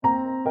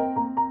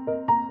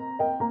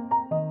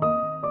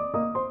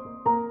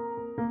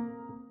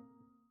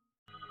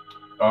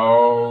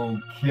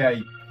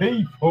Okay,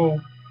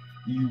 people,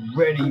 you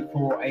ready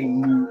for a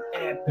new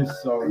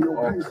episode of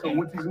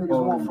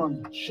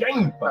Echo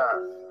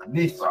Chamber?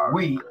 This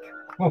week,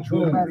 we have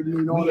come at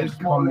you hot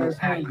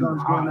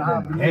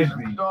and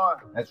heavy.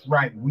 That's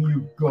right,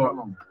 we've got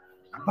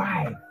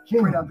 5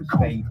 films,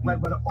 baby.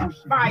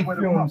 5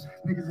 films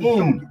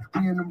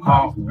in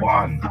part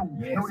 1.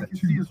 Yes, a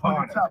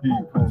 2-parter,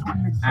 people.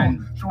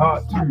 And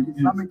part 2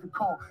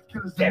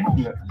 is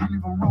definitely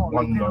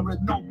one not to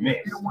be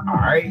missed.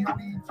 Alright?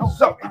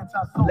 So,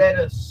 let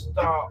us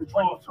start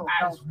off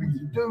as we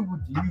do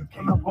with the UK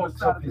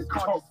box office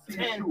top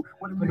 10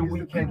 for the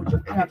weekend of the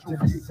 5th to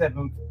the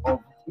 7th of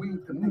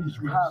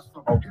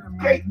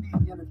Okay,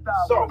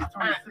 so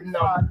at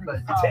number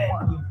 10,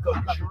 we've got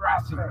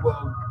Jurassic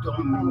World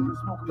Dominion.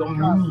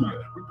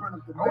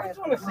 I always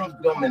want to say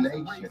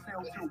Domination,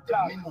 but it's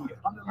Dominion.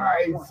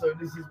 Alright, so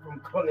this is from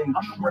Colin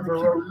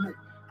Trevorrow.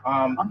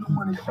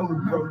 He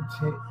co-wrote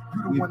it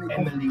with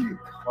Emily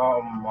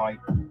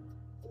Carmichael.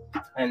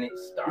 And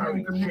it's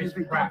starring Chris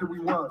Pratt,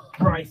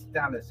 Bryce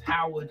Dallas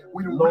Howard,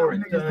 Laura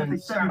Dern,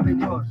 Sam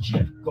Neill,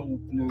 Jeff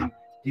Goldblum,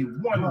 The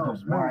Wonder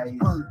Wise,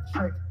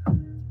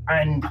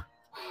 and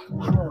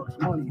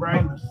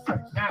right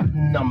at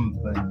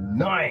number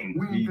 9,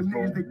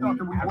 people,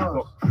 we have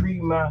got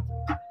Prima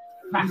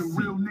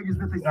Facie.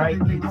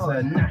 Right, it's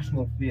a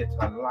National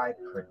Theatre Live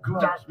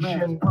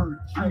production,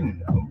 you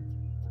know,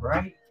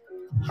 right?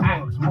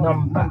 At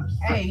number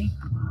 8,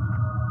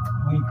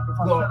 we've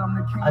got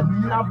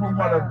another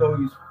one of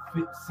those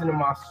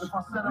cinema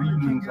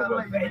screenings of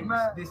events.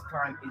 This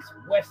time it's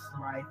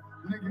Westlife,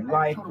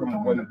 live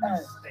from Wembley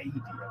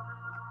Stadium.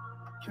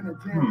 Can a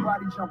damn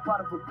body jump out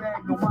of a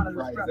bag? No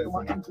monitor strapped to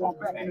my ankle. I'm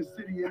back in the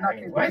city and I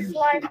can't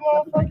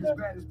believe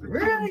this shit.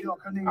 Really?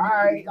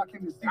 Alright.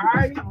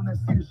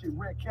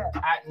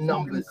 At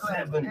number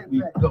 7,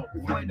 we've got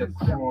Where the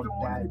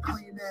Crawdads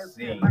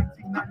Sing.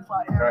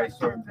 Right,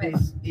 so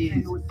this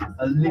is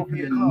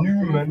Olivia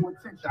Newman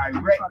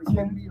directing,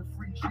 and it's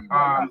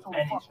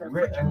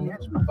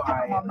written by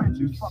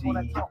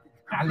Lucy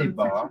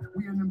Alibar.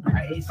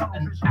 It's an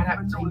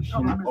adaptation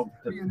of the book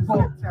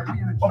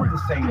of the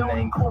same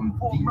name from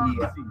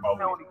Delia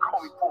Owens.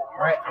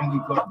 Right, and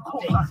we've got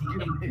Daisy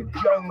Edgar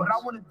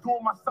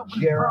Jones,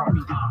 Gerard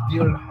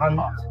Dill-Hunt,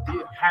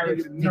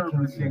 Harris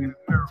Dickinson,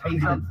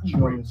 Taylor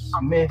John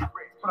Smith,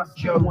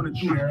 Joe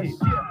Chess,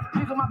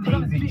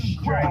 David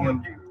Strayham,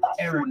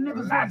 Eric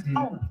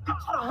Laddin,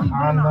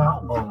 Hannah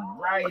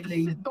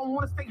O'Reilly. I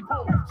don't, it's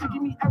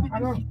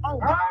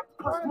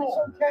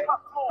okay.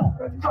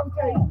 It's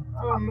okay.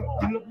 I'm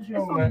not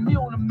sure, man.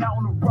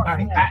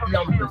 Right, at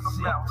number 6,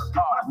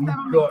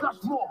 we've got,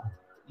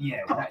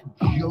 that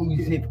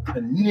Joseph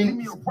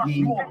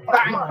Kosinski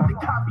banger.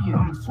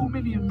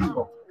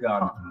 Top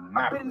Gun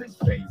Maverick,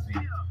 baby.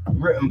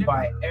 Written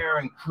by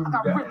Aaron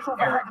Kruger and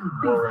Eric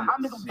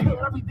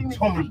Lawrence,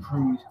 Tom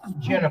Cruise,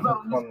 Jennifer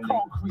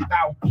Connelly,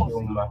 Val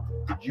Kilmer,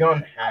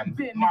 John Hamm,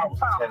 Miles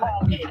Teller,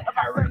 Ed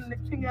Harris,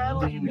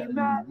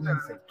 Lena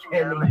Louisa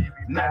Kelly,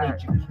 Manny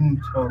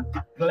Jacinto,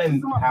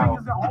 Glenn Powell,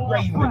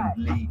 Raymond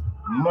Lee,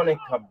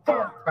 Monica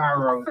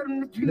Barbaro,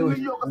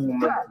 Louis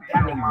Coleman,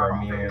 Danny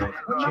Ramirez,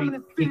 Jake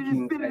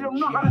Dickens,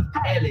 and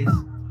Jay Ellis.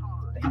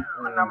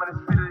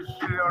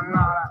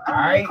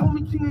 Alright,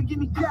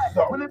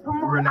 so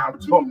we're in our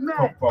top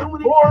boys.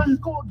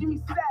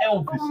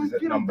 Elvis is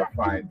at number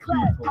 5,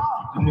 people.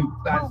 The new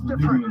Baz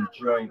Luhrmann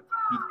joint.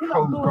 He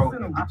co-wrote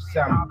it with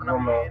Sam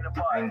Brummer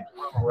and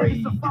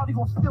Craig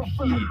Pearce.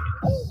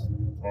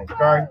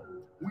 Okay,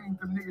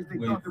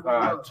 with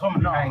Tom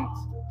Hanks,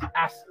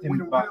 Aston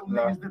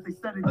Butler,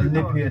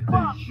 Olivia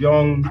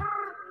DeJonge,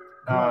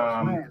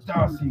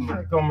 Darcy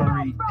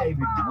Montgomery,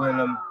 David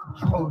Willem,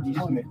 Cody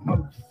Smith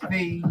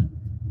McPhee,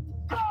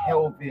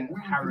 Kelvin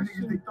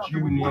Harrison Jr.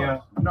 You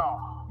know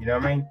what I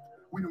mean?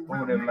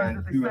 All them man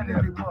doing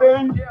their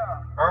thing.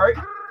 Alright.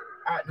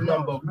 At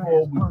number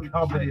 4, we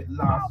covered it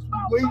last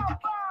week.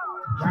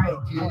 Right,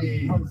 it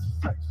is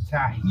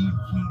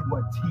Taika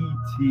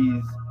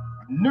Waititi's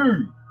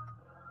new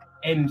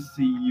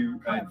MCU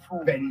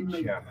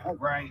adventure.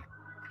 Right?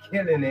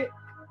 Killing it.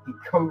 He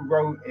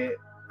co-wrote it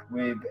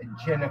with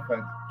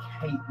Jennifer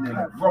Caitlin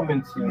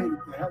Robinson.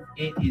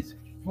 It is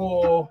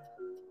For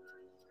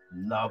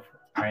Love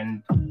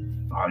and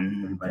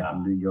Thunder.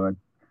 New York,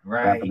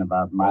 right? Talking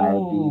about my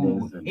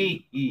Adidas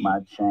and my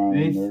chain.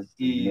 This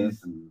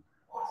is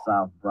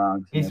South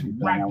Bronx. It's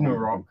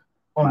Ragnarok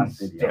on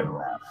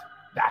steroids.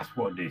 That's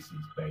what this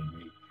is,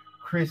 baby.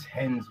 Chris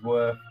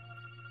Hemsworth,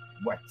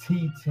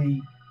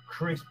 Waititi,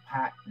 Chris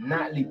Pratt,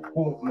 Natalie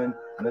Portman,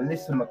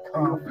 Melissa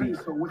McCarthy,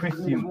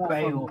 Christian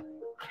Bale,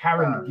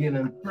 Karen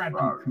Gillan,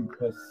 Bradley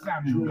Cooper,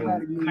 Sam Neill,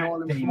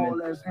 Matt Damon,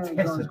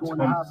 Tessa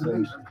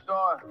Thompson,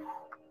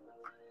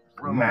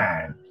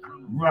 man,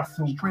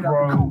 Russell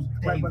Crowe,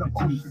 Dave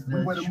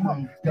Bautista,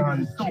 Sean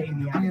Gunn,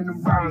 Jamie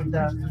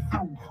Alexander,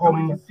 Tom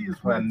Clementi.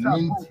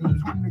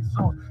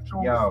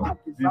 Yo,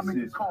 this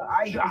is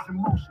fire.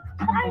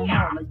 Alright,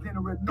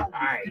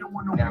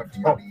 now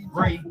top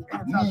 3,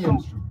 Neon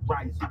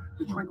Rise.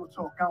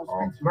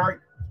 Alright,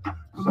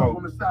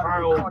 So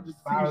Kyle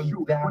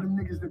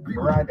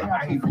Brad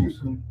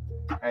Abelson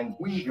and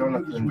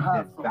Jonathan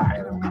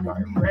Desire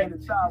direct,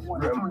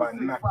 written by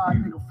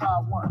Matthew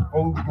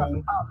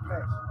Ogle,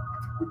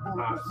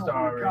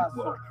 starring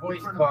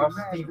voice cast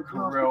Steve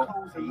Carell,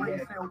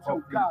 Pierre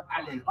Coffey,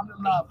 Alan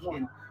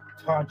Aiken,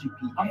 Taji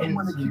P.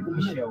 Henson,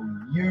 Michelle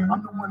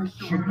Yeoh,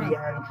 Julie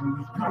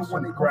Andrews,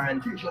 Russell Brand,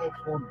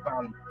 Jean-Claude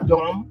Van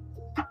Damme,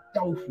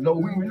 Dolph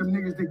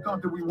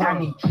Lundgren,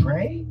 Danny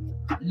Trejo,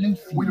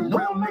 Lucy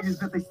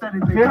Lawless, you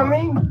know what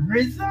I mean?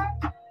 RZA.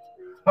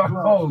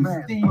 Oh,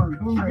 Steve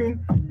Coogan,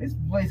 his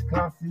voice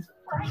cast is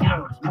fresh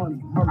out.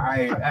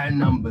 Alright, at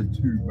number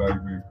 2,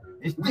 baby.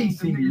 It's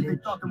DC League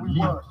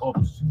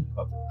of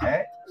Super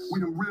Pets.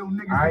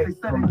 Alright,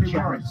 from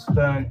Jared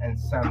Stern and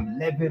Sam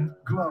Levin.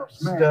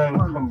 Stern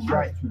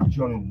co-writes with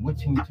John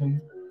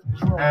Whittington.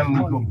 And we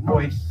got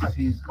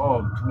voices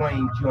of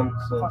Dwayne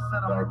Johnson, The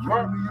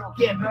Rock,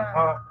 Kevin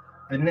Hart,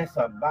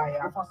 Vanessa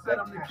Bayer,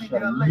 Natasha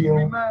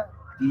Lyonne,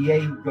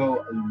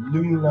 Diego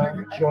Luna,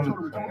 John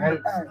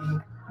Krasinski,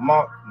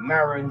 Mark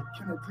Maron,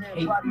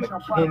 Kate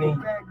McKinney,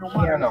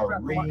 Keanu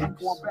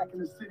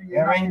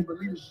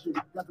Reeves,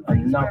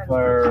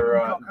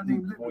 another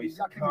new voice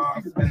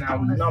cast, and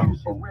our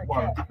number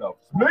 1 film.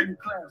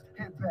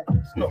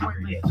 It's not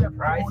really a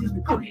surprise, it's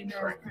pretty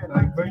track.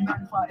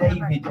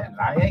 David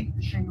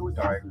Leitch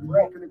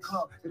directs,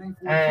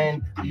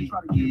 and it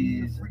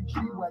is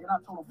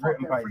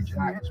written by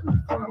Zach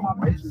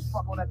Folowitz,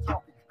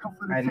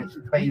 and it's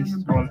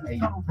based on a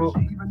book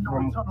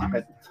from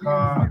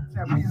Qatar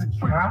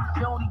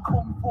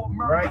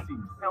right?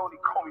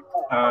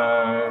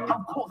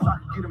 Of course I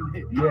can get him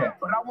hit. Yeah.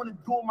 But I want to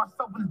do it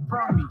myself and it's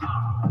burn me.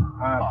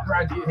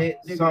 Brad Pitt,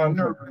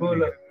 Sandra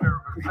Bullock,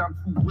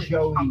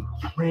 Joey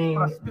King,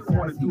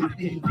 Zazie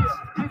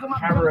Beetz,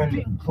 Karen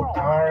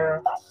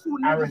Fukuhara,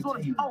 Aaron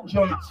Taylor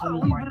Johnson,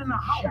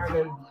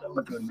 Shannon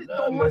Logan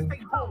Lerman,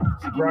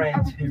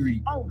 Brian Terry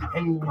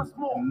Henry,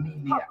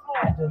 Amelia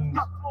Adams,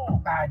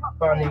 Bad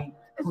Bunny,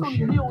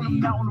 Pusha T,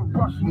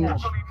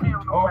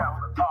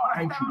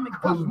 Andrew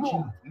Koji,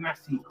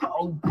 Massey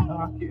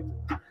Oka.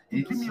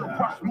 It's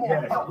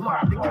that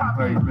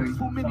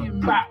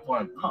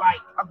one,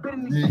 like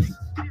this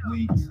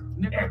week's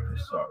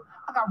episode.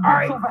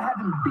 I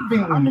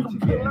think we need to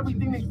get into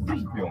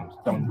these films,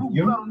 don't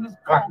you?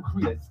 Right,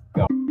 let's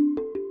go.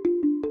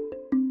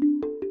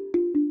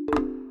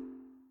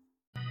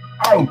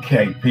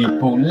 Okay,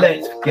 people,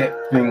 let's get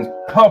things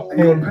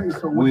popping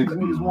with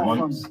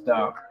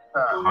Monster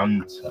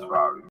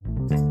Hunter.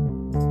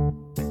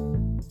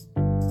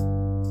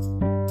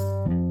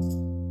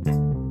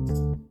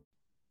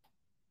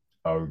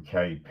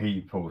 Okay,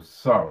 people,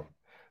 so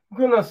I'm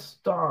gonna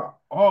start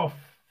off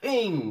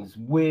things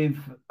with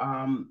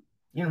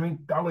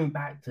going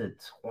back to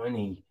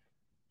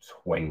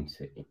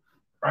 2020,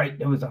 right?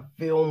 There was a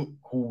film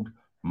called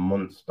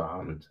Monster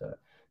Hunter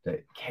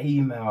that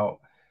came out,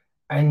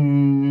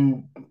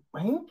 and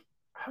I don't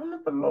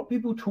have a lot of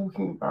people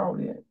talking about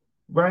it,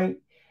 right?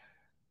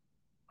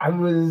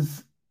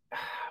 It's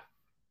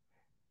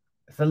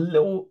a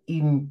little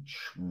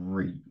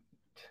intrigued.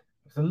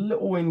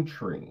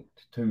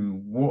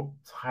 To what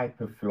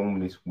type of film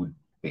this would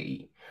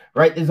be,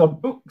 right? There's a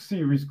book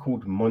series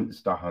called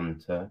Monster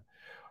Hunter,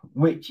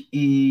 which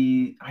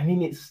is,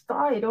 it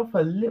started off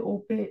a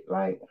little bit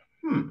like,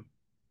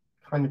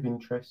 kind of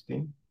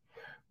interesting,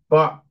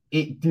 but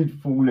it did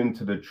fall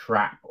into the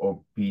trap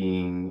of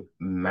being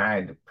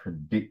mad,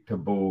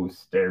 predictable,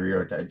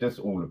 stereotype, just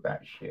all of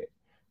that shit,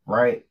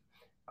 right?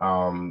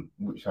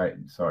 Which I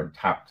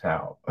tapped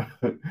out.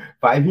 But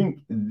I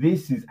think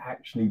this is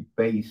actually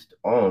based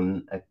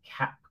on a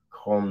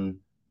Capcom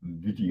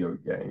video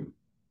game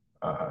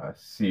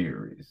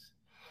series.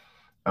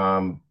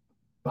 But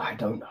I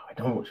don't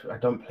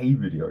play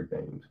video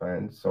games,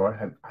 man. So I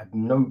have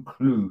no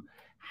clue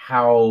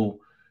how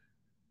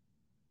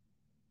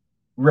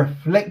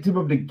reflective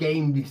of the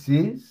game this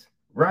is,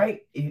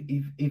 right?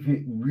 If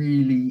it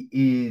really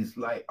is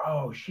like,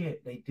 oh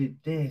shit, they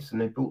did this and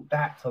they brought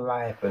that to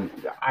life, and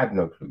I have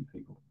no clue,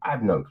 people. I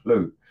have no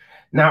clue.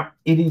 Now,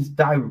 it is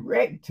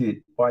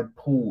directed by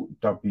Paul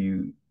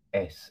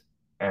W.S.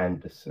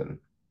 Anderson.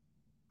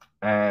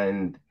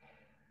 And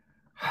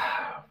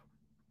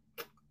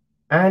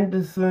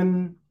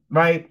Anderson,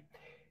 right?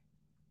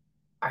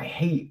 I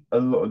hate a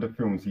lot of the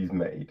films he's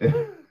made.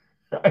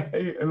 I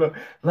hate a lot.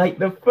 Like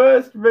the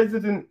first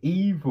Resident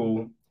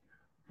Evil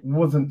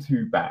wasn't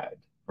too bad,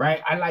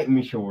 right? I like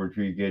Michelle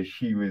Rodriguez.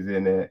 She was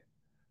in it.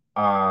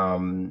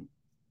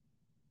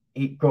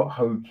 It got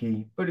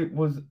hokey, but it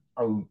was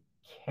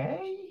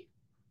okay.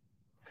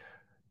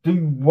 The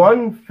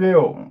one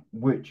film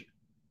which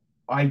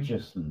I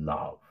just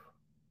love,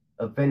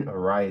 Event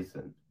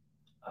Horizon.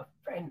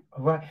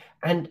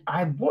 And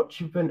I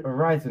watch Event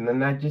Horizon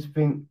and I just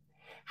think,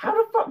 how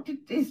the fuck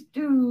did this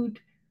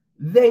dude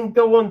then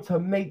go on to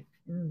make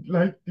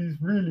like these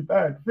really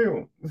bad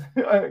films?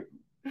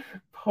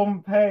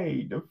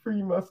 Pompeii, The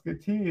Three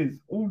Musketeers,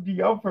 all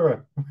the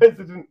other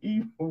Resident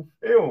Evil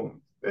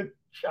films. They're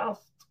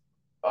just,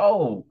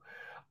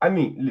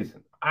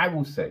 listen, I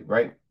will say,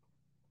 right,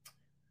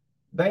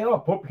 they are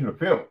popular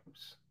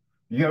films.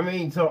 You know what I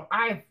mean? So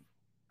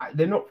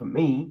they're not for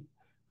me,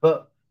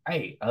 but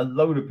hey, a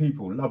load of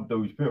people love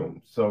those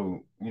films.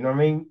 So, you know what I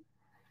mean?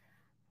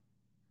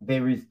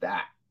 There is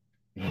that.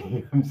 You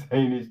know what I'm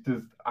saying? It's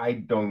just, I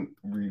don't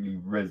really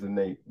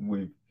resonate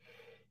with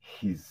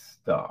his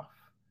stuff.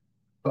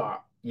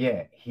 But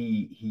yeah,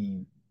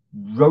 he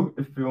wrote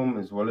the film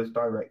as well as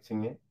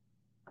directing it.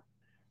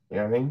 You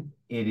know what I mean?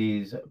 It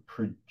is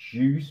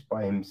produced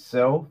by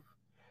himself,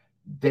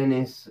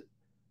 Dennis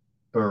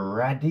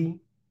Baradi,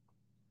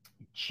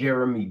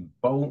 Jeremy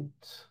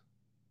Bolt,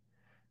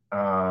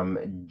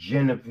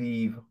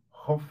 Genevieve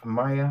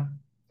Hoffmeyer,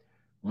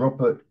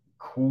 Robert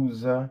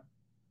Kulza,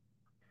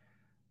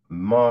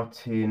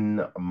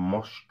 Martin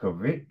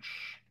Moshkovich.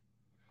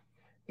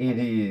 It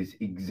is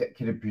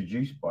executive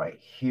produced by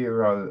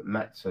Hiro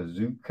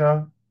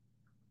Matsuzuka,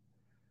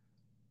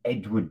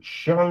 Edward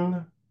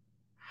Chung,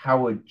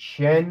 Howard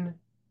Chen.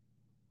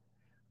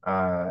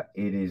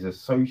 It is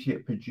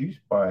associate produced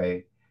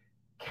by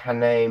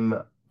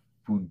Kanem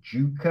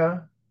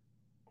Fujuka.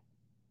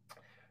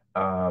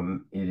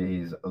 It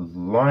is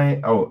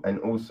and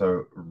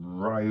also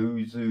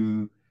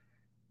Ryuzu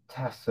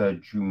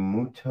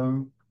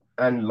Tasajumuto,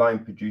 and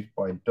line produced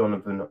by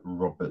Donovan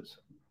Roberts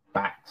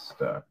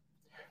Baxter.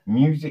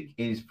 Music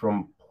is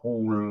from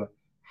Paul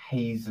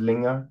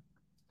Hazlinger.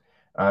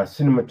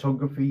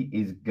 Cinematography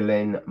is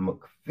Glenn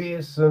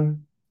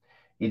McPherson.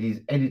 It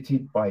is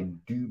edited by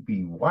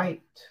Doobie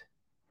White.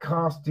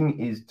 Casting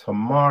is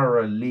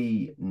Tamara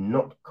Lee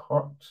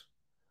Notcott.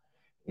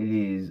 It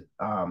is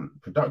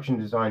production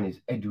design is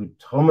Edward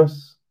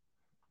Thomas.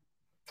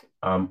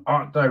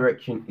 Art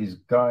direction is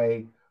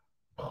Guy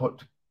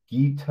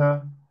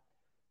Potgieter,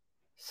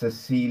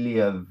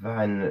 Cecilia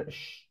Van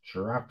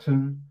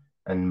Straten,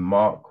 and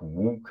Mark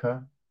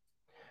Walker.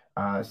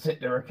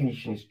 Set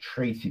direction is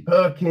Tracy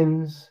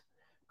Perkins.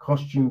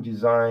 Costume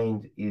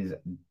design is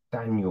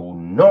Daniel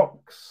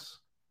Knox.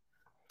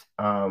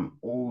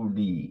 All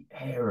the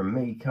hair and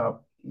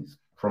makeup is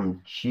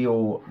from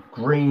Jill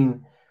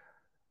Green,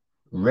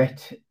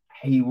 Rhett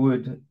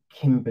Haywood,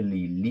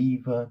 Kimberly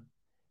Lever,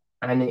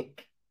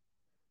 Anik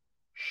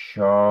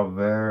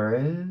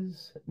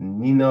Chavez,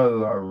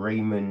 Nino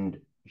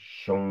Raymond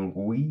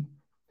Shongui,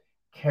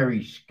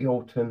 Kerry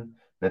Skelton,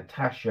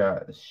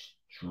 Natasha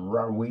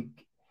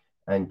Strawick,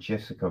 and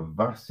Jessica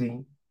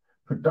Vassie.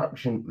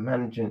 Production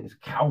manager is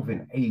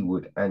Calvin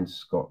Haywood and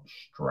Scott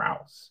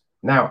Strauss.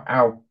 Now,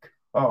 our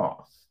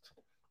cast.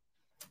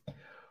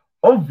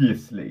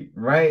 Obviously,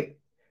 right?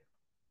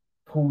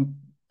 Paul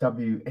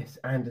W.S.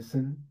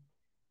 Anderson.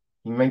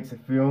 He makes a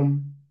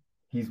film.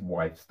 His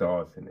wife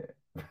stars in it.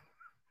 I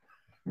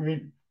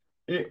mean,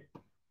 it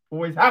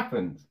always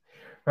happens,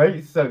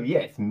 right? So,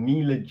 yes,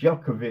 Mila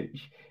Djokovic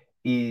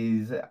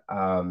is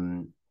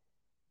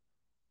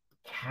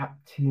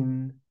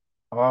Captain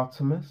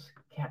Artemis,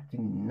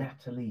 Captain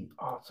Natalie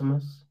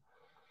Artemis.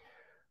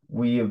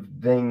 We have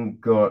then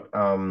got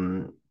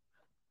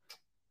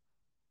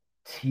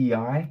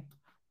T.I.,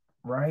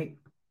 right?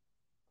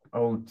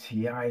 Oh,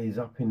 T.I. is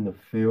up in the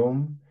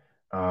film.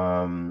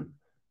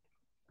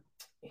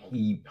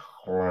 He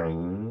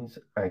plays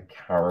a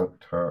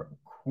character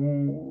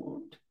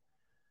called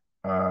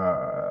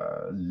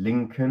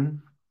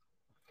Lincoln.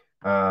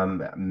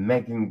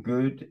 Megan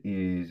Good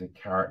is a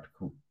character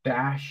called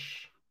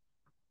Dash.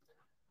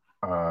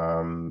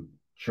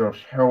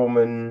 Josh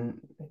Hellman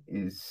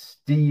is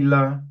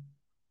Steeler.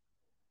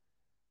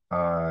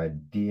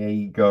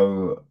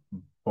 Diego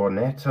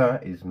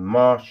Bonetta is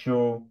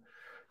Marshall.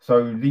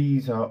 So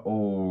these are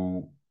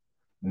all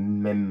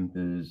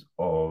members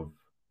of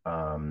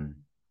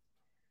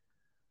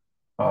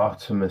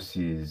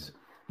Artemis's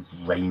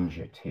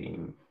Ranger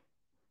team.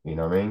 You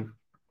know what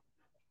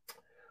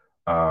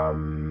I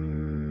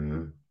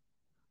mean?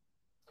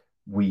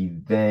 We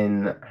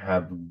then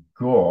have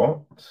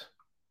got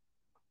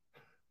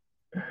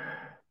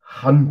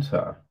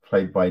Hunter,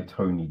 played by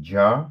Tony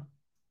Jaa,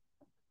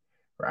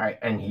 right?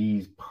 And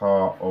he's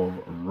part of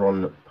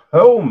Ron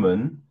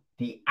Perlman,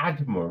 the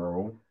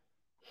Admiral,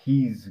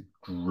 his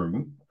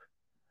group,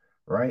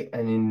 right?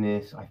 And in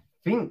this, I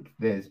think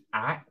there's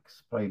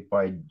Axe, played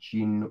by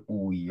Jin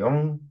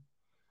Woo-young.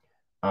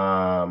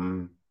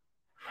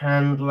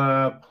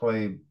 Handler,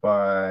 played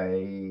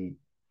by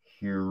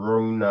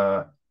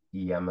Hirona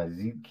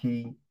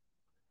Yamazuki.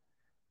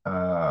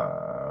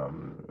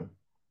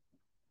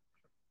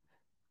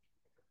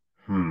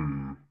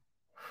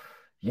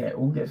 Yeah, it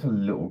all gets a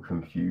little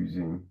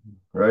confusing,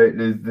 right?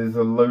 There's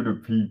a load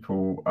of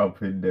people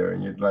up in there,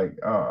 and you're like,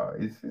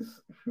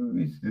 who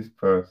is this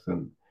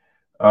person?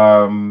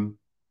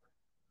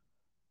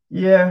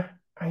 Yeah,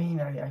 I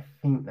mean, I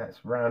think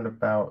that's round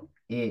about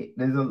it.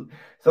 There's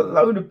a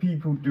load of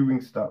people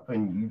doing stuff,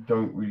 and you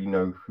don't really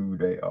know who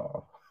they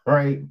are,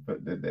 right?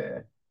 But they're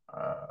there.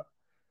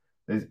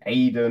 There's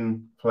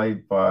Aiden,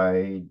 played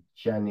by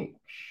Janik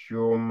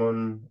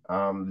Shurman.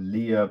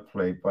 Leah,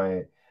 played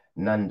by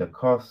Nanda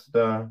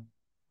Costa.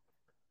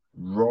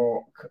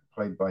 Rock,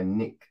 played by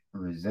Nick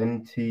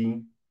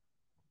Rosenti.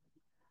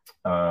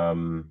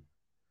 You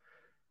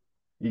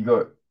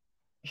got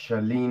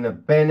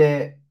Shalina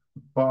Bennett,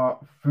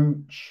 Bart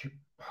Fuch,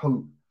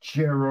 Pope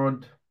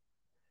Gerard,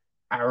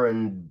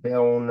 Aaron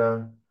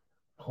Bellner,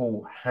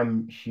 Paul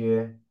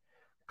Hampshire,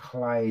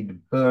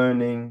 Clyde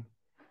Burning.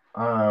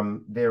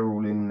 They're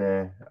all in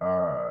there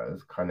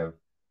as kind of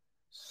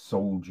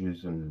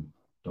soldiers and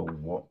the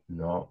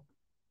whatnot.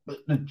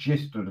 But the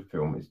gist of the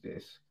film is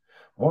this.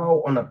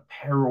 While on a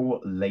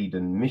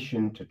peril-laden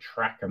mission to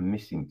track a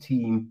missing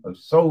team of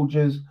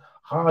soldiers,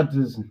 hard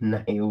as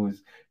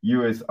nails,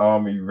 U.S.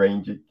 Army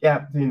Ranger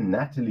Captain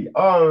Natalie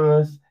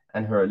Armas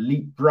and her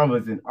elite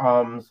brothers in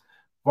arms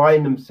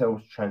find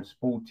themselves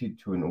transported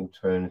to an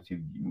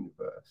alternative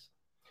universe.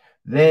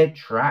 They're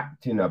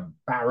trapped in a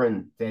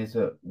barren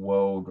desert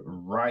world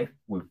rife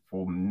with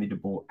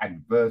formidable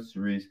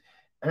adversaries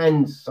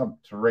and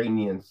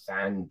subterranean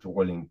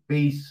sand-dwelling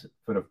beasts.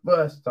 For the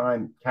first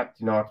time,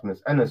 Captain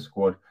Artemis and her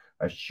squad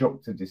are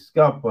shocked to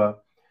discover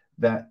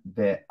that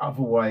their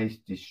otherwise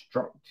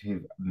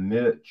destructive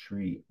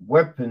military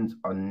weapons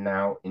are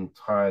now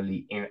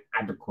entirely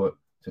inadequate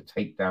to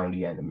take down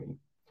the enemy.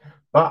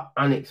 But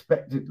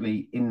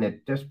unexpectedly, in their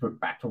desperate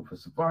battle for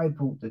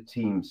survival, the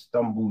team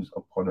stumbles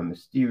upon a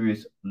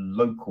mysterious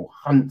local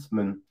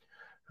huntsman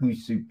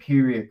whose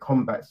superior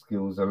combat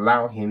skills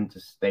allow him to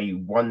stay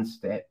one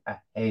step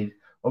ahead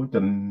of the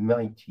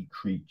mighty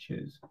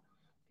creatures.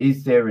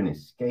 Is there an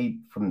escape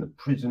from the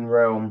prison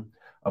realm?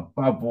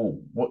 Above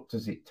all, what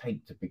does it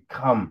take to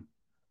become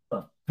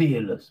a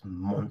fearless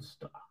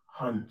monster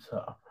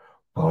hunter?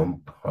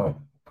 Bum,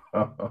 bum,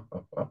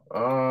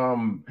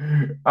 bum.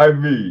 I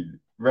mean,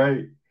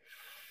 right?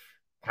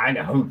 Kind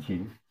of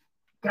hokey.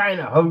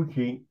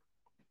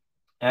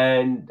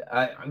 And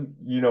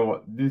you know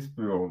what? This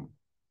film,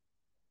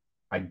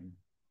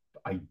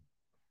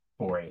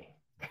 boy,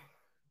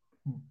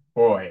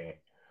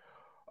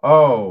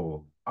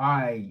 oh,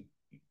 I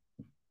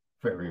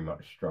very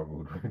much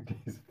struggled with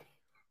this.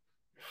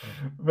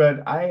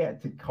 But I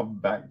had to come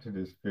back to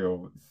this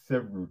film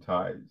several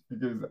times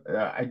because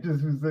I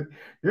just was,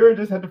 I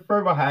just had to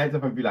throw my hands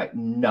up and be like,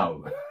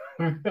 no,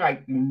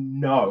 like,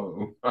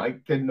 no, I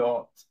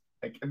cannot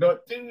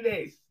do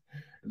this.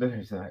 And then I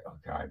was like,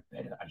 okay, I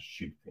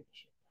should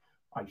finish it.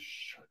 I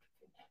should.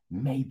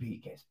 Maybe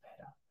it gets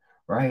better,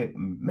 right?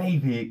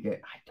 Maybe it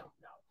gets, I don't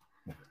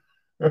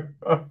know.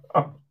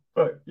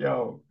 But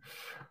yo,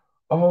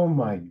 oh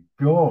my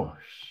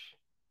gosh,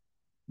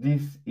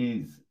 this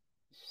is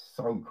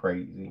so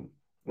crazy,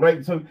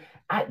 right? So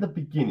at the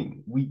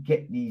beginning, we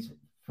get these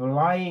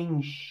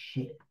flying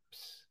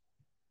ships,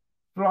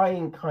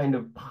 flying kind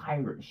of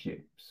pirate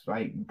ships,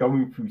 like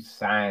going through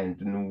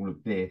sand and all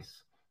of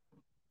this.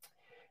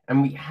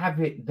 And we have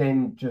it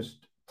then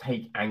just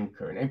take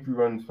anchor, and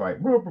everyone's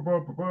like, bah, bah, bah,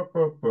 bah,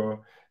 bah, bah.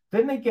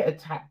 Then they get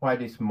attacked by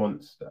this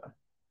monster,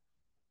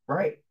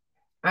 right?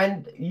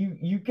 And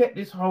you get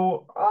this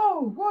whole,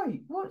 oh,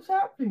 wait, what's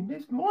happening?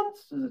 This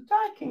monster's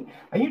attacking.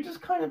 And you're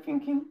just kind of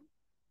thinking,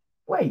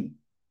 wait,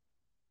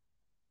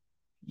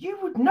 you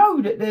would know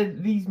that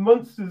there's these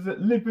monsters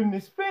that live in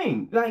this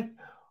thing. Like,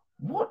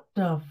 what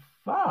the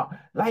fuck?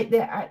 Like,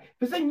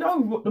 because they know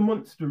what the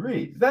monster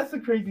is. That's the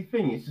crazy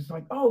thing. It's just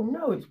like, oh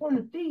no, it's one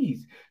of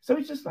these. So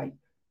it's just like,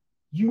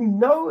 you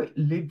know it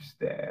lives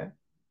there.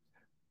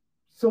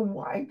 So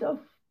why the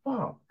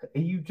fuck are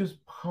you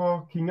just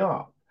parking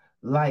up?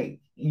 Like,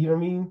 you know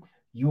what I mean?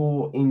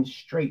 You're in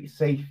straight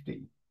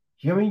safety.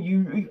 You know what I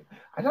mean?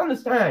 I don't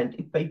understand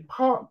if they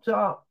parked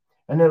up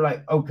and they're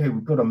like, okay,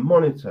 we've got to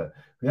monitor.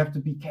 We have to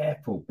be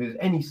careful. If there's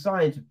any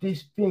signs of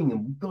this thing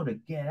and we've got to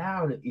get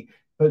out of it.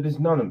 But there's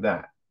none of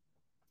that,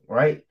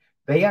 right?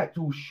 They act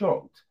all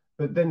shocked,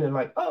 but then they're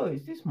like, oh,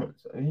 it's this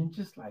monster. And you're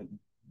just like,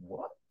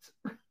 what?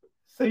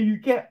 So you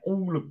get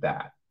all of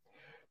that.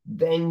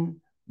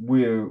 Then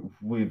we're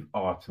with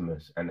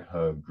Artemis and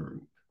her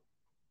group.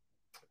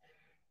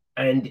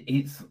 And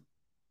it's,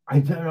 I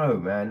don't know,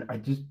 man.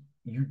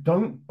 You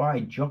don't buy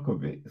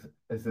Djokovic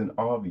as an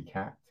army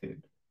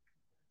captain,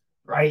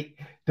 right?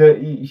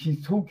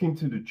 She's talking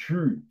to the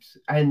troops,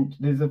 and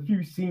there's a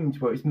few scenes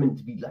where it's meant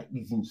to be like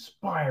these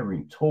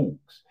inspiring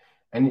talks,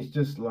 and it's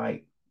just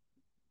like,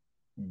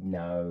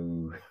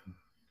 no,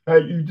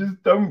 like, you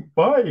just don't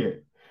buy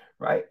it,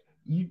 right?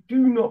 You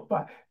do not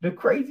buy. The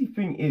crazy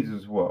thing is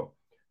as well,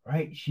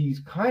 right? She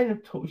kind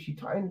of talks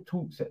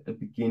at the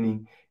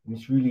beginning, and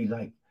it's really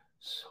like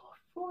soft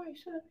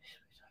voice.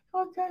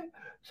 Okay,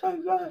 so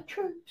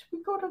troops,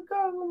 we gotta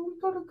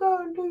go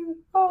and do.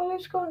 Oh,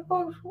 let's go.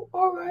 Oh,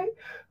 all right.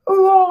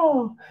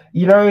 Oh,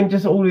 you know, and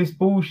just all this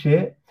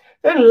bullshit.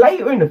 Then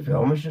later in the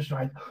film, it's just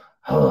like,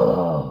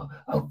 oh,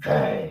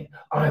 okay,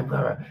 I'm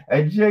gonna.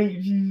 And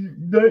she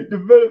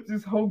develops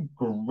this whole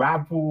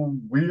gravel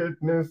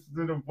weirdness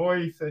to the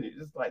voice, and it's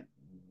just like,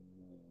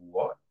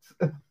 what?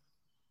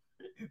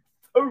 It's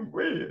so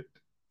weird,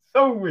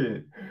 so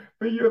weird.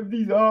 But you have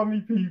these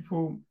army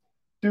people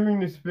doing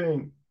this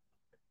thing.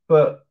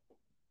 But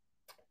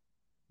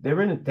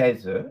they're in a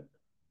desert,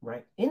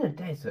 right? In a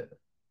desert.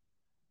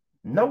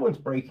 No one's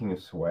breaking a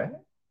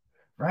sweat,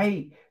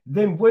 right?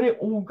 Then when it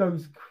all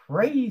goes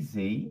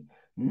crazy,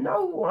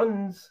 no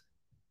one's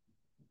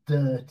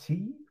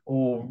dirty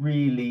or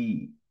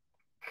really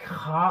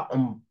cut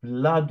and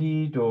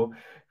bloodied or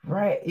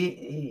right.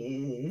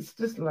 It's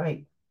just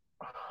like,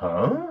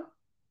 huh?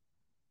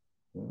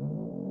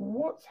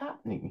 What's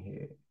happening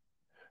here?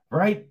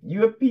 Right?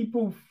 You have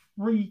people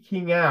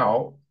freaking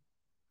out,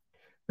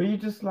 but you're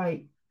just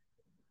like,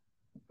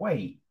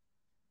 wait,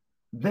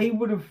 they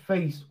would have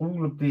faced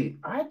all of this.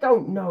 I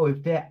don't know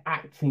if they're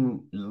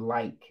acting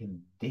like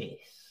this.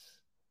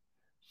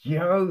 You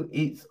know,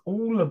 it's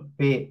all a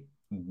bit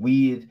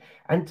weird.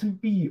 And to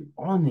be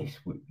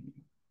honest with you,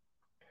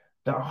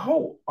 the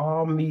whole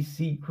army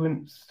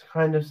sequence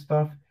kind of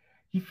stuff,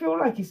 you feel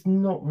like it's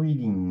not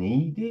really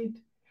needed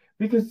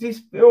because this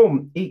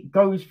film, it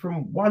goes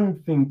from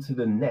one thing to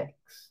the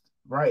next,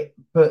 right?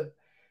 But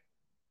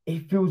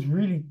it feels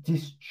really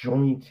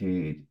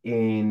disjointed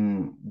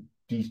in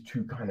these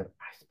two kind of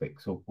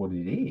aspects of what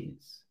it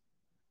is.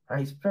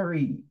 Right? It's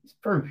very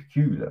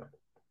peculiar.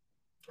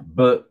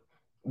 But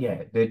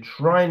yeah, they're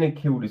trying to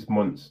kill this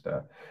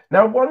monster.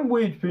 Now, one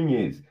weird thing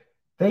is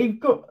they've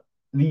got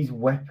these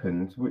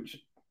weapons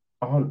which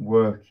aren't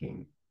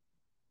working,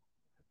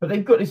 but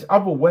they've got this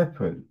other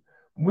weapon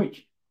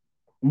which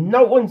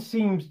no one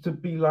seems to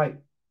be like,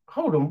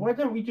 hold on, why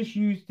don't we just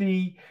use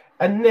the,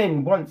 and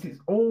then once it's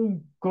all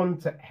gone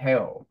to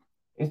hell,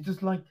 it's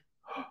just like,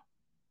 oh,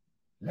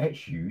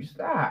 let's use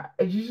that.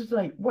 And you're just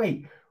like,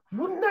 wait,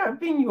 wouldn't that have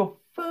been your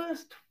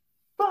first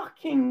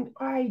fucking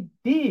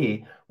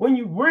idea when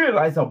you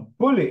realize a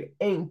bullet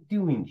ain't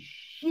doing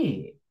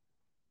shit,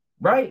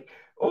 right?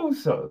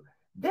 Also,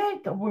 they're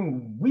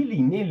going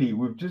willy-nilly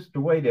with just the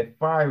way they're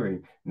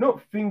firing,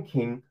 not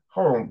thinking,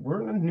 hold on,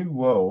 we're in a new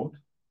world.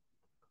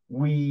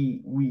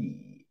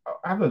 We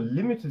have a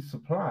limited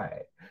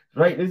supply,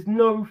 right? There's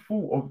no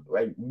thought of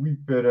like we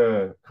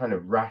better kind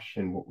of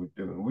ration what we're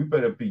doing. We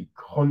better be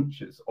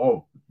conscious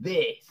of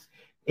this.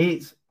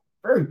 It's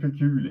very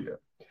peculiar.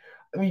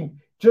 I mean,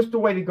 just the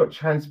way they got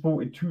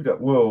transported to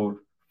that world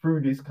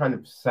through this kind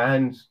of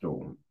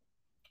sandstorm,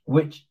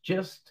 which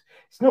just,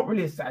 it's not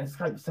really a sand,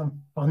 it's like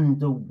some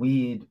thunder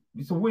weird,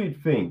 it's a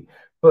weird thing.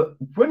 But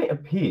when it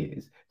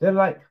appears, they're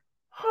like,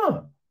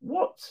 huh,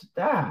 what's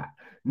that?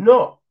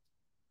 Not,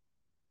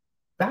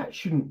 that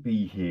shouldn't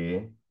be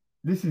here.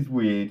 This is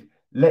weird.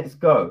 Let's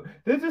go.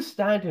 They're just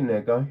standing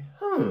there going,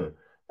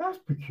 that's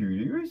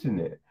peculiar, isn't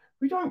it?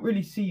 We don't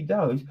really see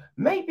those.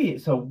 Maybe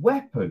it's a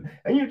weapon.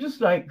 And you're just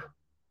like,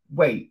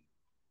 wait,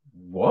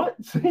 what?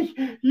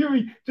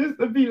 You just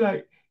to be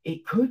like,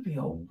 it could be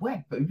a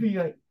weapon. Be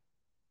like,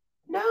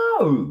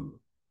 no.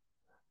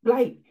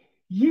 Like,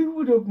 you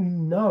would have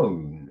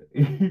known.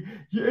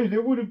 Yeah,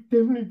 there would have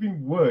definitely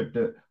been word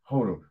that,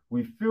 hold on,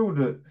 we feel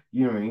that,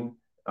 you know what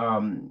I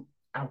mean?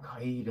 Al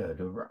Qaeda,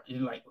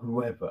 like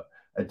whoever,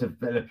 are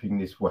developing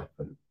this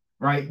weapon,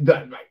 right?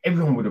 That like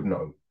everyone would have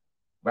known,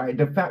 right?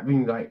 The fact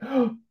being like,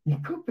 oh,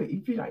 it could be.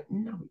 You'd be like,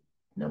 no,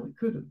 it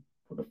couldn't.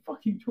 What the fuck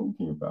are you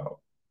talking about?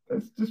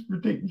 That's just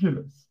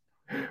ridiculous.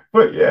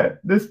 But yeah,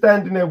 they're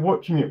standing there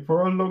watching it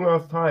for a long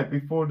ass time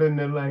before then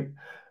they're like,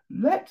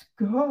 let's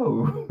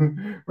go,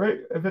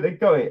 right? But they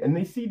go and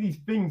they see these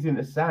things in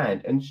the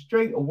sand, and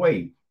straight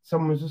away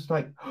someone's just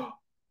like, oh,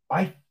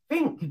 I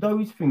think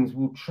those things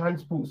will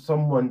transport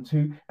someone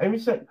to, and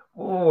it's like,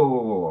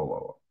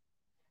 whoa.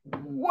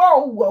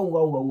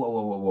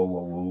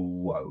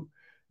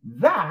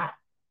 That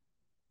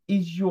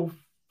is your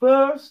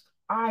first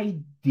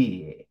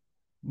idea,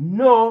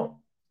 not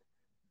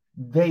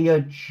they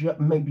are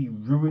maybe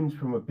ruins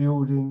from a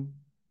building,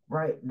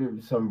 right?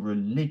 There's some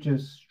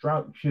religious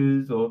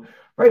structures, or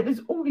right,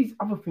 there's all these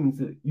other things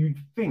that you'd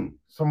think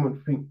someone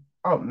would think,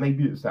 oh,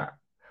 maybe it's that.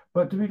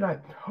 But to be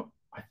like, oh,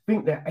 I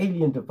think they're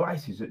alien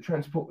devices that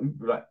transport,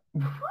 like,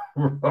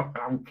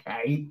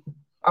 okay,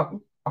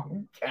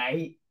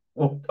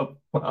 what the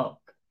fuck?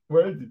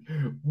 Where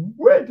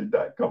did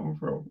that come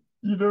from?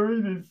 You know what I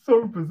mean? It's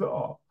so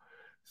bizarre.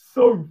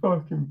 So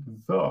fucking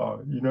bizarre,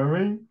 you know what I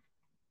mean?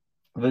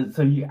 But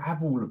so you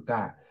have all of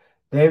that.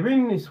 They're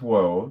in this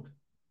world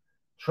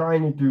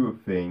trying to do a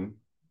thing,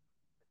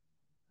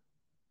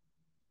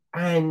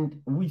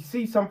 and we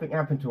see something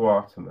happen to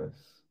Artemis.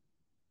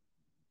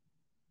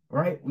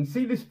 Right? We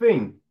see this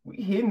thing, we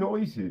hear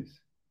noises.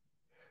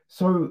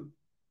 So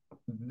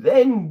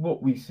then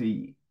what we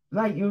see,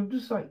 like, you're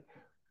just like,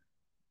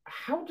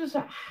 how does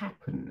that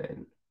happen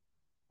then?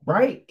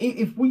 Right?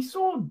 If we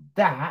saw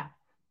that,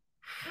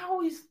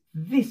 how is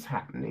this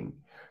happening?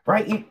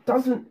 Right? It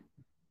doesn't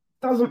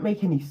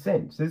make any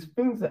sense. There's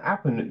things that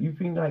happen that you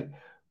think like,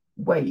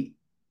 wait,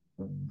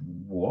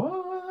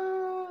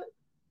 what?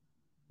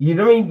 You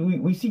know what I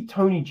mean? We see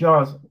Tony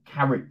Jaa's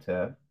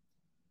character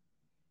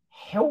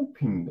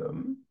helping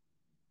them,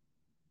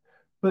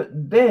 but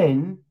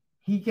then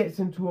he gets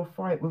into a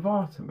fight with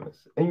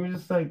Artemis, and you're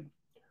just like,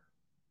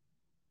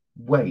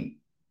 wait,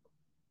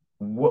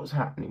 what's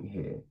happening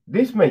here?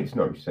 This makes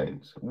no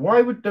sense. Why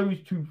would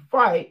those two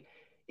fight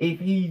if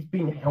he's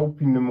been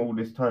helping them all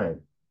this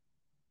time?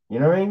 You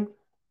know what I mean?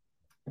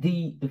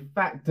 The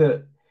fact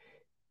that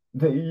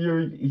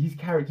his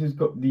character's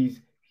got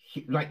these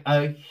like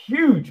a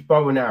huge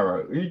bow and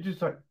arrow. You're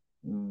just like,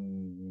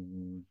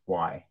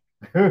 why?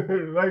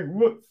 Like,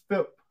 what's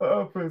the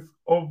purpose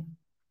of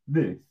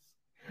this?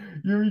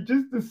 You're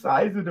just the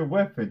size of the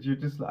weapons. You're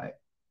just like,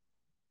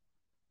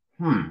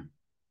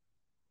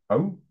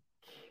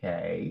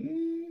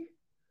 okay,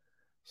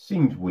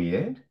 seems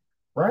weird,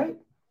 right?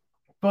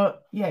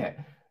 But yeah,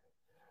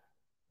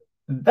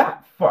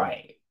 that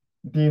fight,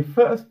 the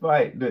first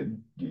fight that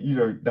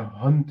the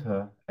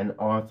Hunter and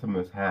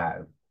Artemis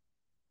have,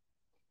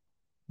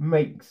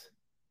 makes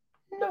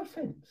no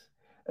sense,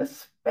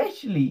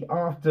 especially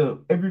after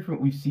everything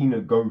we've seen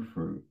her go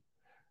through.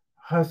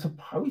 Her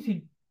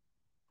supposed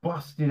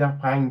busted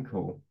up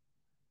ankle.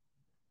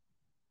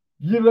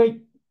 You're like,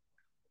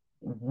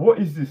 what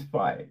is this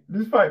fight?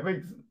 This fight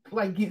makes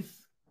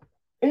it's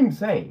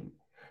insane.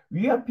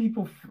 You have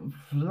people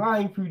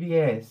flying through the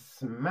air,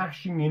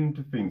 smashing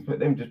into things, but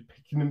them just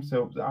picking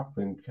themselves up,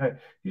 and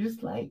you're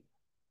just like,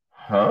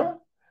 huh?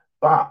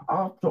 But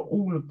after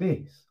all of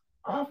this,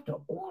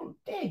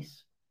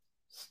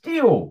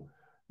 still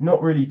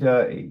not really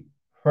dirty,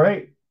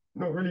 right?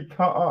 Not really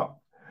cut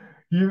up.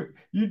 You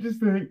just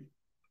think,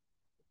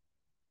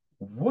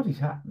 what is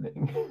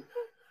happening?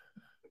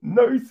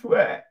 No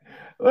sweat.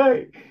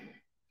 Like,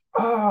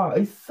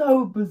 it's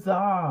so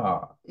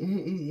bizarre. It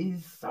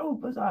is so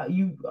bizarre.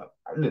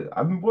 Look,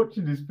 I'm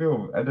watching this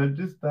film and I'm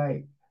just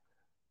like,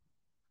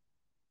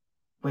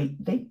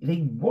 wait,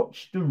 they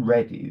watched the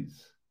Reddies.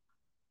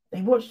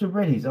 They watched the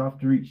Reddies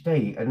after each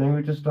day, and they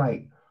were just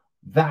like,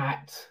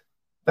 that,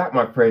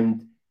 my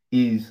friend,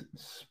 is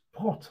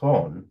spot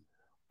on.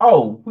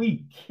 Oh,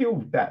 we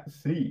killed that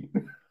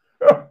scene.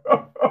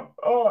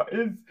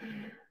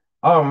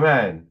 Oh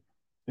man,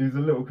 it's a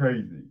little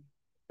crazy.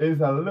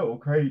 It's a little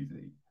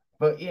crazy.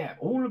 But yeah,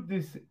 all of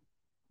this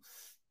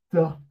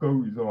stuff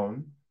goes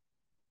on.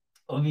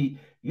 You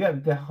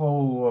have the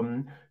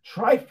whole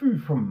try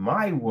food from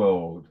my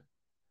world,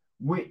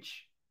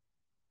 which,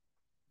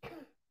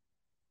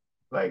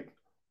 like,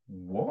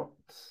 what?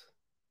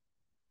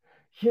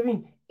 I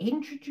mean,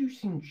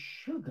 introducing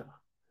sugar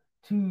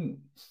to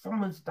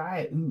someone's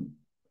diet who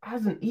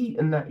hasn't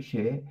eaten that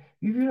shit,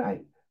 you'd be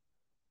like,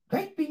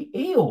 they'd be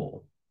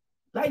ill.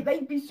 Like,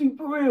 they'd be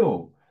super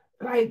ill.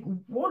 Like,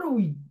 what are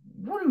we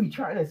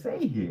trying to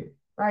say here?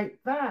 Right?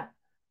 That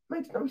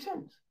makes no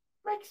sense.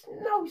 Makes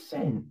no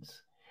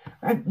sense.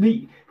 And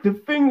the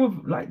thing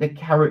with like the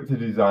character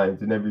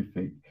designs and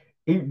everything,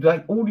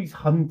 like all these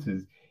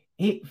hunters,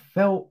 it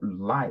felt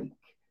like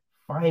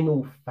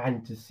Final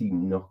Fantasy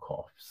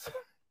knockoffs.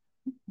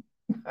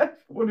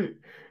 That's what it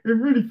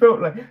really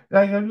felt like.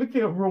 Like, I'm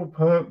looking at Rod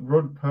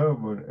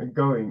Perlman and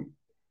going,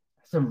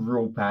 that's a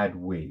real bad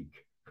wig.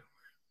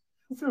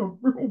 It's a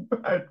real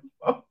bad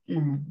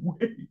fucking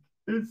wig.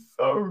 It's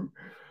so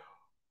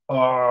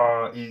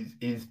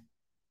is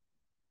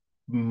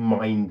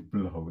mind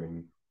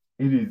blowing.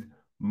 It is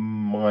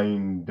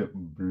mind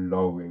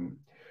blowing.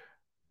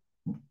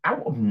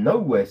 Out of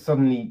nowhere,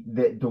 suddenly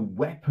the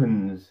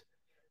weapons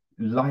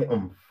light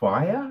on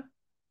fire,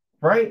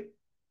 right?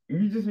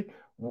 You just think,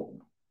 well,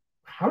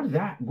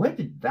 where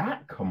did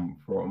that come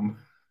from?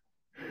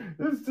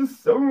 There's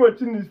just so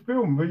much in this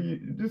film where you're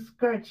just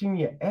scratching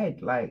your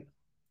head, like,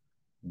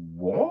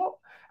 what?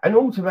 And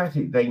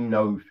automatic, they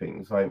know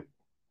things like,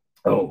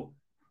 oh,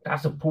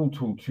 that's a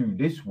portal to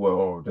this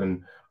world,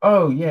 and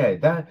oh yeah,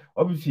 that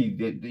obviously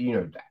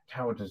that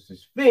tower does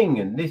this thing,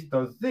 and this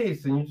does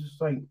this, and you're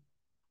just like,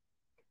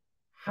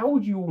 how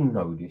would you all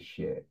know this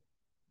shit,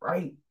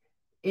 right?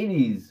 It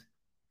is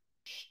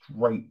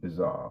straight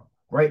bizarre,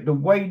 right? The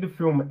way the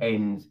film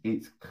ends,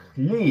 it's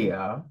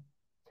clear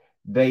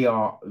they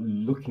are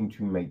looking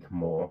to make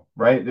more,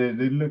 right? They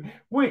look,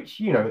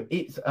 which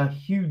it's a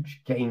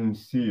huge game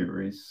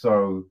series,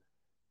 so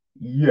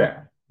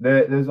yeah,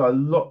 there's a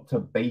lot to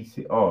base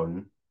it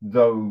on.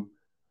 Though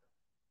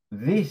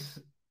this,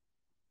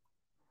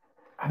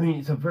 I mean,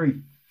 it's a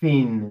very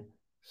thin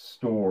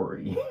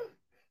story.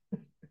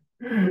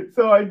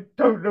 So I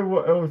don't know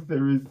what else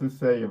there is to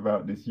say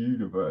about this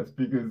universe,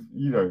 because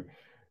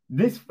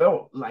this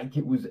felt like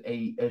it was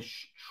a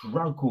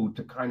struggle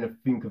to kind of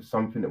think of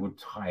something that would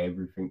tie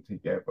everything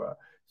together.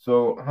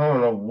 So I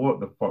don't know what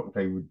the fuck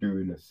they would do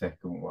in a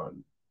second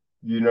one.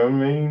 You know what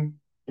I mean?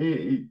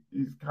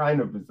 It's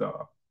kind of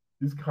bizarre.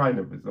 It's kind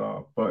of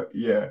bizarre, but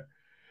yeah.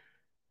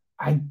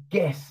 I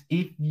guess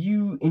if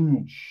you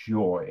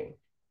enjoy,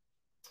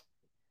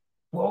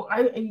 well,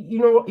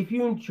 if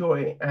you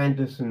enjoy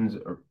Anderson's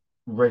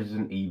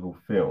Resident Evil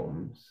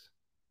films,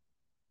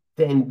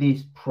 then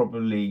this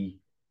probably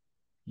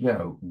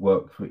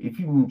work for. If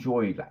you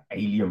enjoy like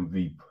Alien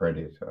v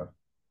Predator,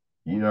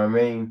 you know what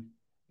I mean?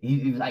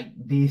 Like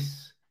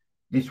this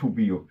will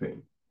be your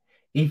thing.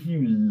 If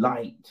you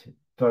liked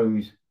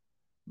those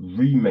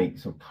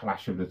remakes of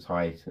Clash of the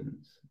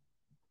Titans,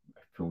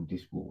 I feel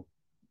this will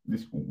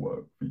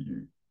work for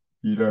you.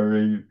 You know what I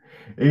mean?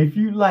 If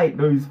you like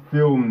those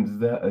films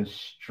that are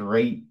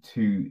straight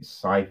to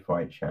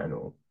Sci-Fi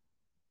Channel,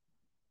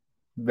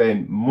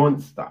 then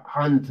Monster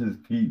Hunters,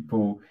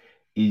 people,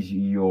 is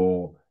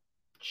your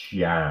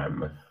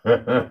jam.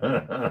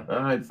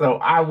 So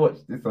I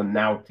watched this on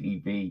Now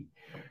TV,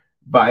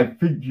 but I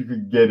think you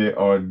can get it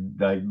on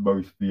like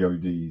most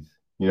VODs.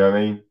 You know what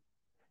I mean?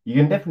 You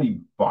can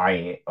definitely buy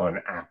it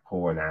on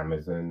Apple and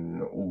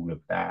Amazon, all of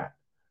that.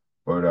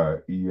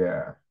 But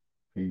yeah,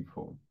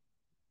 people.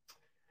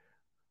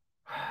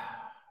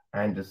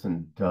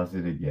 Anderson does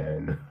it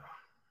again.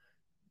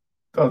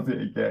 Does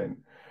it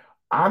again.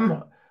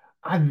 I'm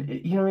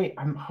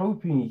I'm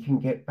hoping he can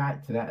get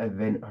back to that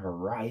Event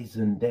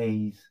Horizon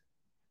days.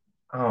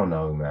 I don't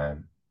know,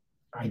 man.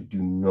 I do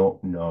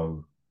not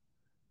know.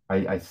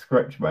 I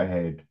scratch my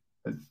head.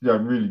 I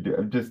really do.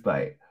 I'm just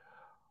like,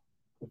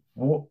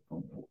 what?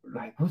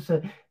 Like, what's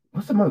the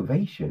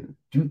motivation?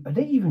 Are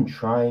they even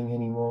trying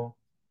anymore?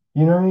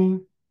 You know what I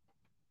mean?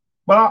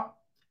 But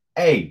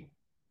hey,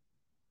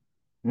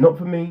 not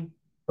for me,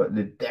 but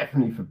they're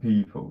definitely for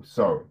people.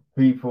 So,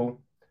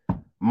 people,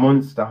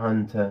 Monster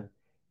Hunter,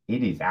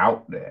 it is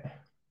out there.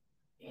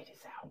 It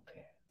is out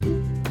there.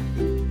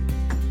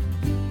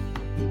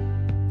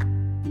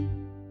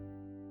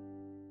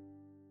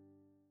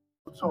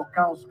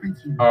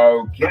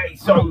 Okay,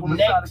 so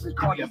next we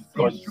have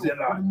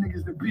Godzilla.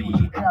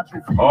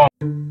 Oh.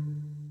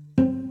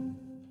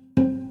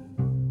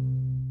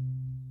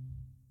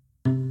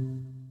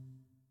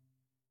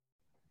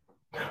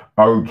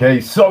 Okay,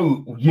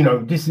 so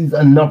this is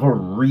another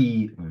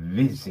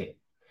revisit.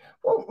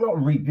 Well, not a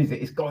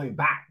revisit, it's going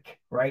back,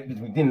 right?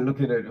 Because we didn't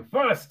look at it the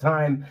first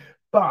time,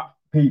 but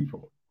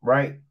people,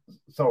 right?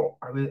 So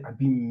I've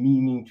been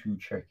meaning to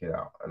check it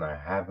out and I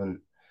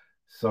haven't.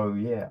 So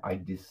yeah, I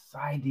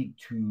decided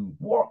to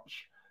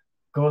watch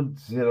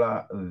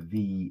Godzilla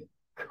v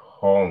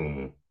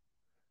Kong.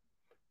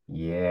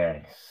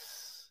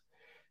 Yes.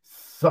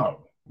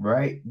 So,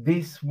 right,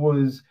 this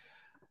was,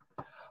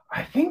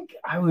 I think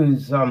I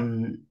was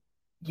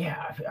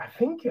I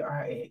think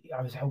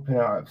I was helping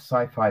out at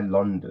Sci-Fi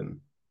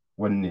London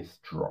when this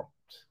dropped.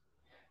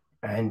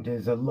 And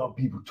there's a lot of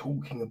people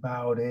talking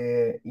about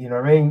it, you know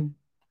what I mean?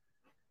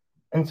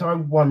 And so I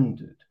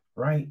wondered,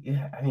 right?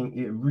 Yeah, I think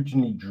it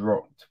originally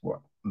dropped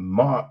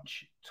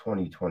March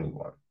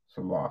 2021,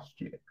 so last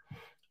year.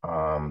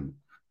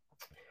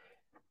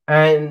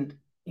 And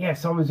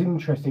yes, I was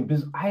interesting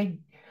because I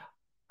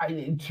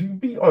to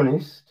be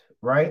honest,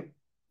 right?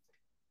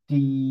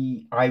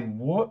 I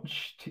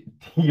watched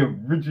the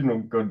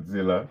original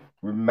Godzilla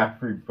with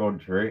Matthew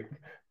Broderick,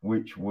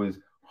 which was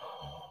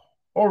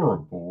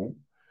horrible.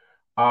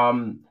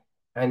 And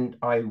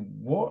I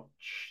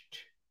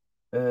watched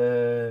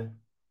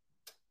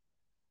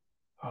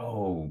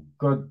oh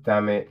god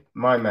damn it,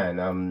 my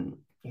man,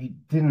 he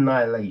did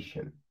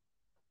Annihilation,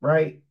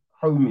 right?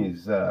 Home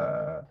is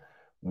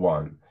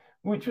one,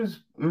 which was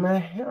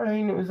meh. I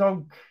mean, it was I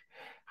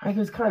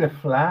was kind of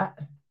flat,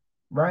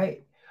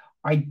 right?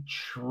 I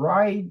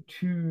tried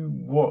to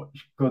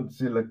watch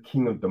Godzilla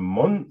King of the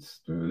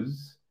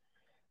Monsters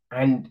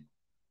and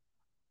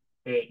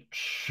it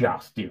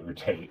just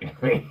irritated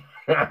me.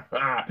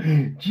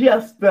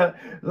 Just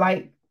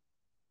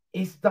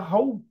it's the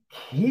whole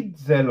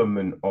kids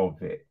element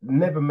of it.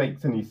 Never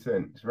makes any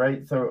sense,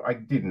 right? So I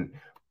didn't.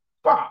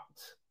 But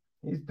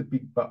here's the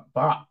big but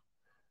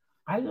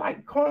I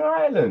like Kong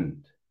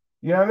Island.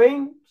 You know what I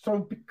mean? So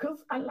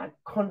because I like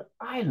Kong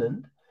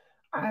Island,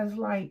 I was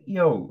like,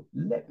 yo,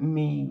 let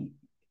me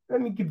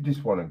give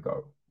this one a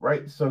go,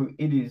 right? So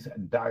it is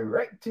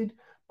directed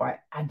by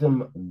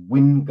Adam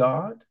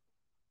Wingard.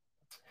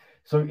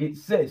 So it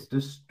says the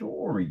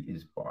story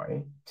is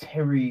by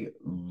Terry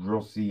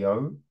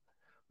Rossio,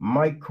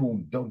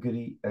 Michael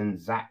Dougherty, and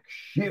Zach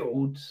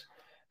Shields,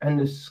 and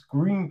the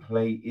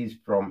screenplay is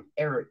from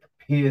Eric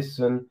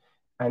Pearson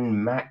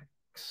and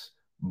Max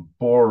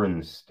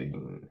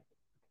Borenstein.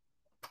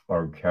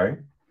 Okay,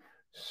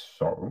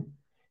 so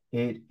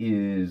it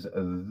is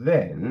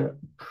then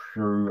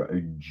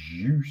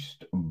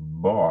produced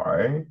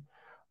by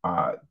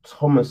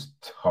Thomas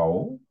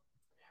Tull,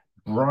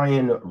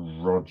 Brian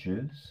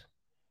Rogers,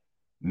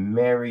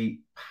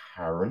 Mary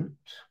Parent,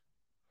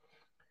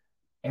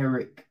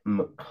 Eric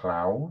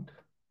McLeod,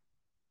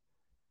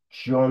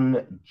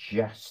 John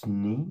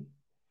Jasny,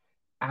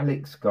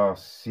 Alex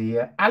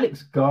Garcia,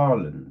 Alex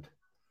Garland.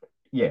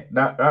 Yeah,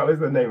 that was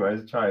the name I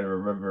was trying to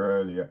remember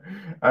earlier.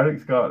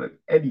 Alex Garland.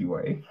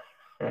 Anyway,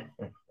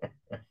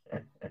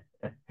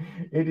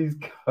 it is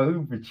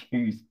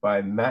co-produced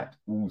by Matt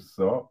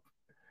Alsop,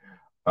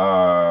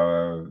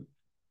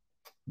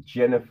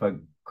 Jennifer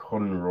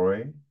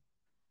Conroy,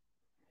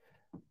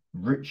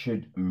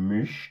 Richard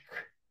Mushk,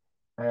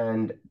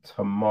 and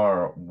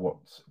Tamara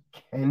Watts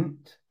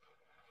Kent.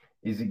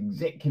 Is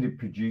executive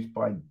produced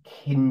by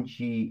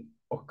Kenji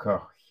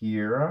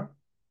Okahira,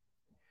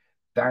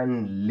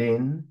 Dan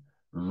Lin,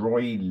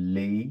 Roy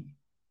Lee,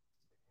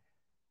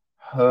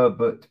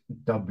 Herbert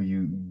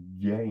W.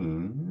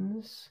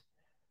 Gaines,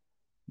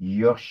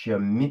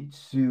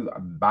 Yoshimitsu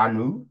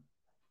Banu,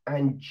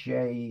 and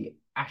Jay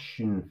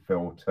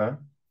Ashenfelter.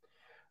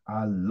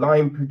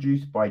 Line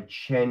produced by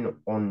Chen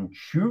On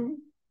Chu.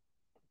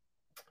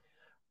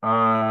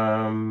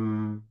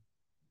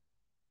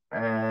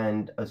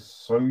 and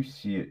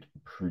associate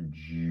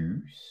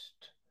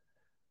produced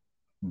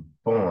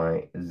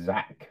by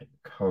Zach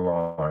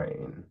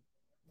Klein.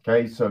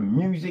 Okay, so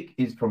music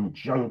is from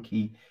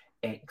Junkie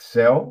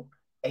XL,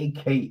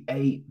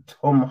 aka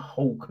Tom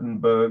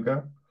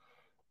Hulkenberger.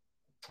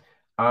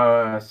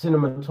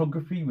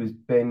 Cinematography was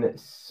Ben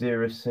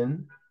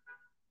Sirison.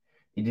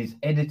 It is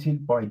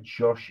edited by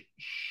Josh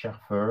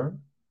Schaffer.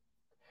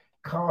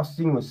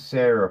 Casting was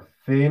Sarah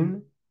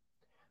Finn.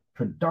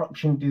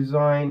 Production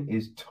design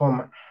is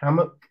Tom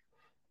Hammock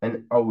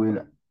and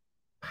Owen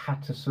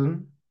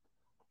Patterson.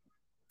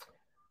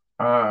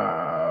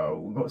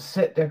 We've got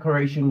set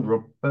decoration,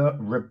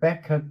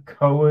 Rebecca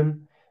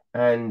Cohen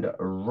and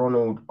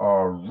Ronald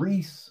R.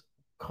 Reese.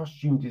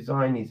 Costume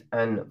design is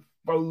Anne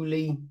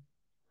Foley.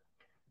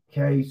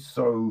 Okay,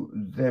 so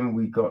then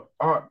we got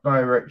art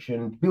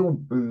direction, Bill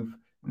Booth,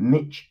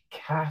 Mitch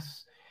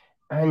Cass,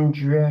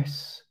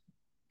 Andres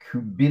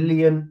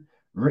Kubilian,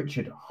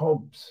 Richard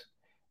Hobbs,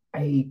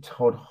 A.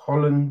 Todd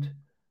Holland,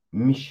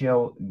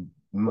 Michelle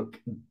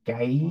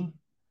McGay,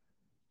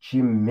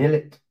 Jim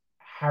Millett,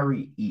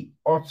 Harry E.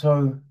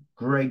 Otto,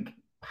 Greg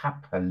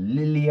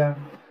Papalilia,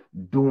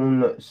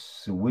 Dawn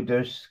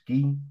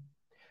Swiderski,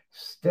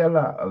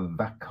 Stella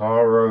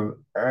Vaccaro,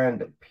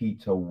 and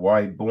Peter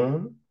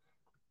Wyborn.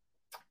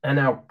 And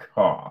our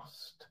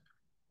cast.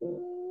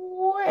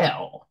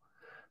 Well,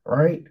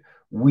 right,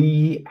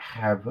 we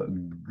have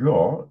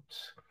got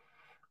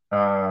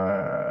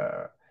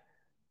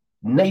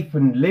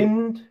Nathan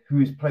Lind, who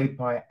is played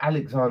by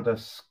Alexander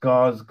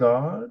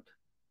Skarsgård.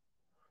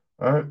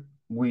 Right,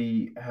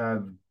 we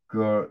have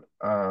got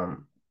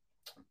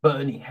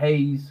Bernie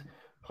Hayes,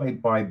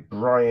 played by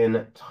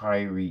Brian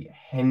Tyree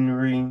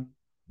Henry.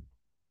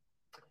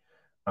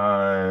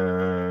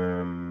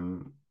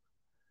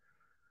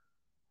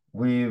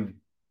 We've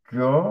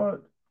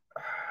got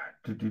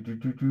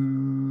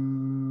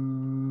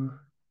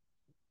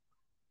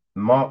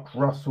Mark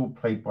Russell,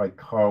 played by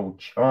Carl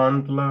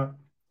Chandler.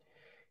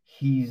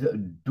 His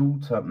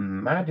daughter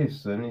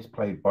Madison is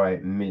played by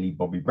Millie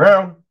Bobby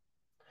Brown.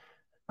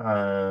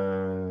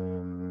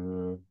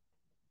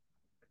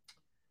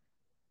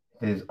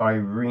 There's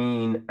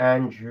Irene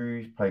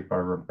Andrews, played by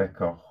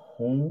Rebecca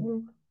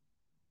Hall.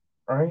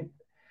 Right?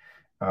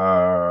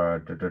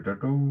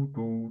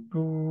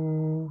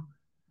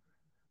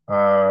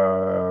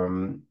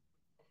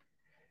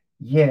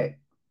 Yeah,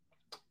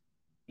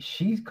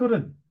 she's got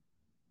a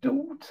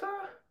daughter,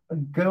 a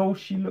girl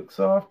she looks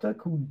after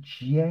called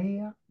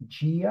Gia,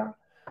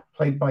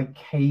 played by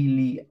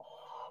Kaylee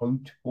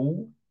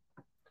Hotell.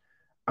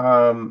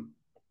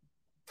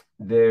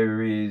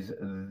 There is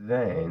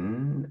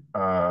then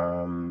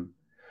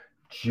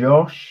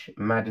Josh,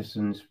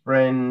 Madison's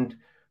friend,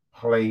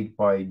 played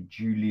by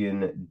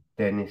Julian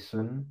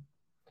Dennison.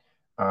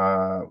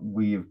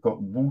 We've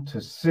got Walter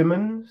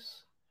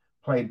Simmons,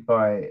 played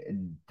by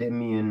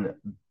Demian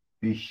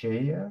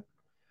Bichir.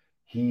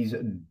 His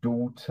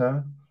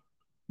daughter,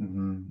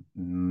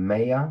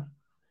 Maya,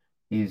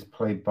 is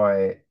played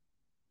by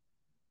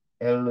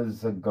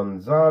Elza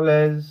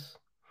Gonzalez.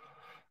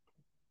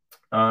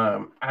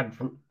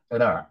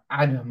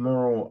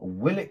 Admiral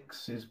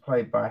Willix is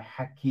played by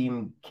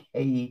Hakeem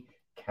K.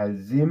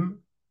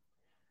 Kazim.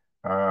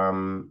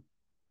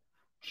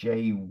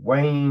 Jay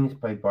Wayne is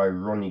played by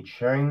Ronnie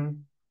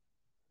Chang.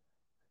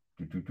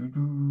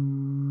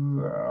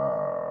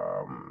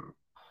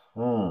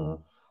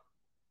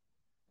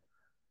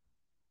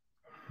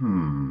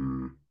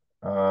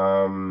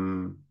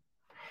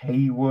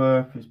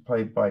 Hayworth is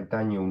played by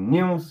Daniel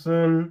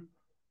Nielsen.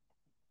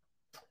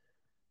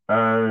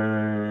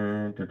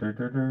 Kind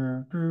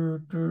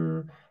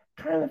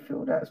of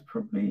feel that's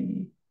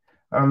probably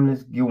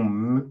there's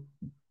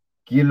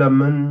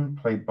Gilliman,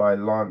 played by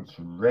Lance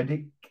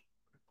Reddick.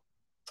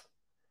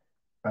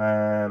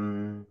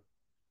 Ben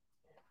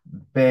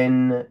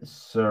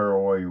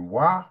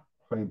Soroiwa,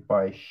 played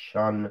by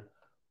Sean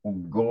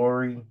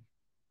Ugori.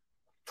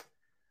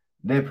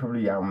 They're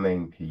probably our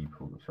main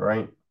peoples,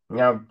 right?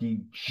 Now,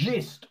 the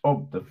gist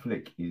of the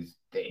flick is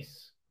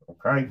this,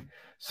 okay?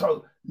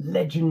 So,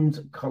 legends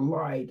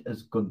collide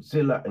as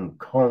Godzilla and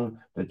Kong,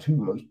 the two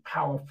most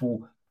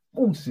powerful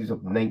forces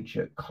of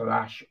nature,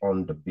 clash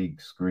on the big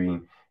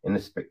screen in a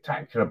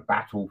spectacular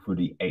battle for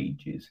the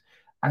ages.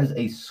 As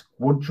a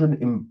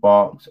squadron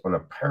embarks on a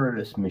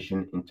perilous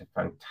mission into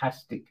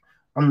fantastic,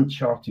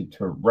 uncharted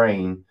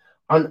terrain,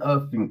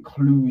 unearthing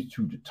clues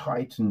to the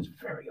Titans'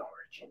 very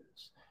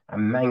origins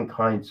and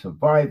mankind's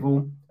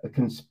survival, a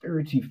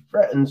conspiracy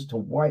threatens to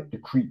wipe the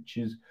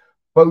creatures,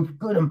 both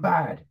good and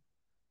bad,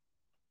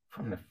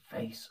 from the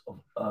face of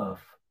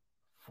Earth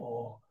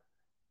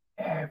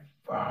forever.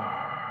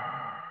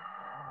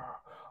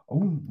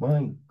 Oh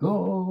my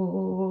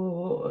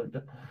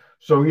God.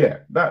 So yeah,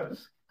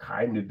 that's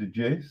kind of the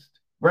gist,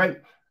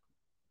 right?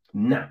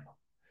 Now,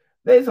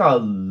 there's a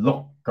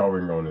lot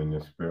going on in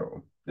this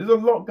film. There's a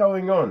lot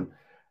going on.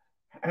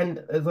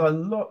 And there's a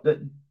lot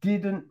that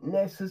didn't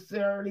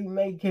necessarily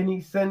make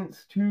any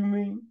sense to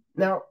me.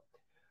 Now,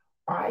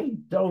 I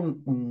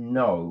don't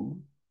know,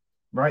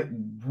 right,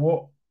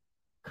 what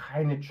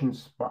kind of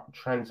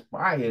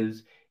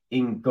transpires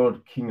in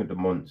God, King of the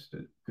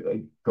Monsters.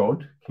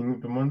 God, King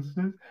of the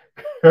Monsters?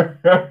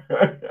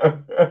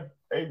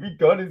 Maybe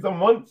God is a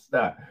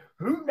monster.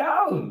 Who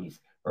knows?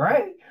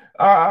 Right?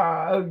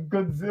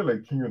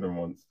 Godzilla, King of the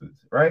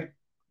Monsters, right?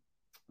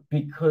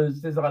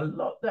 Because there's a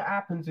lot that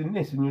happens in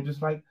this, and you're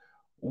just like,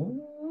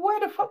 where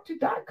the fuck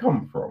did that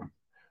come from?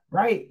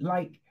 Right?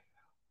 Like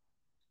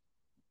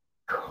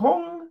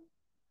Kong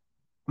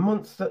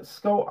Monster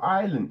Skull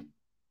Island,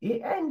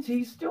 it ends,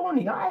 he's still on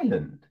the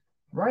island.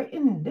 Right?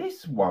 In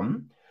this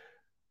one,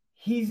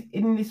 he's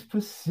in this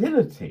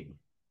facility,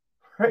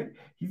 right?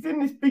 He's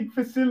in this big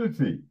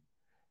facility.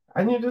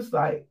 And you're just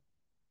like,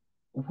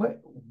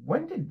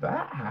 when did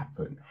that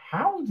happen?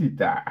 How did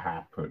that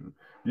happen?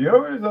 You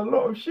know, there's a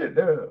lot of shit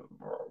there.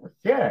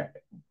 Yeah,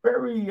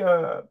 very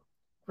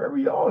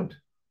very odd,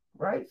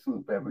 right?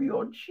 Some very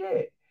odd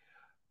shit.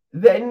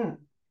 Then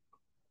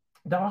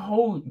the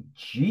whole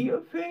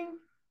Gia thing,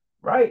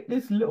 right?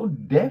 This little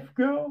deaf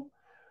girl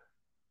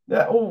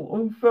that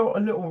all felt a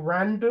little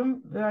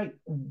random. Like,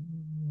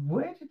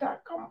 where did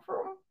that come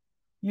from?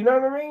 You know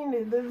what I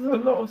mean? There's a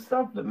lot of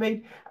stuff that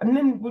made, and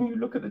then when you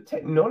look at the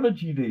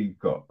technology they've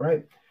got,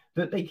 right,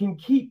 that they can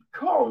keep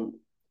Kong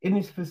in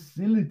this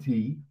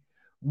facility,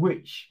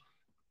 which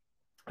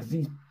has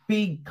these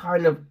big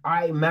kind of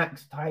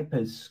IMAX type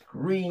of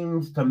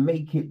screens to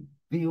make it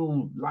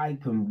feel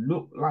like and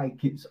look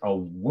like it's a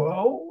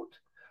world,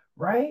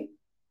 right?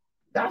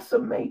 That's a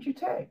major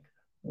tech.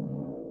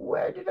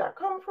 Where did that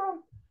come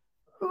from?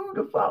 Who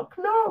the fuck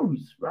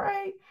knows,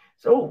 right?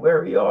 It's all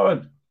very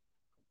odd.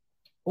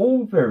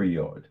 All very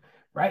odd,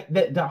 right?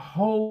 The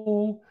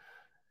whole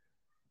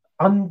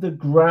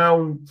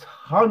underground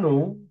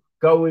tunnel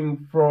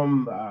going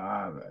from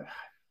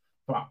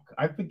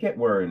I forget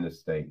where in the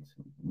States,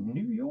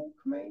 New York,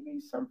 maybe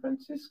San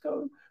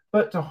Francisco,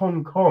 but to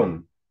Hong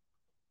Kong.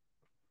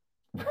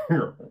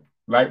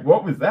 Like,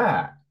 what was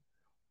that?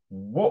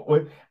 What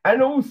was,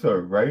 and also,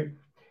 right?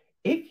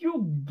 If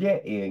you're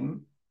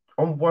getting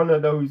on one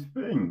of those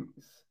things,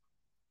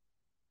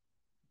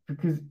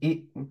 because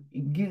it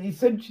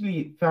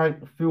essentially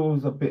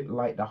feels a bit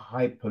like the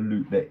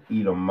hyperloop that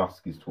Elon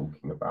Musk is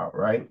talking about,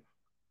 right?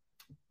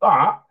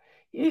 But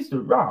here's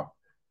the rub.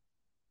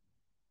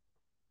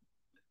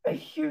 A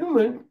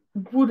human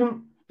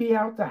wouldn't be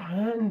able to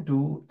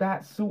handle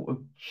that sort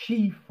of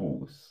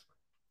G-force.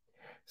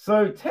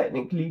 So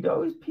technically,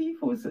 those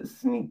people that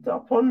sneaked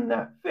up on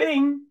that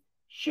thing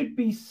should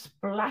be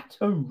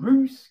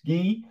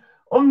splatterooski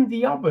on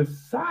the other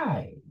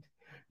side.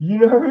 You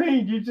know what I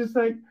mean? You're just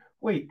like,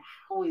 wait,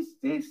 how is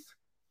this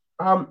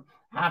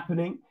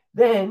happening?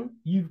 Then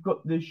you've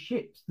got the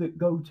ships that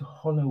go to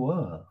Hollow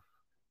Earth,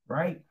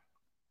 right?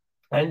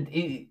 And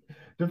the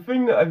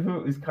thing that I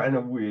thought was kind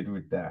of weird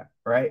with that,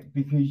 right?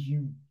 Because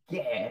you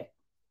get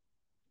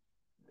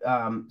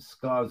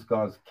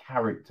Skarsgård's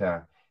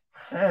character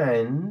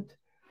hand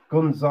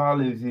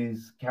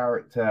Gonzalez's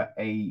character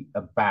a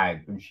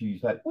bag, and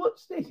she's like,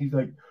 "What's this?" He's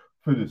like,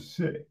 "For the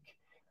sick,"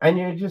 and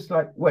you're just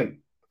like, "Wait,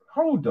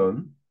 hold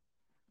on."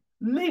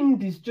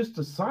 Lind is just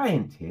a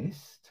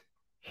scientist.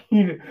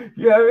 You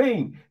know what I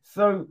mean?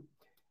 So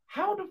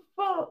how the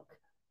fuck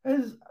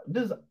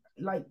does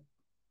like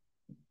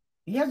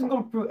he hasn't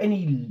gone through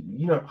any,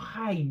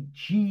 high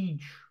G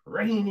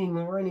training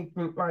or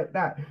anything like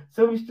that.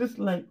 So it's just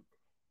like,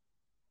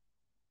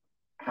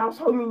 how's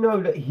homie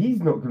know that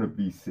he's not going to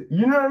be sick?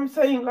 You know what I'm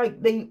saying?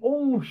 Like, they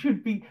all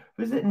should be,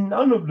 is it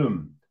none of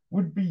them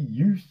would be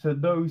used to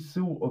those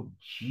sort of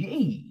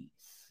G's,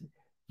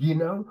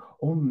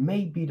 or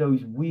maybe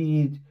those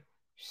weird,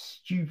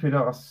 stupid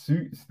ass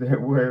suits they're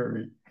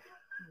wearing,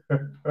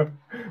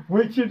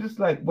 which you're just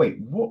like, wait,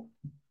 what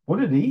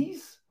are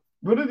these?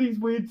 What are these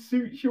weird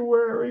suits you're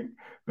wearing?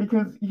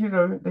 Because,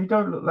 they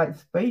don't look like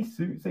space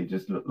suits. They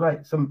just look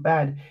like some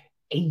bad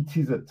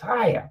 80s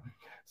attire.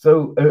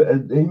 So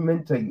they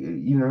meant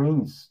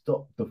to,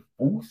 stop the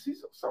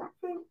forces or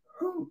something?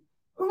 Who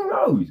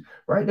knows,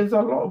 right? There's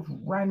a lot of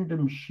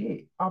random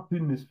shit up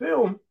in this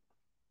film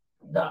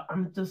that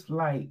I'm just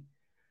like,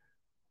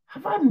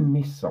 have I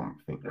missed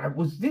something? Like,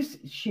 was this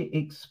shit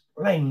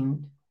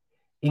explained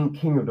in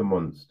King of the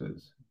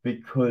Monsters?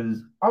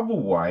 Because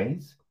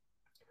otherwise,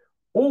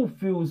 all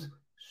feels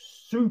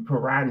super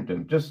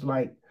random. Just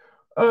like,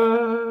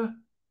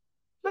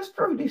 let's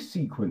throw this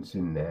sequence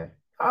in there.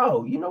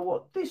 Oh, you know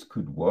what? This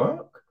could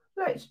work.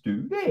 Let's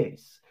do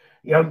this.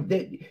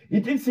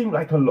 It did seem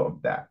like a lot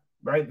of that,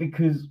 right?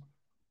 Because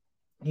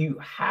you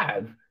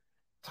have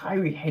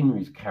Tyree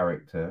Henry's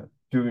character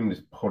doing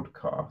this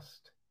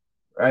podcast,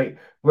 right?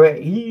 Where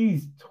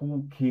he's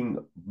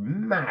talking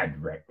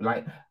mad wreck.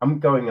 Like, I'm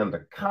going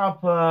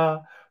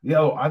undercover.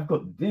 I've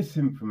got this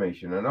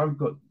information and I've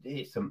got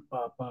this and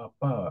blah, blah,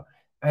 blah.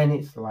 And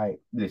it's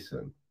like,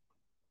 listen,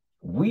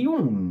 we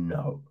all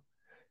know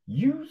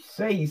you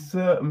say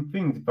certain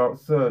things about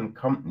certain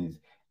companies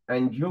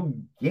and you're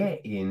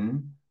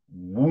getting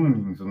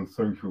warnings on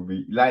social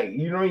media. Like,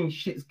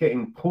 shit's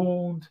getting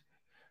pulled.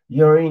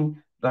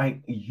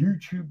 Like,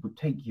 YouTube would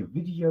take your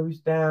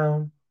videos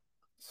down.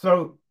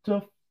 So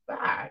the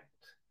fact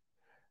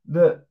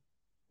that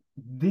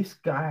this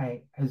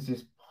guy has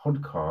this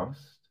podcast,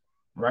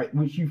 right?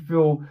 Which you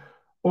feel,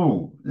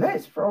 oh,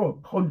 let's throw a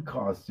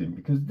podcast in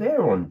because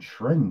they're on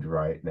trend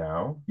right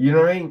now. You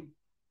know what I mean?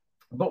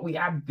 But we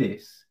have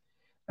this,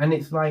 and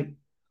it's like,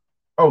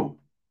 oh,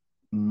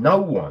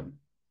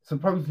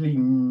 supposedly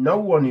no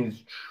one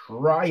is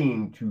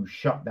trying to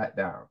shut that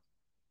down,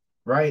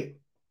 right?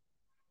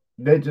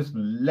 They're just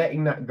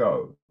letting that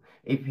go.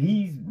 If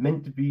he's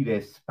meant to be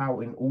there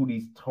spouting all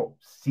these top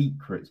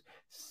secrets,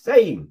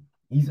 saying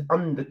he's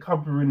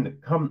undercover in the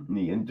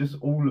company and just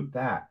all of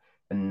that,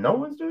 and no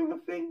one's doing a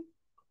thing,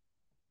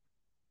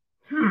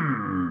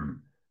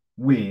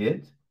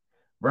 weird,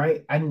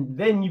 right? And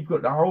then you've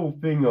got the whole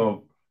thing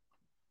of,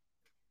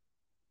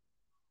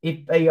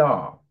 if they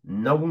are,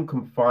 no one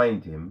can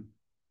find him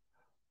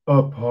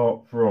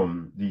apart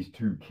from these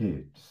two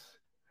kids,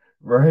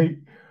 right?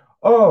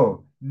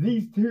 Oh,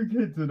 these two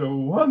kids are the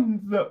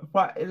ones that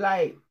fight.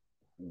 Like,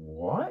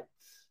 what?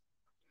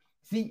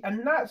 See,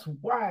 and that's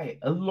why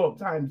a lot of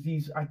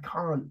times I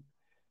can't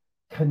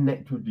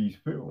connect with these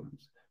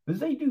films because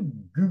they do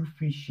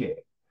goofy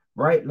shit,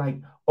 right?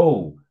 Like,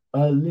 oh,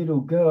 a little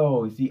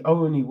girl is the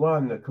only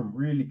one that can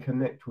really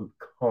connect with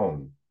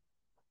Kong.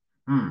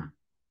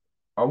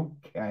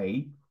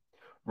 Okay,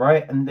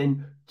 right? And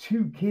then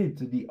two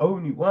kids are the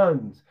only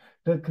ones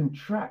that can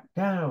track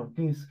down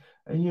this,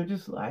 and you're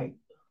just like,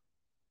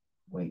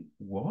 wait,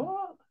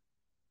 what?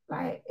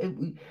 Like,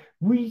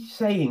 we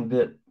saying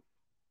that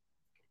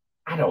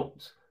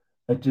adults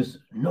are just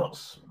not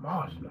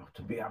smart enough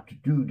to be able to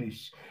do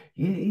this.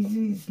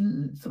 It's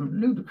some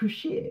ludicrous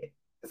shit.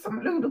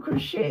 Some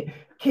ludicrous shit.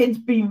 Kids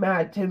be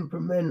mad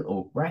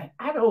temperamental, right?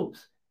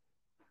 Adults,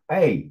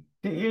 hey,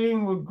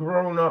 dealing with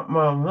grown-up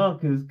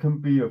motherfuckers can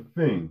be a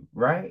thing,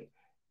 right?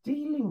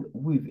 Dealing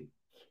with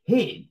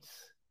kids,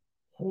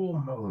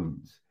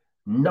 hormones,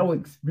 no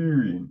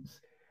experience,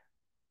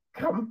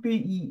 can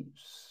be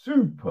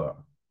super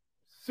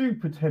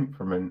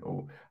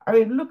temperamental. I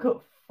mean, look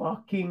at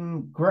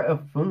fucking Greta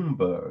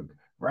Thunberg,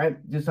 right?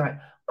 Just like,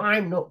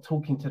 I'm not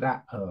talking to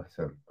that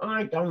person.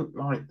 I don't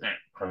like that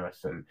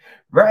person,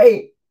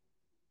 right?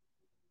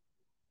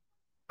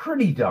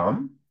 Pretty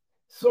dumb.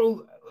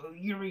 So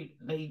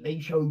they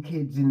show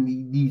kids in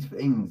these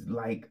things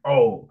like,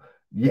 oh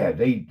yeah,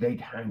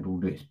 they'd handle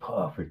this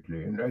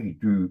perfectly, and they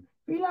do.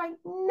 Be like,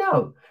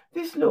 no,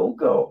 this little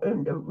girl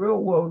in the real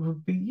world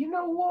would be, you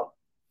know what?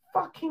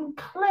 Fucking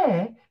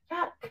Claire,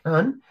 that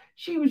cunt,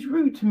 she was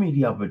rude to me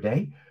the other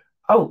day.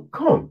 Oh,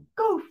 come,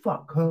 go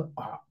fuck her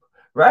up,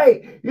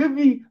 right? You'd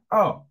be,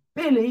 oh,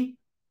 Billy,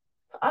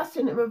 I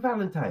sent him a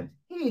Valentine's.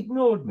 He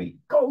ignored me.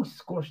 Go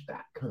squash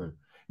that cunt.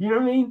 You know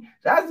what I mean?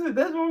 That's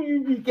what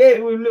you be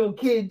getting with little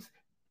kids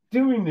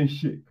doing this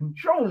shit,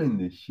 controlling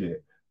this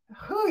shit.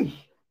 Hey.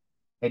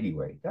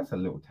 Anyway, that's a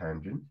little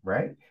tangent,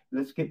 right?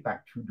 Let's get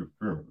back to the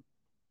film.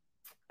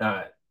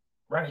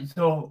 Right,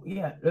 so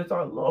yeah, there's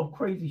a lot of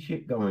crazy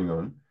shit going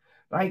on.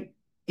 Like,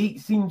 it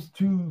seems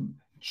to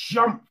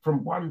jump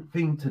from one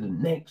thing to the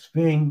next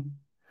thing.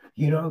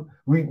 You know,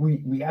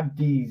 we have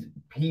these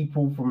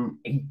people from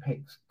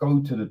Apex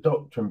go to the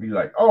doctor and be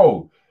like,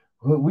 oh,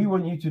 we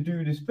want you to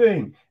do this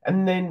thing.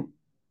 And then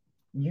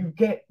you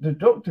get the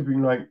doctor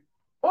being like,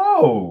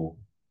 oh,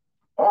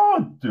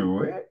 I'll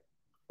do it,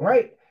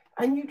 right?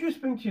 And you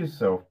just think to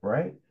yourself,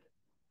 right?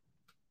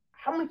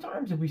 How many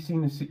times have we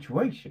seen this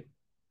situation?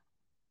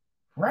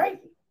 Right?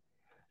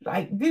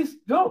 Like, this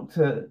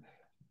doctor,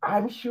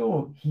 I'm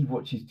sure he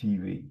watches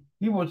TV,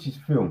 he watches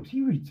films,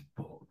 he reads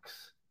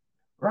books,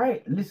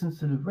 right? Listens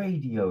to the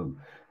radio,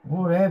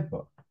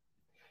 whatever.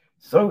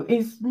 So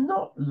it's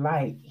not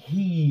like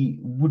he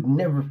would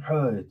never have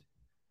heard,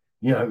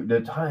 you know,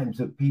 the times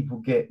that people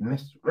get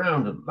messed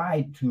around and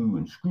lied to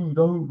and screwed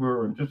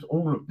over and just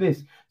all of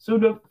this. So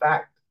the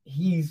fact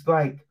he's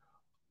like,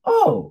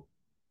 oh,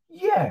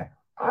 yeah,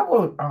 I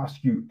won't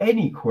ask you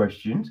any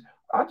questions.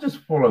 I'll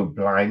just follow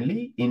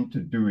blindly into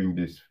doing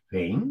this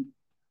thing.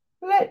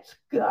 Let's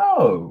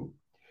go.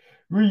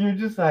 Where you're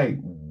just like,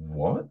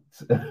 what?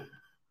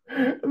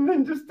 And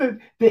then just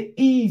the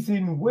ease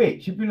in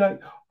which you'd be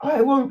like,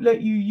 I won't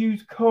let you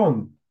use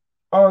Kong.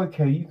 Oh,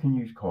 okay, you can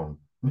use Kong.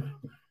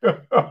 And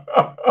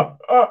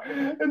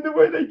the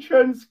way they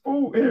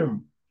transport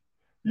him,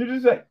 you're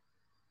just like,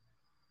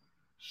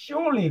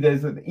 surely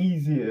there's an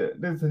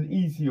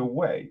easier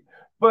way.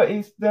 But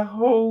it's the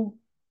whole,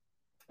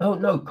 oh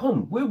no,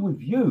 Kong, we're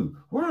with you.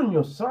 We're on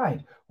your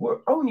side. We're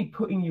only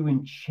putting you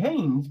in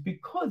chains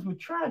because we're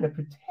trying to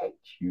protect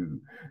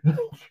you.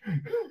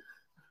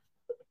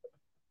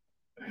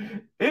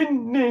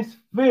 In this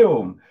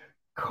film,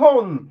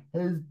 Kong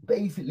has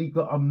basically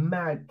got a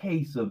mad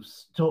case of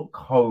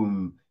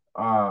Stockholm.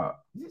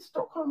 Is it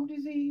Stockholm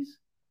disease?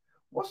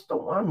 What's the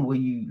one where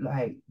you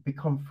like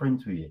become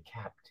friends with your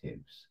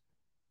captives?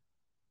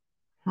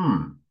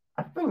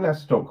 I think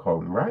that's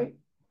Stockholm, right?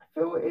 I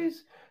feel it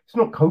is. It's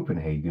not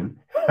Copenhagen.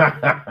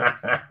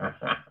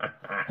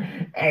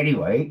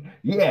 Anyway,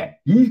 yeah,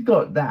 he's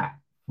got that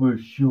for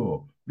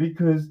sure.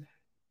 Because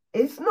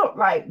it's not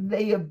like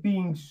they are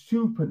being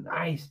super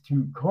nice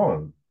to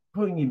Kong.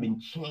 putting him in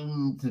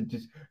chains and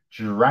just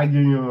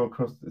dragging him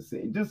across the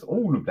city, just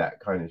all of that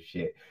kind of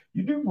shit.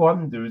 You do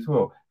wonder as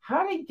well,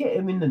 how they get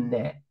him in the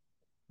net,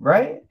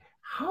 right?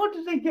 How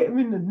did they get him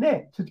in the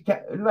net to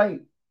get,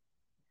 like,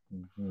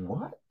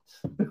 what?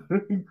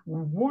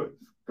 What's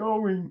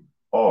going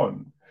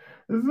on?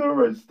 There's so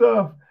much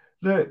stuff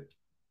that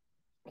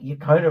you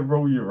kind of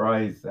roll your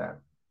eyes at.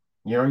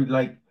 You know,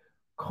 like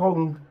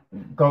Kong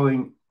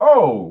going,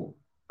 oh,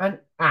 an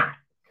axe.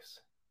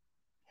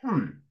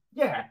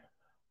 Yeah,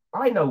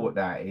 I know what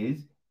that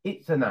is.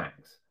 It's an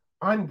axe.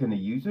 I'm going to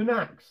use an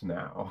axe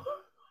now.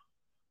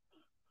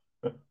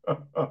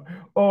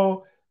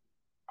 Or,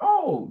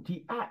 oh,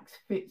 the axe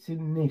fits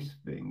in this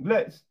thing.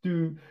 Let's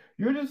do,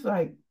 you're just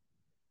like,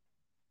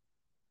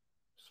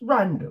 it's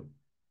random,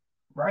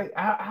 right?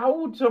 How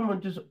would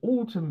someone just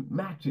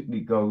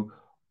automatically go,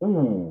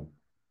 oh,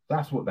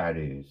 that's what that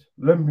is.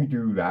 Let me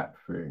do that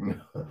thing.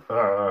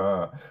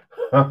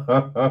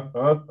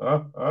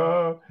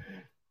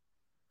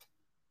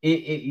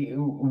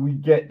 We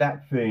get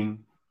that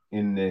thing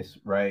in this,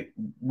 right?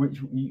 Which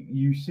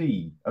you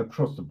see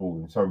across the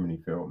board in so many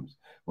films,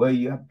 where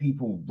you have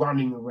people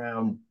running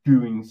around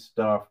doing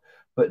stuff,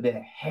 but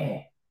their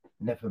hair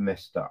never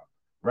messed up,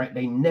 right?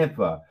 They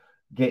never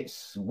get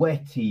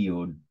sweaty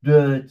or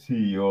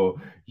dirty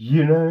or,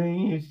 you know,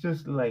 it's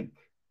just like,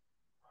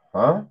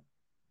 huh?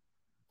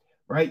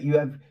 Right? You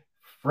have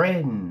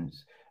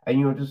friends, and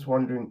you're just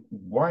wondering,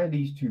 why are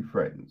these two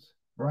friends,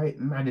 right?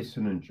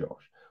 Madison and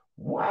Josh.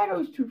 Why are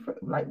those two friends,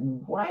 like,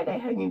 why are they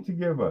hanging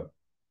together?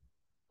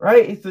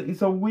 Right?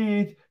 It's a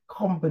weird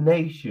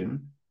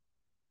combination.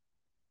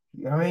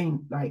 You know what I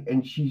mean? Like,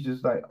 and she's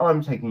just like, oh,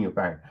 I'm taking your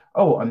bag.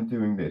 Oh, I'm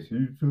doing this.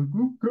 You're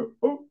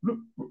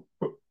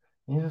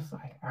just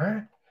like,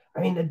 huh? I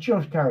mean, the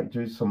Josh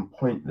character is some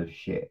pointless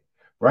shit,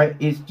 right?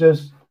 It's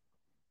just,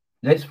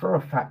 let's throw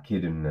a fat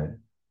kid in there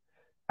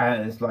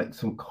as like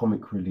some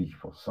comic relief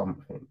or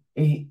something.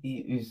 It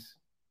is,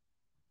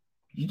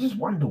 you just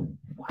wonder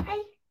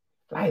why?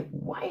 Like,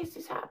 why is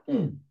this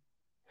happening?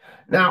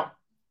 Now,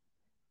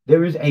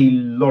 there is a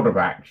lot of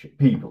action,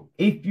 people.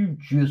 If you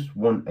just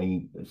want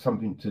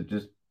something to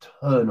just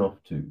turn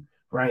off to,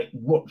 right?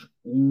 Watch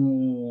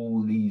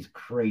all these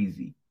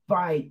crazy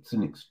fights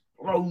and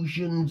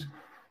explosions.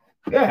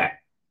 Yeah,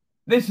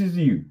 this is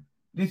you.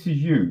 This is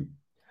you.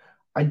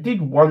 I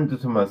did wonder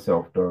to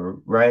myself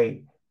though,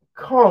 right?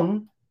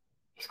 Kong,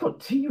 he's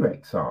got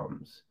T-Rex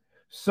arms.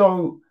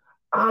 So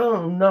I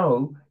don't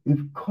know if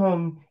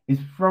Kong is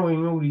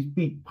throwing all these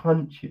big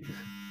punches.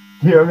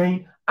 You know what I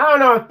mean? I don't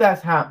know if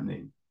that's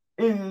happening.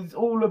 It's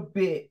all a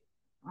bit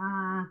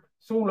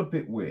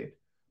weird.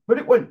 But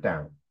it went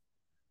down.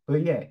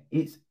 But yeah,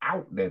 it's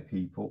out there,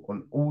 people,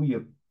 on all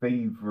your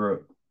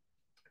favorite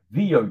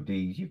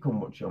VODs. You can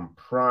watch it on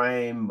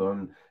Prime,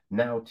 on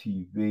Now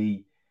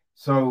TV.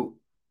 So,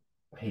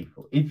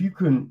 people, if you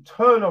can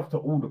turn off to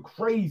all the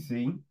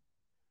crazy,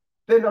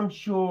 then I'm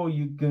sure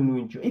you're going to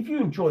enjoy. If you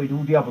enjoyed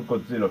all the other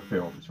Godzilla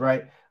films,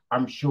 right?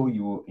 I'm sure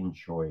you will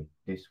enjoy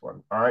this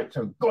one. All right.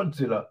 So,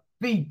 Godzilla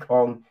v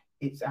Kong,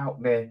 it's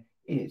out there.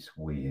 It's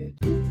weird.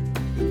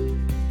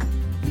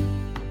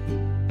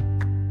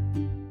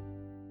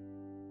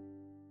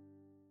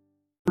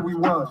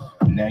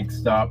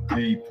 Next up,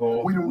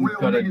 people, we've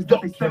got a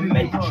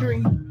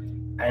documentary,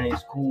 and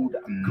it's called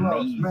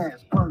Amazing.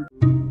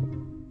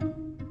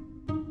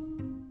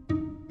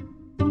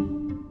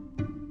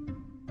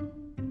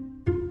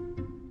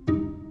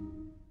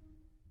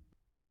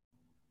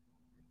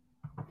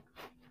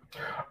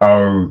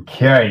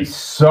 Okay,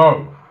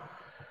 so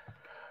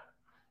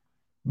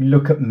we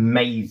look at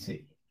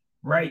Maisie,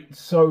 right?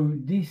 So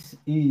this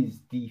is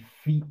the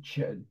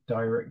feature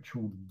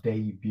directorial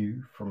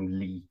debut from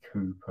Lee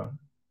Cooper.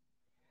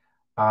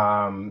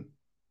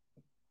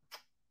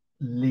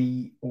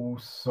 Lee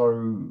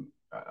also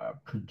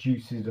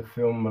produces the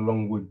film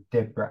along with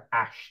Deborah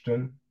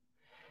Ashton.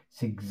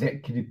 It's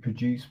executive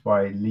produced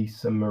by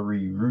Lisa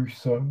Marie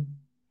Russo.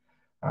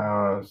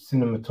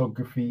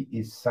 Cinematography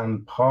is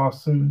Sam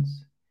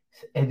Parsons.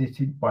 It's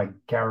edited by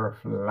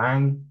Gareth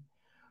Lang.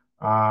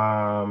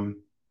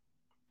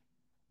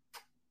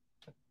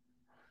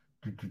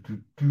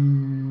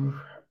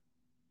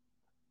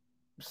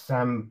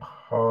 Sam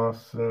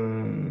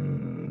Parsons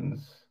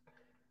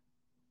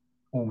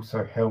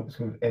also helps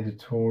with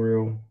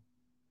editorial.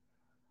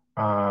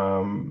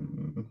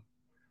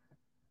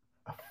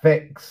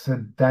 Effects are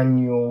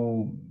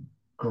Daniel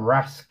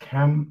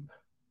Graskamp.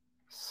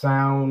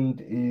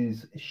 Sound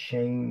is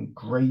Shane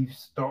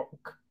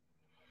Gravestock.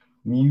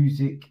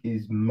 Music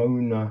is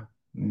Mona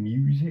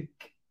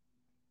Music.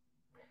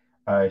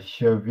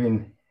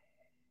 Shervin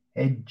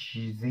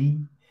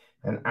Hedgesy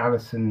and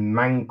Alison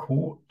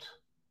Mancourt.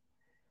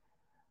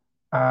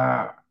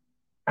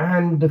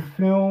 And the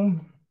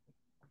film,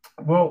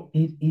 well,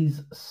 it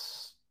is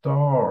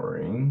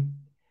starring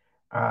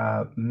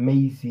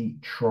Maisie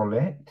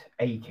Trollet,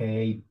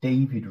 aka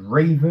David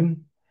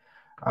Raven,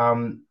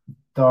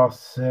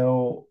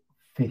 Darcel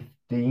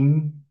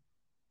 15,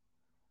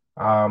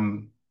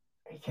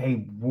 aka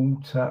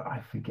Walter,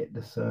 I forget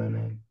the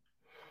surname,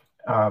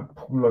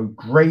 Paul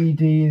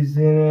O'Grady is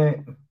in it.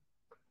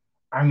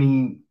 I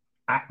mean,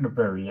 at the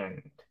very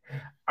end.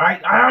 I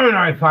don't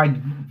know if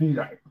I'd be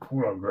like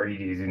Paul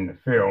O'Grady is in the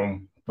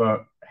film,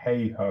 but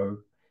hey ho,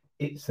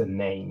 it's a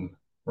name,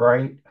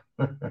 right?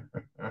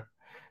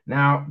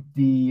 Now,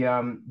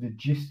 the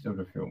gist of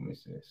the film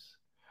is this.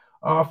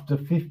 After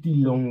 50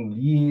 long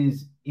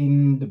years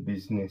in the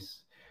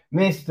business,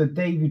 Mr.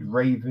 David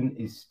Raven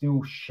is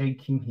still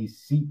shaking his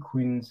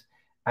sequins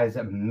as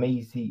a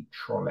Maisie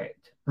Trollope,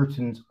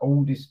 Britain's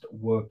oldest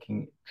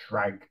working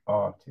drag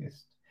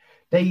artist.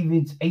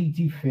 David's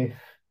 85th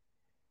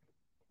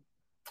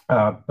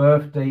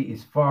birthday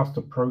is fast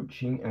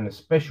approaching, and a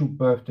special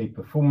birthday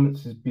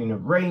performance has been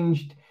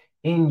arranged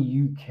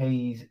in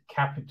UK's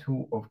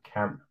capital of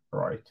Camp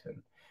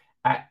Brighton.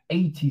 At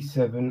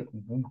 87,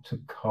 Walter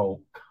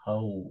Cole,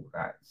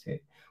 that's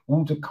it.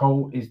 Walter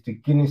Cole is the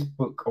Guinness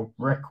Book of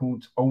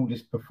Records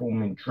oldest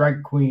performing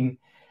drag queen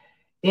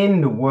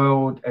in the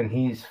world, and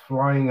he is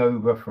flying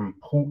over from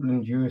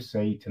Portland,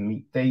 USA to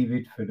meet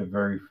David for the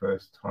very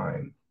first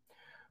time.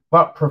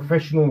 But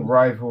professional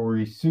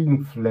rivalry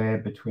soon flare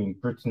between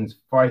Britain's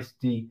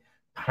feisty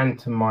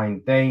pantomime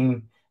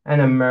dame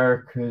and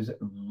America's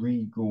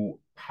regal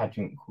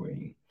pageant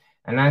queen.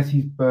 And as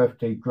his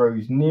birthday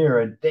grows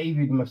nearer,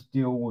 David must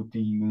deal with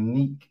the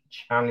unique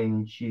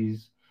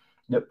challenges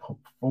that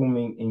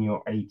performing in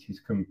your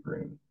 80s can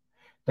bring.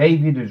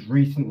 David has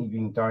recently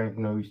been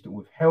diagnosed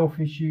with health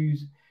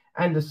issues,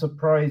 and a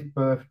surprise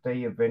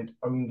birthday event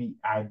only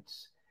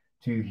adds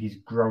to his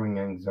growing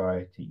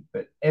anxiety.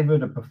 But ever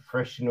the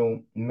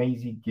professional,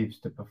 Maisie gives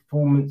the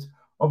performance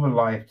of a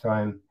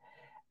lifetime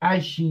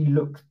as she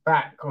looks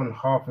back on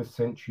half a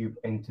century of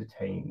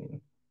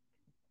entertaining.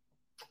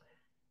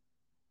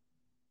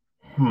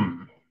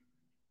 I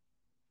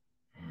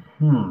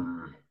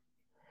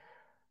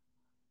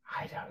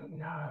don't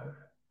know.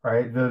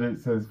 Right? That it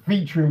says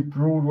featuring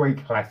Broadway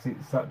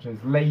classics such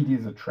as Lady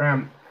is a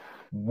Tramp,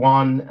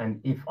 One,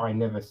 and If I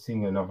Never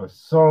Sing Another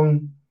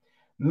Song.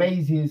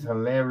 Maisie's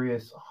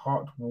hilarious,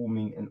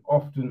 heartwarming, and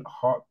often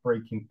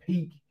heartbreaking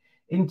peek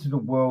into the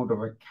world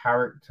of a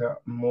character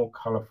more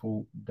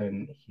colorful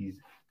than his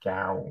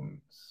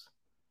gowns.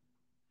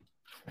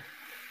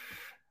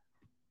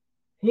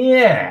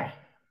 Yeah.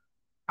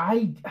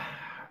 I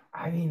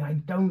mean, I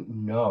don't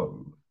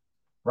know,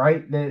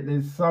 right?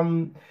 There's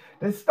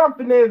stuff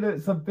in there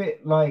that's a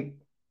bit like,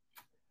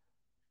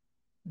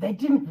 there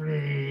didn't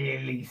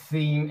really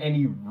seem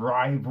any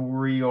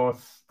rivalry or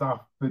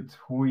stuff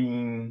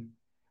between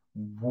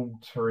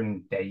Walter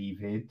and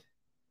David,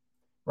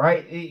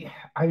 right?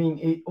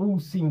 It all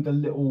seemed a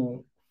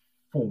little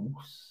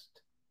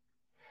forced,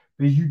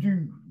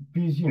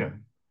 because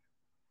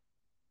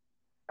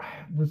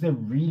was there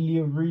really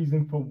a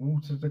reason for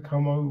Walter to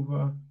come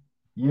over?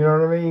 You know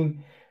what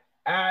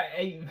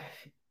I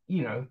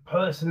mean?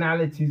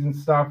 Personalities and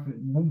stuff.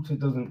 Walter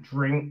doesn't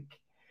drink.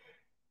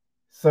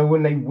 So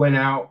when they went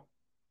out,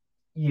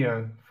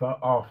 for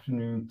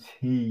afternoon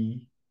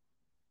tea,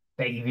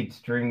 David's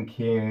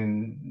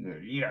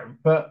drinking,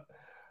 but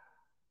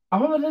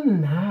other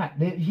than that,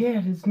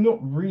 there's not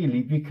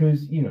really,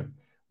 because,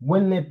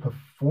 when they're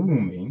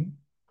performing,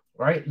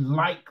 right,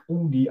 like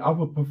all the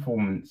other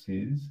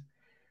performances,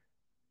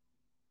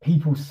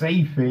 people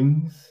say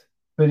things,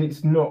 but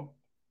it's not,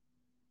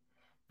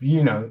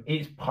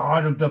 it's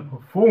part of the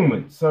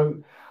performance.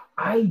 So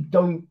I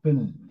don't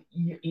believe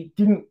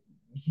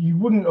you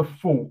wouldn't have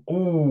thought,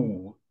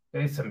 oh,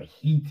 there's some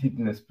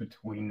heatedness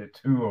between the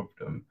two of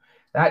them.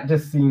 That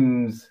just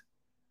seems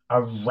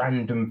a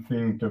random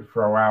thing to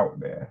throw out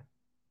there.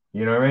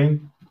 You know what I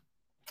mean?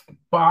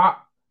 But,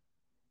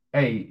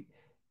 hey,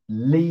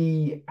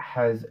 Lee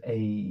has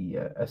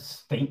a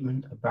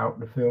statement about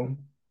the film.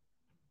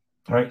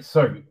 Right,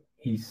 so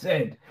he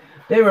said,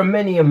 there are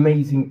many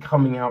amazing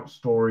coming out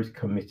stories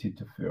committed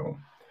to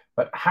film,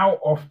 but how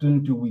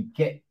often do we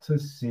get to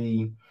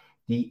see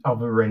the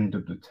other end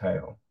of the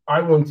tale?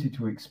 I wanted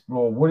to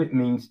explore what it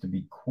means to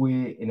be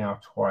queer in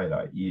our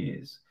twilight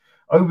years.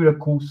 Over the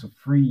course of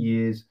 3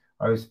 years,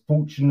 I was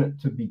fortunate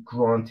to be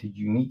granted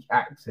unique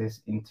access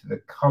into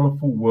the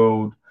colorful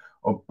world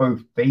of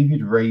both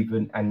David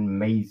Raven and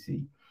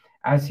Maisie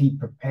as he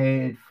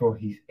prepared for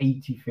his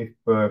 85th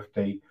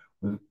birthday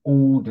with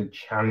all the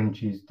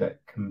challenges that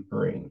can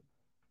bring.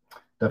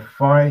 The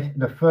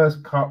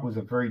first cut was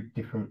a very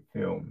different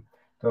film.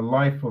 The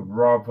life of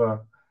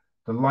rather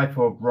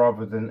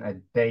than a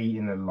day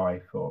in the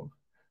life of.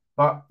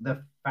 But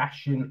the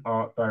fashion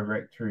art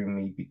director in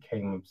me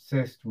became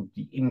obsessed with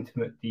the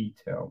intimate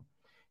detail.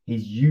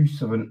 His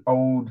use of an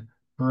old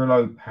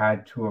Brillo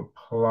pad to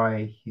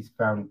apply his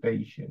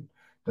foundation,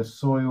 the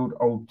soiled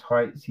old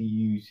tights he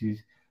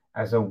uses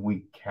as a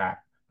wig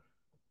cap.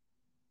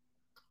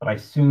 I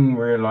soon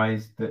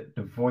realized that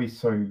the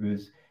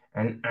voiceovers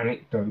and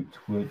anecdotes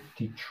were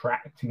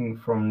detracting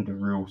from the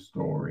real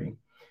story.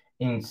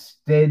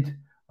 Instead,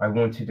 I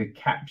wanted to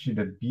capture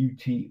the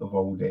beauty of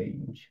old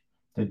age,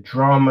 the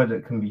drama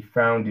that can be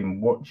found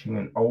in watching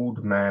an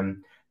old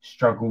man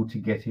struggle to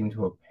get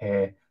into a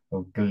pair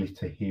of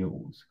glitter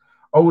heels.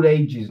 Old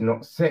age is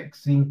not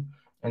sexy,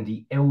 and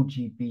the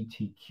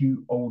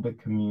LGBTQ older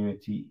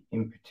community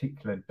in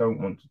particular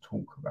don't want to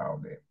talk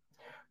about it.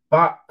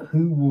 But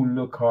who will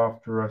look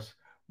after us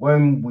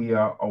when we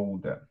are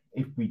older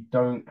if we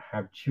don't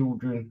have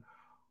children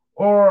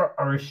or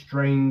are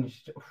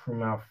estranged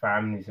from our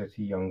families at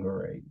a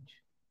younger age?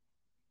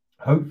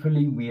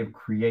 Hopefully, we have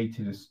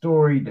created a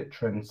story that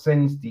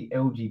transcends the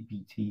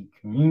LGBT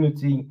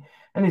community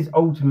and is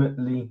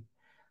ultimately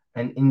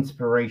an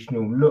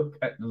inspirational look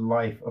at the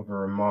life of a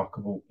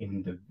remarkable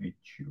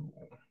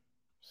individual.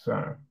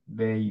 So,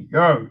 there you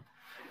go.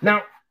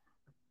 Now,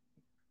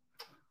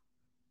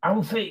 I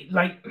will say,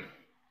 like,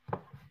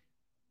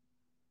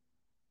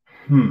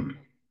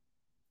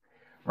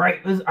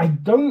 right, because I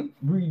don't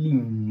really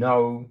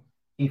know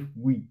if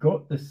we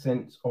got the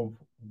sense of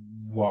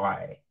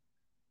why,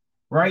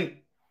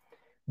 right?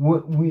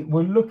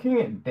 We're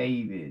looking at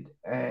David,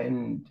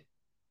 and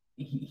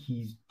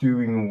he's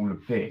doing all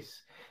of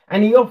this.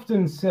 And he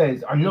often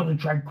says, I'm not a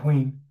drag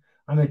queen,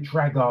 I'm a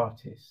drag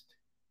artist.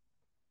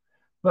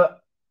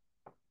 But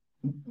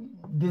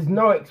there's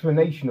no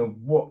explanation of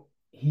what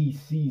he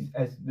sees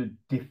as the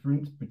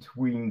difference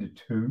between the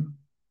two.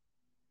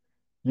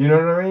 You know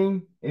what I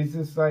mean? It's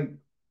just like,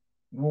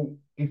 well,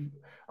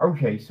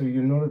 okay, so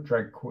you're not a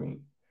drag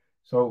queen.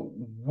 So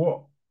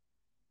what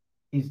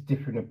is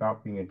different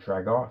about being a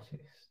drag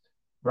artist,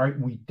 right?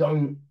 We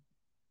don't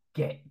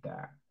get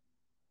that.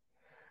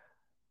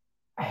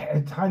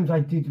 At times I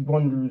did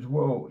wonder as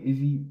well, is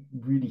he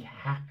really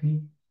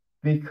happy?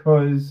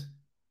 Because,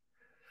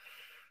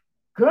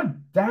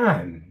 god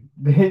damn,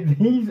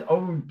 these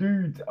old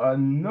dudes are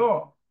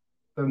not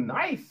the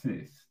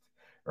nicest,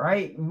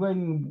 right?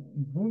 When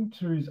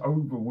Walter is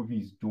over with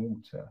his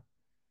daughter,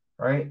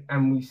 right?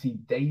 And we see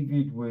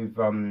David with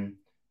a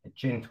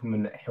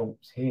gentleman that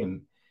helps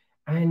him.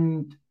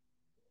 And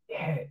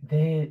yeah,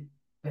 they're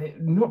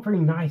not very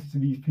nice to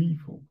these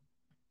people.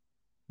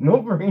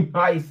 Not very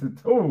nice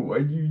at all.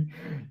 And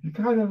you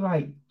kind of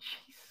like,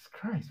 Jesus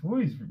Christ,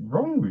 what is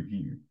wrong with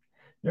you?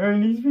 You know,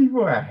 and these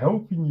people are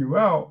helping you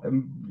out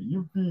and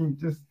you're being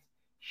just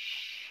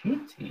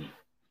shitty.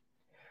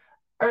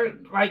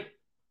 Like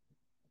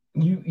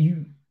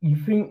you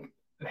think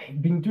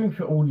they've been doing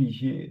for all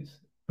these years,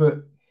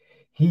 but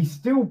he's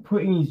still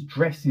putting his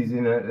dresses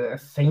in a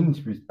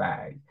Sainsbury's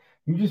bag.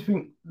 You just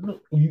think,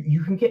 look,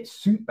 you can get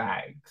suit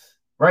bags,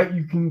 right?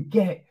 You can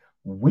get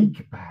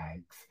wig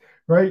bags,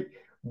 right?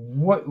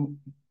 What?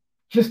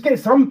 Just get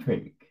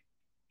something.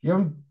 You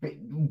know,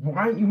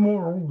 why aren't you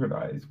more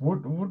organized?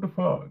 What the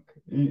fuck?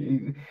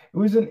 It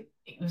was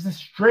a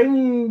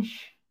strange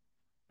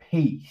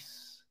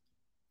piece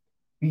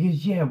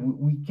because yeah,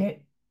 we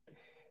get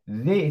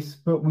this,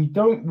 but we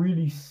don't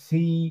really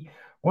see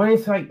when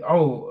it's like,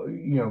 oh,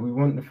 you know, we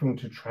want the film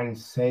to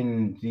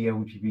transcend the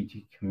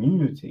LGBT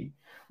community.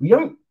 We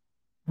don't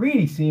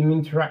really see him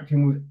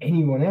interacting with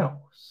anyone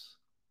else.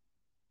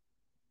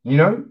 You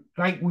know,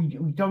 like we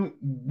don't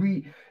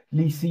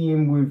really see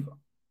him with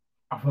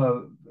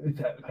other,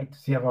 like to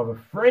see other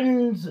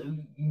friends.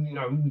 You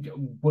know,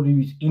 what are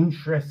his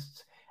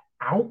interests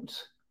out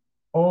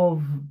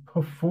of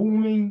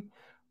performing?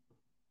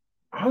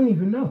 I don't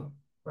even know.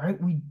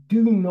 Right? We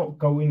do not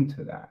go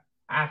into that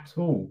at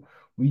all.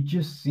 We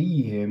just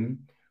see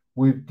him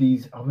with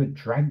these other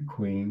drag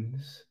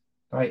queens,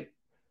 like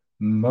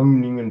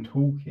moaning and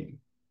talking.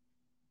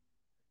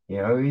 You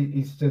know,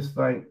 it's just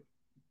like,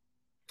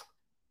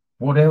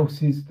 what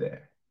else is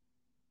there?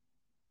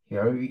 You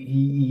know,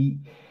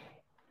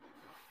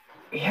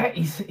 yeah,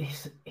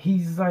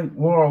 he's like,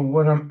 well,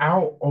 when I'm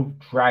out of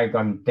drag,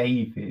 I'm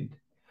David.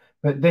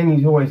 But then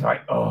he's always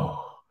like,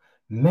 oh,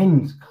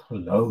 men's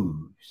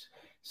clothes.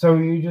 So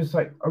you're just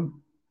like, oh,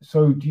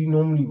 so do you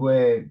normally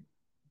wear,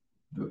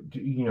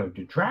 you know,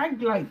 the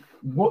drag? Like,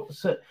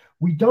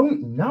 we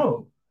don't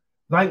know.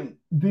 Like,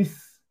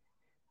 this,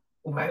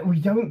 we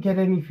don't get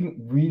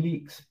anything really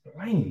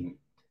explained,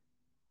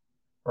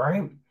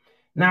 right?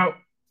 Now,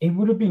 it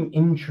would have been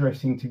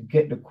interesting to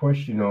get the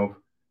question of,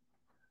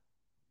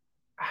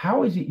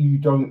 how is it you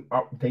don't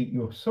update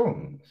your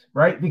songs,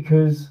 right?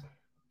 Because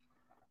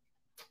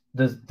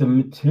the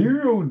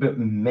material that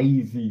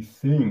Maisie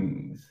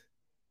sings,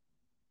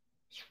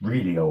 it's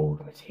really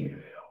old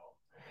material.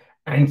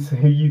 And so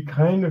you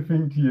kind of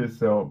think to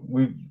yourself,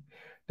 with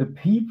the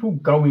people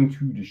going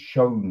to the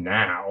show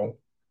now,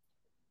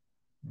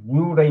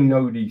 will they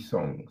know these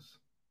songs?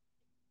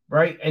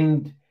 Right?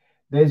 And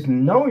there's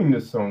knowing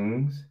the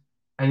songs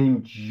and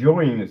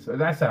enjoying it. So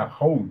that's a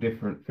whole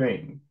different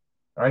thing.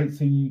 Right?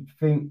 So you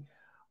think,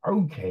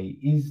 okay,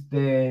 is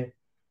there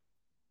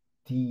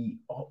the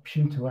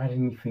option to add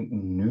anything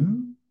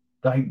new?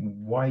 Like,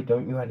 why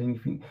don't you add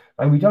anything?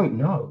 Like, we don't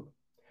know.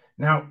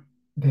 Now,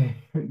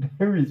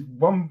 there is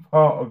one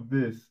part of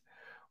this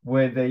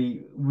where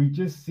we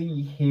just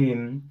see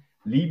him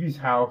leave his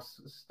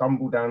house,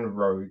 stumble down the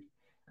road,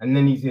 and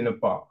then he's in a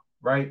bar,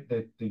 right?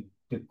 The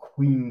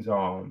Queen's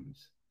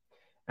Arms.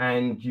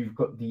 And you've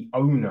got the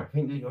owner, I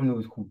think the owner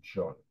was called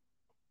John.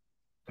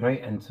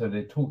 right? And so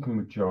they're talking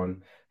with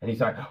John, and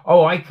he's like,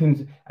 "Oh, I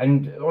can."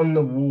 And on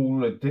the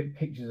wall are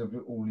pictures of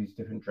all these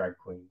different drag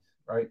queens,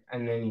 right?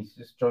 And then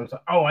John's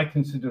like, "Oh, I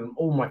consider them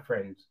all my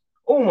friends,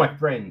 all my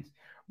friends."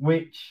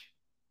 Which,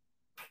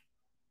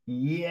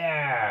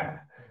 yeah,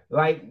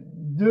 like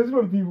just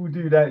when people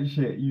do that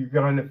shit, you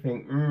kind of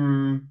think,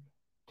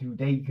 do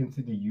they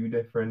consider you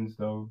their friends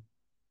though,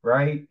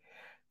 right?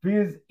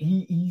 Because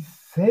he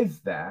says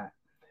that,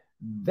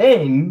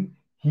 then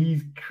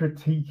he's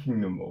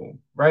critiquing them all,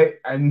 right?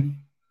 And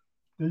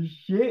the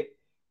shit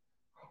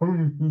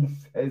he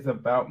says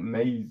about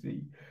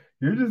Maisie,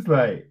 you're just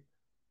like,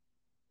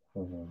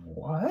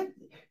 what?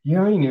 You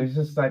know what I mean? It was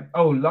just like,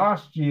 oh,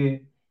 last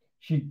year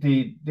she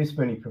did this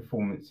many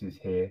performances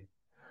here.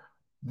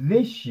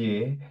 This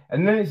year,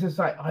 and then it's just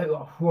like, I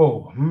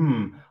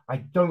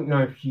don't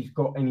know if she's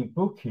got any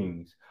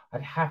bookings.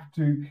 I'd have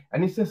to,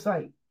 and it's just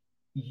like,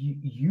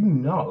 you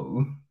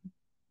know,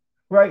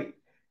 right?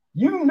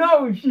 You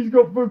know if she's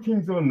got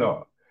bookings or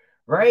not,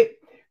 right?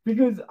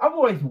 Because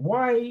otherwise,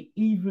 why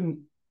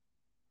even,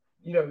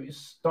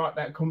 start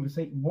that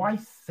conversation? Why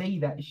say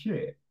that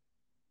shit?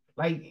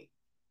 Like,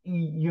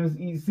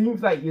 it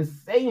seems like you're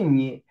saying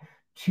it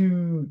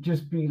to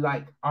just be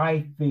like,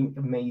 I think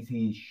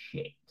Maisie is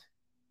shit,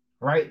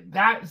 right?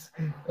 That's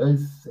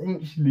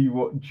essentially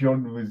what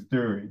John was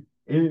doing.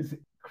 It's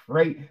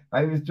great.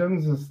 Like,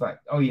 John's just like,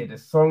 oh yeah, the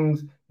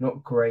song's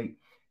not great.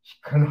 She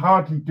can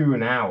hardly do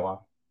an hour.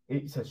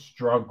 It's a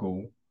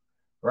struggle,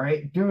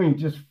 right? Doing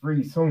just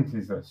 3 songs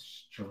is a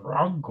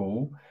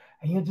struggle.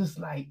 And you're just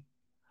like,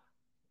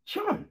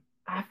 John,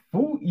 I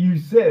thought you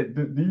said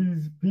that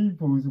these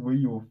people were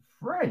your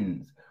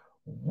friends.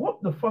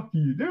 What the fuck are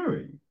you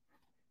doing?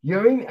 You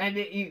know what I mean? And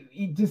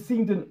it just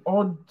seemed an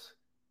odd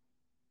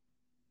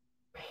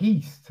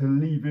piece to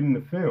leave in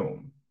the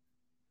film.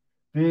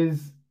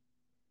 There's,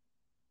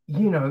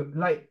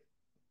 like,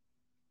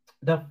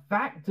 the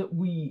fact that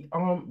we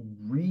aren't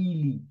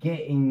really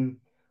getting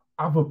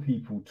other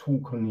people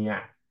talk on the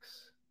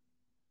acts,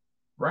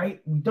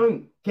 right? We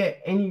don't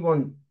get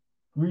anyone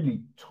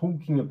really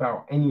talking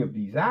about any of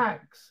these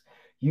acts.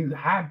 You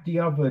have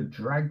the other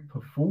drag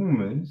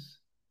performers,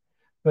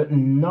 but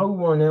no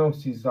one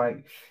else is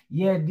like,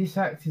 yeah, this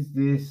act is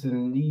this,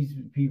 and these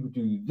people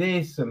do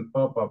this, and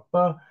blah, blah,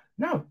 blah.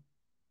 No,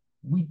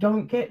 we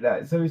don't get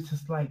that. So it's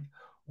just like,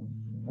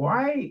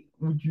 why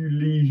would you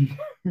leave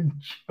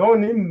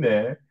John in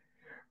there?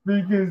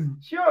 Because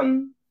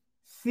John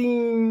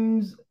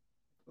seems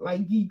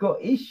like he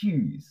got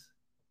issues.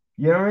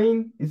 You know what I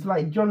mean? It's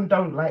like John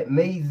don't like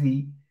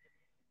Maisie,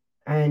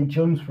 and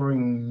John's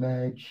throwing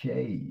mad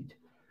shade.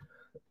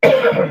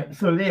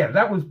 So yeah,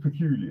 that was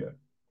peculiar.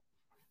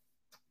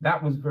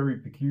 That was very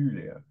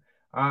peculiar.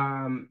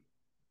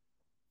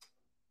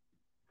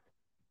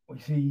 We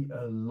see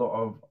a lot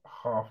of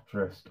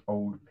half-dressed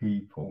old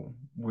people,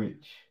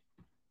 which,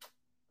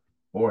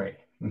 boy,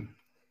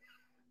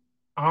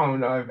 I don't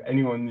know if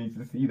anyone needs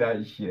to see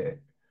that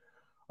shit.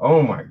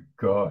 Oh my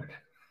God.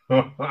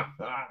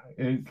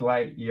 It's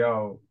like,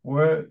 yo,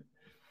 what?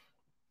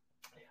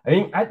 I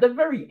think at the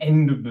very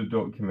end of the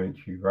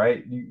documentary,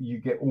 right, you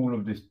get all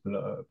of this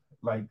blurb.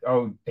 Like,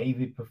 oh,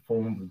 David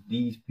performed with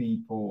these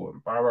people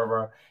and blah, blah,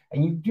 blah.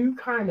 And you do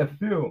kind of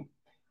feel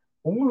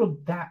all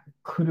of that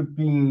could have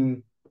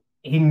been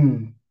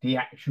in the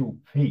actual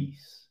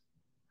piece,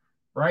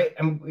 right?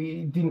 And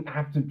it didn't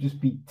have to just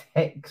be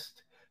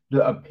text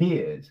that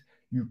appears.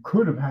 You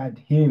could have had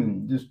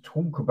him just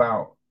talk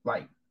about,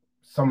 like,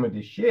 some of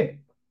this shit.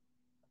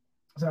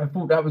 So I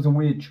thought that was a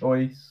weird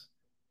choice,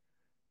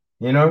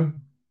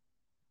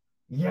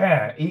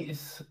 Yeah,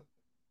 it's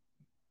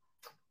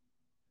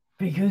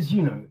because,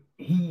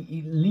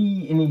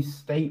 Lee in his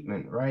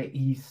statement, right?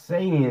 He's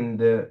saying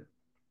that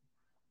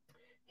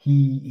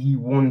he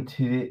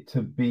wanted it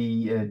to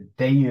be a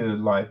day in the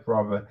life,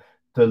 rather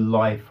the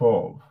life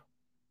of.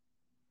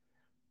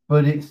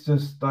 But it's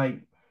just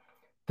like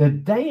the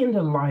day in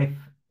the life,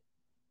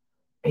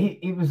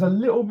 it was a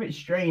little bit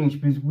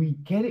strange because we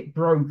get it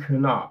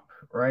broken up,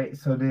 right?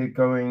 So they're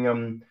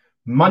going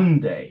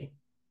Monday,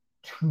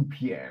 2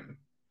 p.m.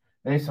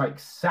 And it's like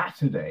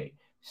Saturday,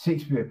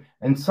 6 p.m.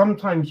 And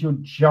sometimes you're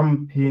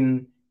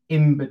jumping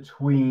in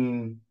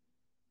between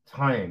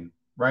time,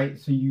 right?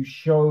 So you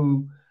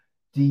show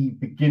the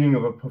beginning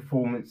of a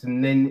performance,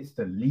 and then it's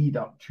the lead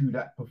up to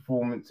that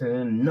performance, and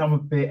then another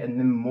bit, and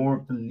then more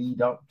of the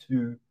lead up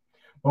to.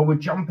 But we're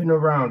jumping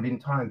around in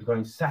times,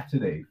 going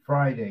Saturday,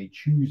 Friday,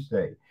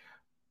 Tuesday.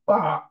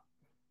 But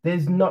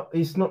it's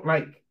not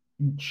like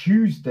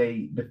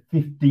Tuesday, the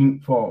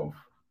 15th of,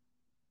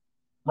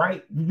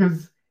 right?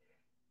 Because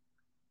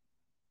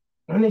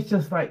when it's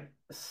just like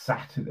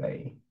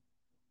Saturday,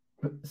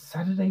 but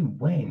Saturday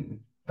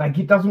when? Like,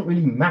 it doesn't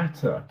really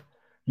matter.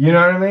 You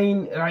know what I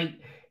mean? Like,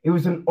 it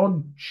was an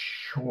odd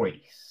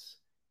choice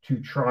to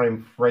try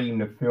and frame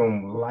the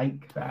film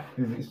like that.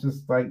 Because it's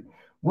just like,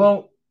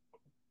 well,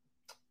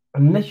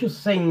 unless you're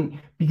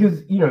saying,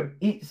 because,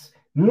 it's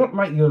not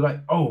like you're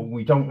like, oh,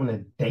 we don't want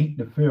to date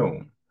the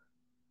film.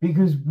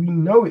 Because we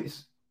know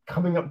it's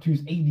coming up to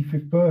his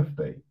 85th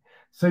birthday.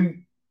 So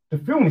the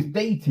film is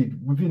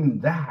dated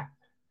within that.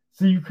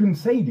 So you can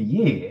say the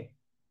year.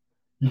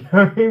 You know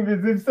what I mean?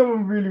 Because if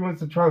someone really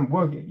wants to try and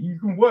work it, you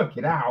can work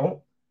it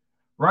out,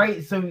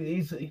 right? So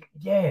it's,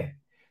 yeah,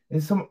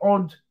 there's some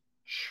odd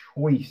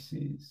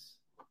choices.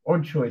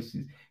 Odd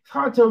choices. It's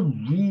hard to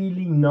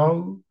really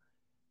know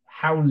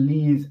how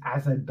Lee is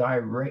as a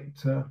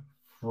director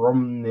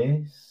from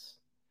this.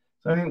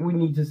 So I think we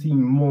need to see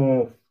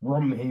more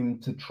from him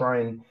to try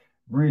and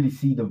really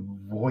see the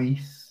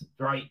voice,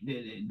 right?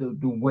 The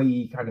way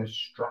he kind of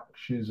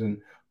structures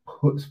and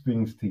puts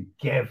things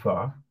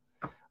together.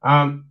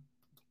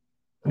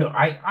 You know,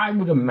 I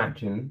would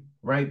imagine,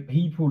 right,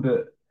 people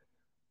that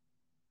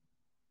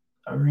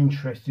are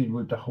interested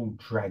with the whole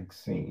drag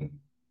scene,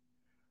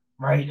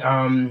 right?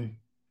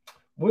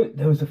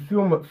 There was a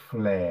film at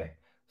Flair,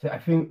 so I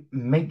think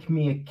Make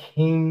Me a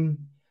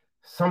King,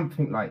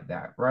 something like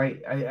that,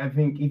 right? I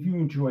think if you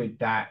enjoyed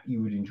that,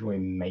 you would enjoy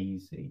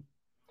Maisie,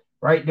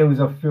 right? There was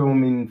a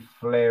film in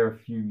Flair a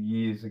few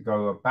years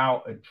ago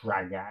about a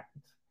drag act,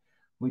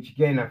 which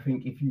again, I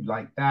think if you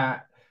like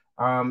that,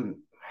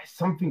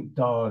 something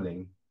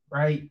Darling,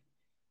 right?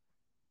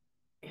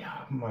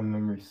 Yeah, my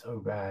memory's so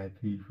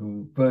bad,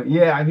 people. But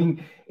yeah, I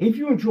think if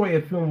you enjoy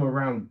a film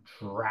around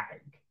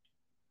drag,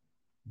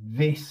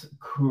 this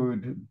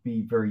could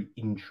be very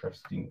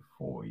interesting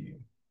for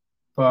you.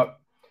 But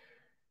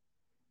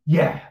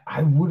yeah,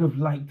 I would have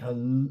liked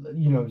some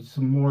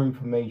more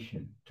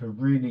information to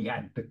really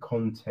add the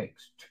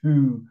context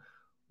to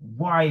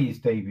why is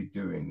David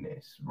doing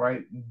this,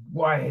 right?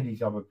 Why are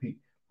these other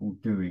people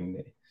doing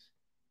this?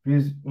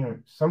 Because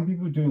some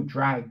people are doing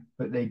drag,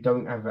 but they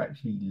don't have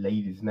actually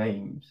ladies'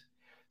 names.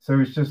 So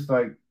it's just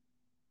like,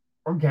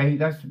 okay,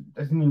 that's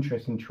an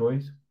interesting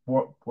choice.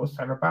 What's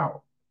that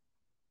about?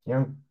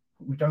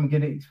 We don't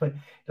get it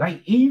explained.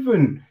 Like,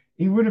 even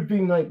it would have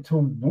been like to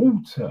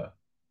Walter,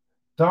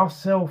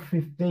 Darcel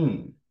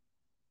 15.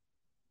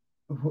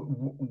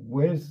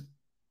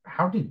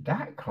 How did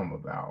that come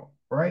about?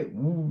 Right?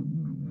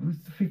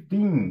 Who's the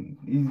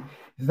 15?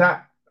 Is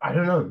that, I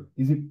don't know.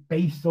 Is it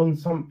based on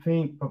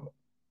something?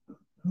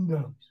 Who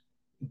knows?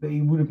 But it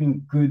would have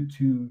been good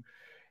to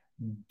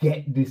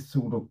get this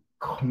sort of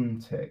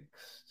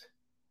context.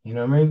 You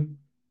know what I mean?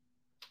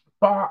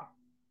 But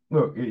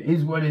look, it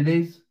is what it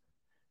is.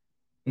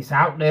 It's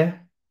out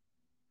there.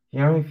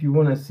 If you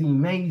want to see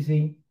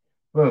Maisie,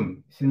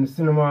 boom, it's in the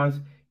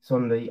cinemas. It's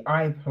on the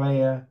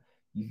iPlayer.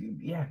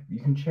 You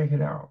can check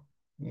it out.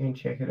 You can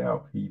check it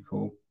out,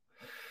 people.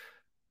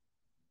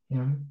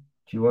 Do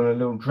you want a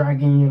little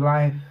drag in your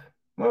life?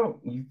 Well,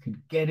 you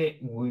could get it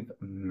with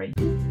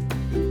Maisie.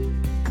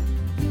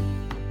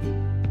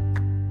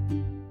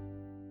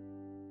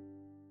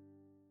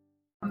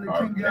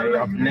 Okay,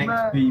 up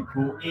next,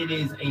 people, it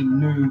is a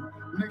new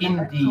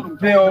indie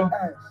film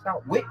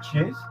about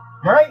witches,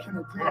 right?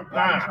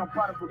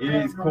 It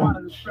is called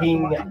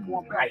King Knight.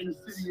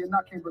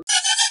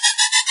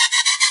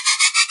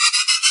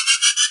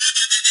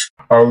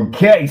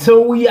 Okay,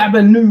 so we have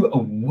a new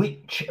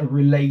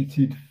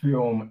witch-related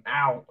film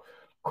out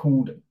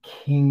called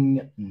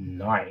King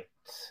Knight.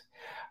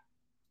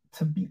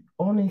 To be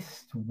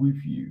honest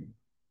with you,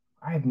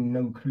 I have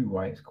no clue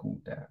why it's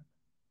called that.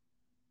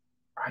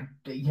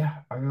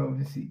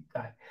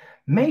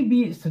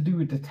 Maybe it's to do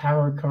with the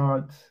tarot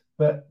cards,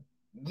 but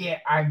yeah,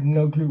 I have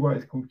no clue why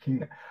it's called King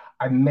Knight.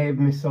 I may have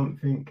missed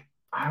something.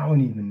 I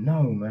don't even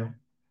know, man.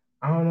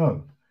 I don't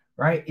know.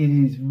 Right? It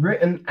is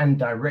written and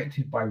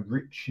directed by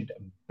Richard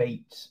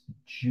Bates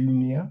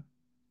Jr.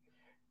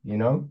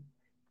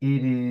 It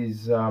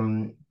is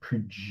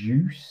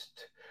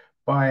produced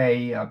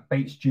by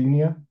Bates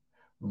Jr.,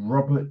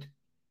 Robert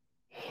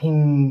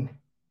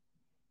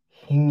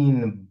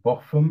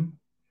Higginbotham,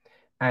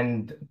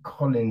 and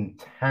Colin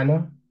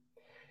Tanner.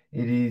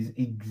 It is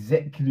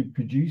executive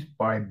produced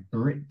by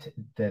Britt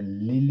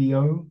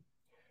DeLillo,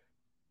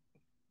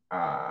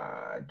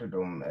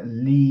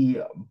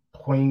 Lee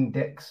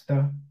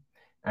Poindexter,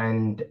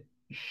 and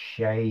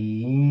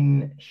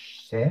Shane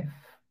Sheff.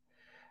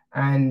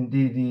 And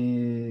it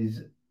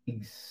is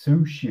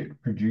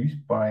associate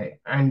produced by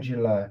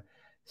Angela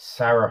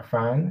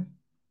Sarafan,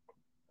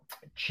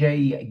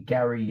 J.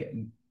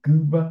 Gary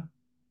Goober,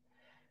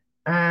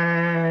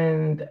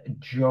 and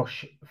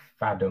Josh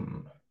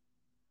Fadum.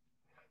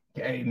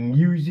 Okay,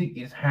 music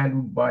is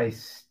handled by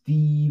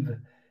Steve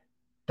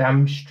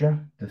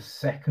Damstra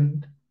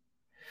II.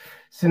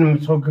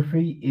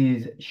 Cinematography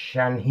is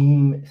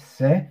Shanheem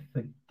Seth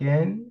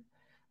again.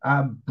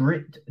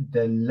 Britt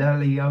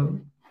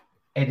DeLillo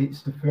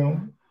edits the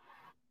film.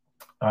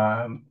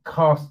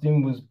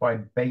 Casting was by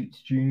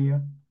Bates Jr.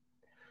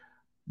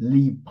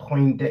 Lee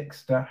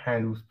Poindexter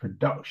handles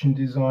production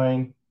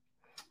design.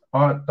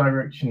 Art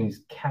direction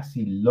is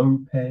Cassie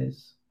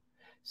Lopez.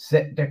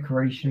 Set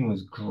decoration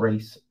was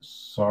Grace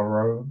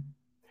Sorrow.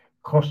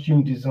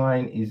 Costume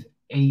design is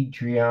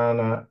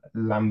Adriana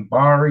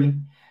Lambari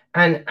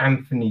and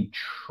Anthony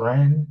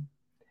Tran.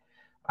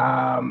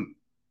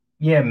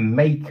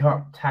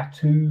 Makeup,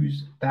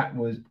 tattoos, that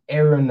was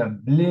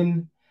Erin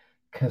Blinn,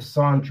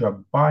 Cassandra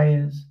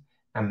Byers,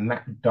 and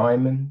Matt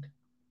Diamond.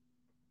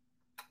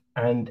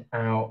 And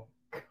our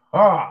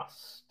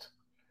cast.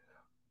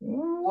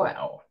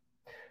 Well,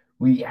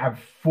 we have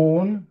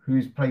Fawn,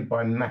 who's played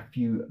by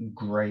Matthew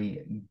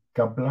Gray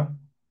Gubler.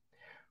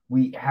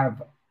 We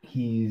have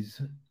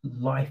his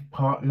life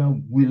partner,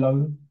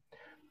 Willow,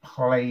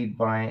 played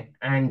by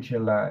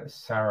Angela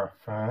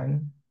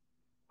Sarafan.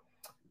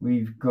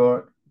 We've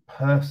got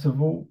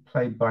Percival,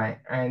 played by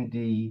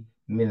Andy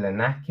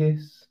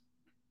Milanakis.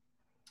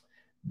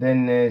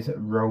 Then there's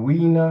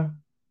Rowena,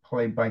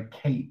 played by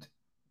Kate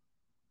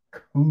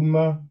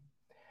Kuma.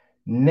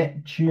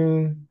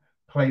 Neptune,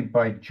 played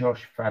by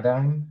Josh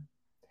Fadam.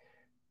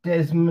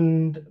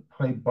 Desmond,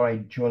 played by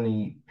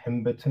Johnny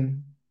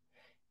Pemberton.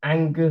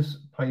 Angus,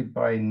 played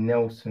by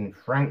Nelson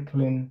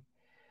Franklin.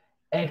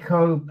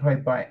 Echo,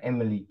 played by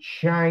Emily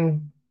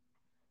Chang.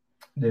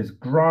 There's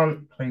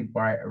Grant, played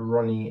by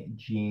Ronnie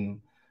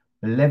Jean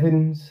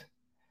Blevins.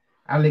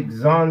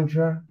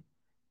 Alexandra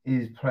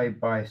is played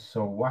by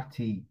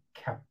Sawati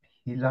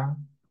Kapila.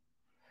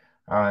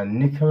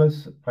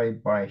 Nicholas,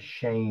 played by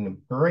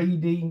Shane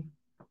Brady.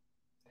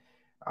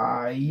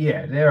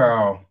 Yeah, there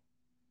are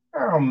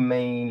our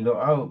main.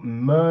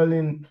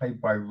 Merlin, played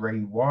by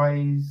Ray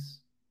Wise.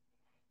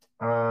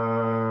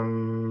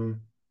 I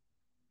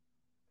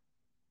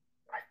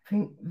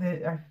think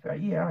that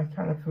I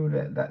kind of feel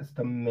that that's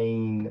the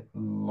main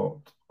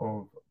lot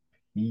of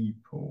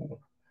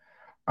people.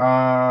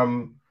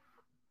 And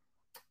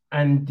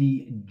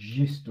the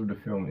gist of the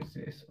film is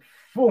this: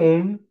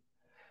 Fawn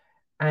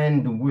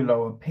and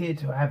Willow appear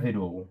to have it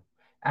all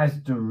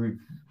as the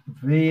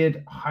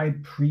revered high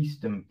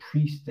priest and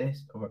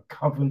priestess of a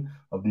coven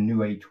of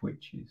New Age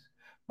witches.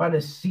 But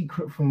a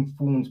secret from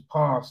Fawn's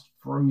past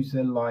throws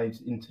their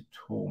lives into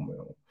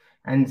turmoil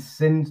and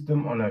sends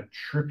them on a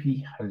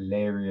trippy,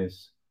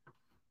 hilarious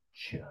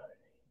journey.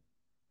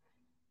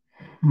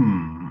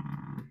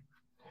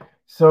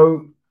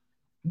 So,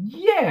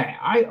 yeah,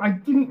 I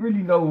didn't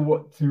really know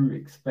what to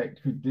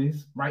expect with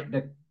this, right?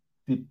 The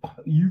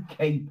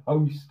UK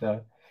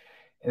poster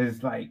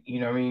is like, you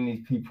know what I mean,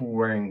 these people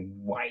wearing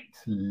white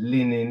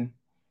linen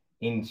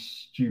in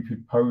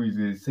stupid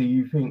poses. So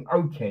you think,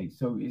 okay,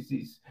 so is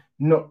this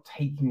not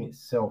taking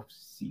itself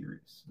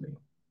seriously?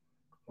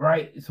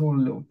 Right? It's all a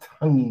little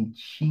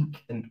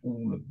tongue-in-cheek and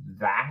all of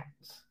that.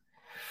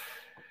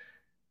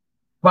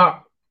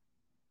 But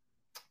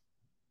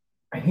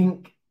I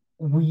think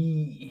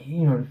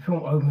the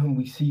film opens,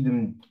 we see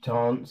them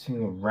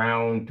dancing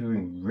around,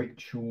 doing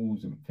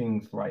rituals and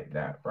things like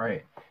that,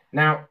 right?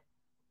 Now,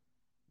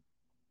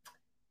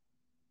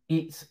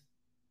 it's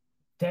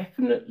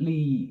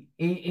definitely,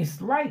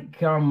 it's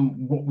like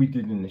what we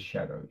did in The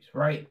Shadows,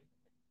 right?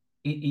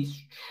 It is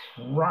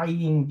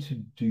trying to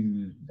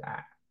do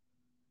that.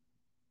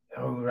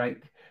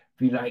 Like,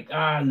 be like,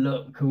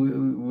 look,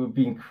 we're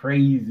being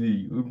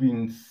crazy, we're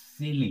being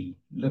silly,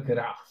 look at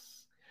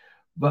us.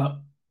 But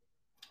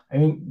I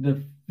think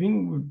the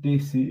thing with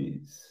this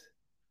is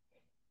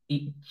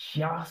it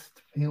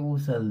just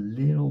feels a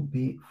little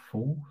bit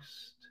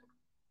forced.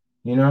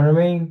 You know what I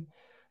mean?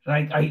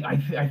 Like,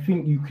 I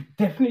think you could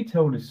definitely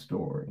tell the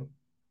story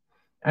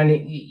and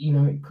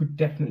it could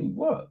definitely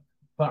work.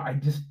 But I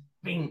just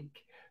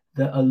think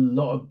that a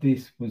lot of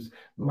this was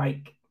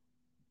like,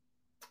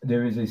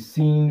 there is a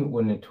scene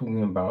when they're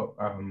talking about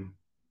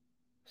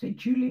is it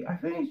Julie? I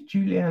think it's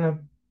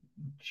Julian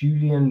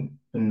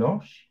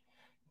Binoche.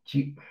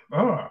 Is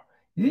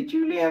it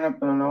Julian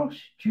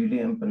Binoche.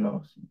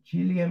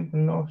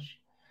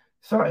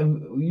 So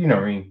you know,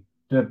 I mean,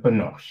 the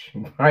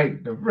Binoche,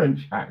 right? The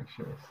French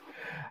actress,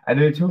 and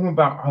they're talking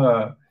about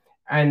her,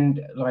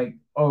 and like,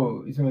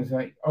 someone's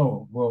like,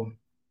 well,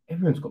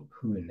 everyone's got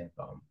poo in their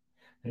bum.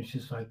 And it's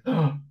just like,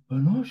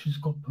 Binoche has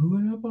got poo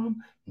in her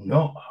bum?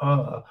 Not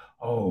her.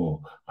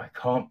 Oh, I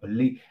can't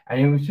believe.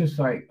 And it was just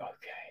like,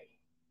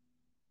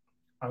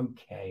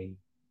 okay,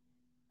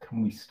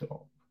 can we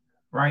stop?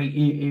 Right?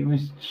 It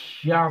was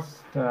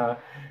just, because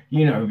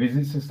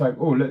it's just like,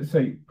 let's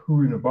say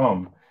poo in a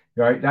bum,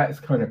 right?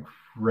 That's kind of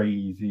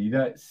crazy.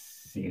 That's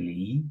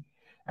silly.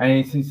 And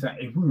it's just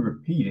like, if we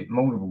repeat it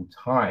multiple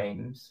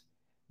times,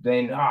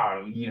 then,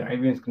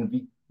 everyone's going to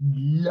be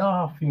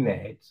laughing their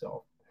heads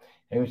off.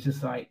 It was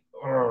just like,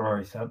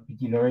 it's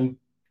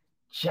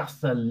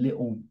just a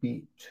little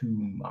bit too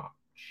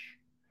much,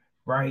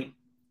 right?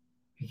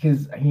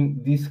 Because I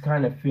think this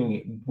kind of thing,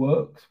 it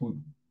works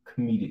with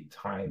comedic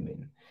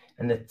timing,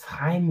 and the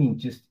timing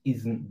just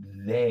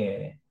isn't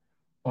there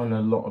on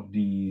a lot of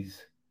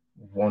these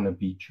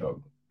wannabe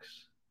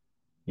jokes,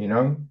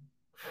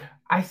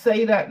 I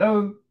say that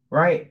though,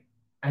 right?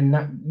 And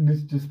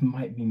this just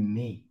might be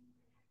me.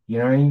 You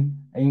know what I mean?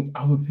 I think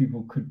other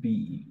people could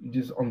be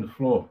just on the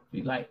floor,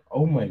 be like,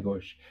 oh my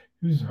gosh,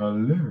 this is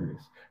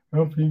hilarious. I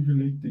don't think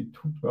they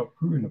talked about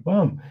poo in the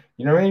bum.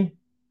 You know what I mean?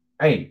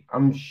 Hey,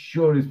 I'm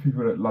sure there's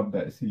people that love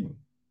that scene.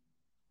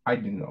 I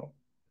did not.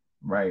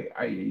 Right?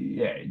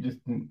 Just,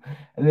 and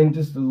then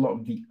just a lot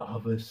of the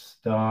other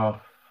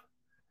stuff,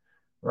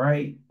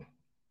 right?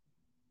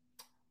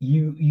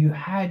 You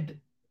had,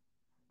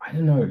 I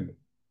don't know,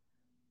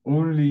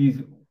 all of these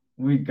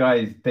weird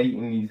guys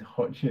dating these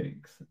hot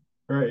chicks,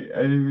 right?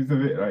 And it was a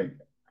bit like,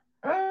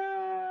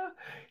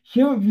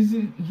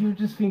 you're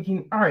just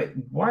thinking, all right,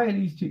 why are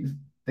these chicks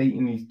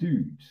dating these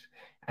dudes?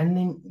 And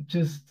then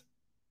just,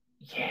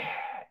 yeah,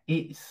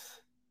 it's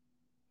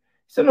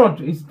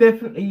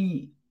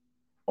definitely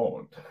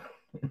odd.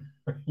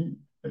 I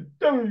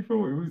definitely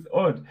thought it was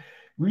odd.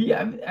 We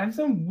have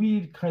some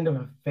weird kind of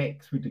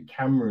effects with the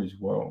camera as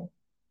well,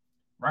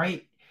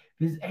 right?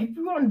 Because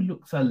everyone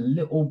looks a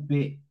little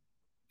bit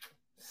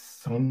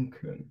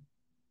sunken,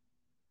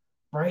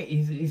 right?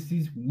 It's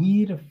these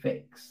weird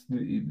effects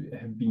that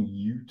have been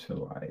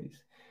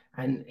utilized.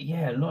 And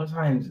yeah, a lot of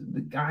times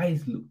the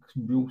guys look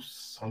real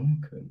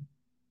sunken.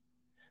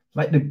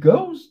 Like the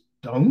girls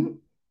don't.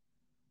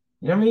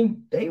 You know what I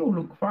mean? They all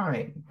look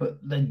fine. But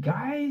the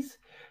guys,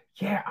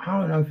 yeah, I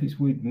don't know if it's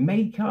with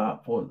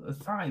makeup or the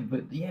side,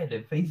 but yeah,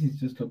 their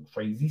faces just look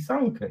crazy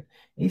sunken.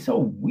 It's a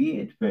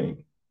weird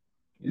thing.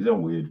 It's a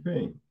weird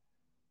thing.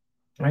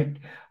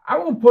 Like, I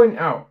will point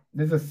out,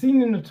 there's a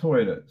scene in the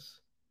toilets.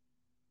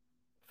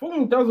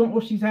 Thorne doesn't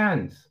wash his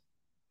hands.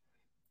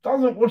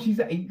 Doesn't wash his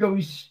hands. He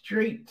goes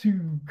straight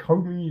to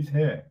combing his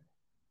hair.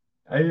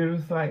 And you're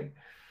just like,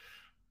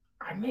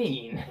 I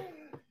mean,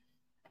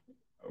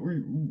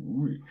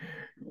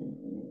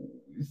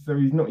 so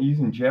he's not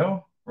using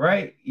gel,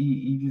 right?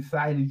 He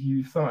decided to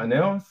use something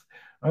else.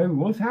 I mean,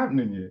 what's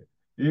happening here?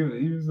 He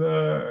was,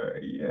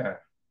 yeah,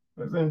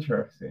 that's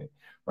interesting,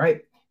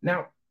 right?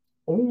 Now,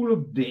 all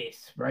of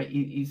this, right,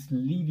 it's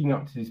leading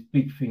up to this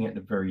big thing at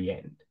the very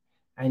end.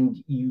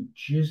 And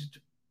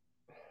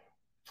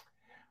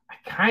I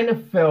kind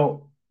of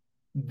felt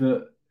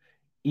that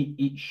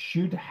it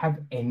should have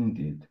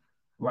ended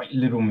like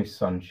Little Miss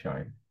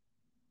Sunshine,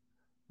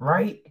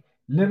 right?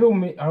 Little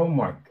Miss, oh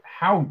my,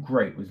 how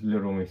great was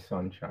Little Miss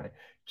Sunshine?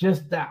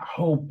 Just that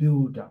whole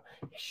build up.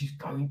 She's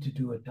going to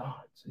do a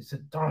dance. It's a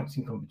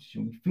dancing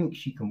competition. We think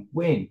she can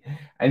win.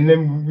 And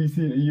then when we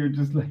see it, you're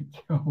just like,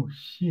 oh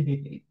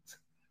shit.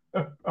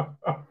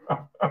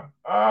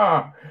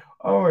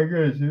 Oh my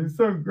gosh, it was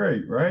so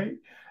great, right?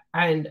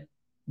 And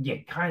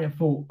you kind of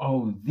thought,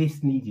 oh,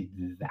 this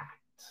needed that.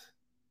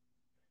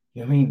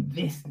 You know what I mean?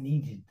 This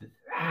needed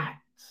that.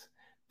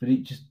 But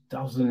it just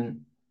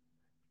doesn't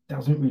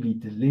really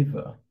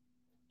deliver.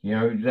 You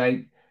know,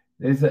 like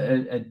there's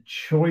a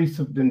choice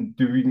of them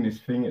doing this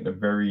thing at the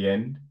very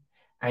end,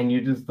 and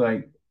you're just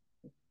like,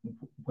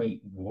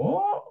 wait,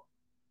 what?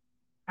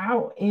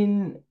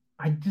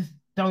 I just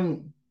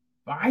don't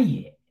buy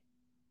it.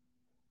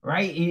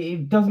 Right?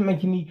 It doesn't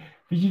make any,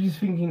 because you're just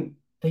thinking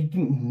they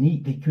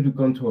could have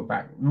gone to a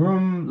back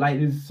room. Like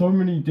there's so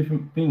many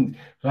different things.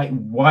 Like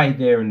why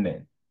there and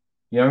then?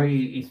 You know,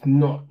 it's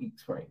not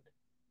explained.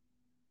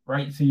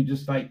 Right? So you're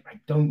just like, I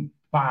don't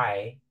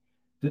buy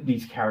that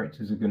these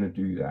characters are going to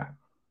do that.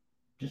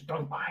 Just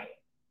don't buy it.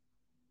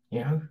 You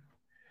know?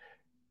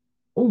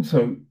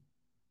 Also,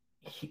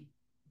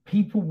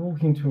 people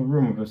walk into a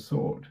room with a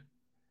sword.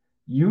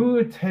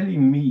 You're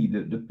telling me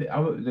that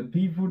the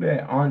people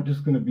there aren't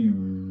just going to be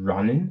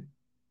running?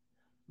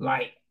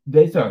 Like,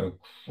 there's a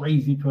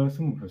crazy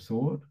person with a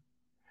sword?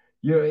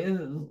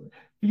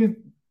 Because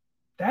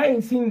they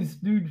ain't seen this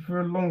dude for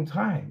a long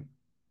time.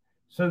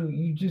 So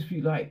you just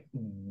be like,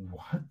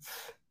 what?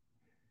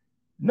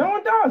 No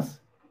one does.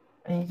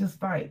 And you're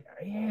just like,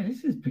 yeah,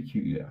 this is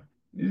peculiar.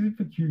 This is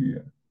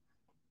peculiar.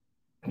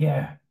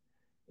 Yeah,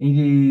 it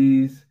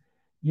is.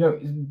 You know,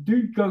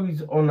 dude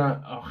goes on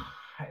a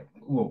hike.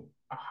 Well,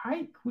 a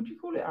hike? Would you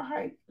call it a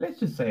hike? Let's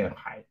just say a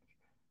hike,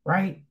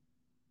 right?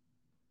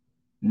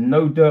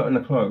 No dirt on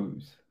the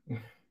clothes. You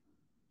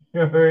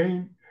know what I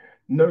mean?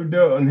 No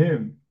dirt on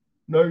him.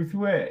 No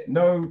sweat.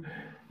 No,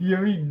 you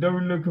know, no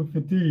look of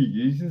fatigue.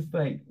 It's just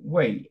like,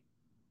 wait,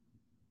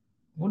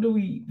 what do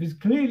we? There's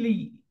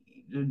clearly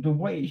the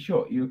way it's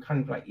shot. You're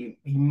kind of like, he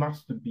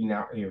must have been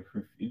out here for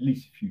at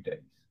least a few days.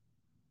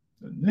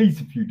 At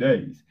least a few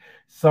days.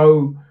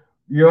 So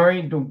you're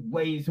in the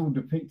way it's all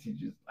depicted,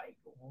 just like,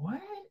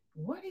 what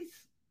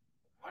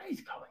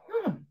is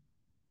going on?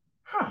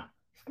 Huh?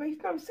 This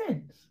makes no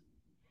sense.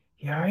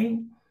 You know what I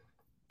mean?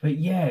 But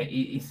yeah,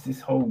 it's this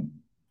whole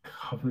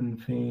coven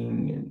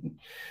thing,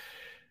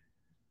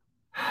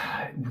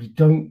 and we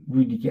don't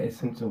really get a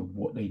sense of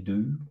what they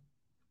do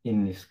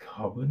in this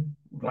coven,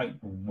 like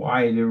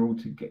why they're all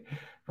together.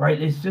 Right?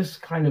 There's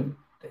just kind of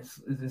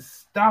there's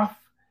stuff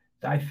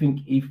that I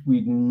think if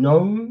we'd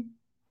known,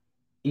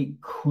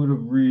 it could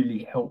have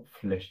really helped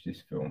flesh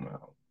this film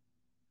out.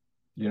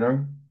 You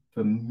know,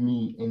 for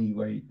me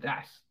anyway,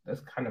 that's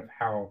kind of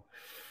how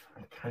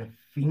I'm kind of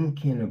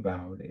thinking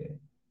about it.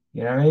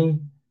 You know what I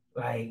mean?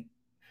 Like,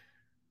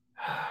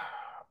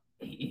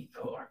 it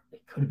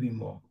could have been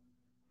more.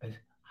 I was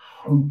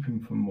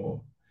hoping for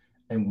more,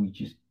 and we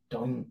just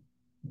don't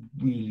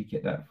really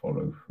get that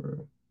follow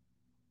through.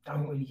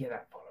 Don't really get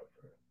that follow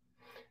through.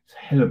 It's a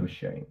hell of a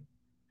shame.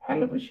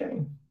 Hell of a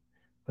shame.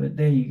 But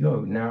there you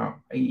go.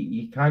 Now,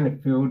 you kind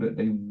of feel that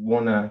they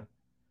want to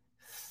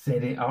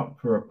set it up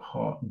for a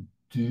part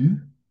 2.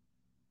 You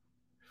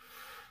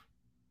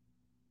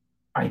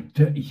know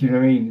what I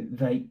mean?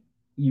 Like,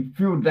 you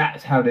feel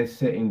that's how they're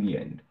setting the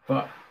end.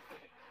 But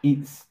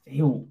it's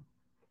still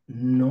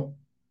not,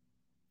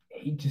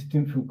 it just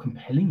didn't feel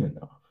compelling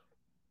enough.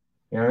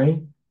 You know what I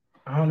mean?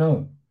 I don't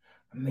know.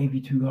 I may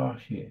be too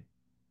harsh here.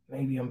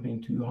 Maybe I'm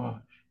being too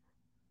harsh.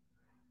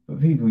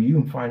 But people, you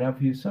can find out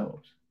for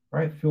yourselves,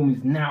 right? Film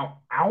is now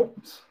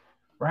out,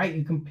 right?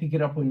 You can pick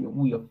it up on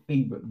all your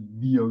favorite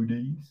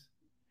VODs,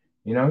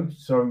 you know?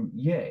 So,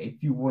 yeah,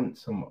 if you want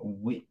some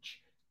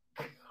witch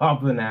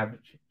coven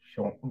action,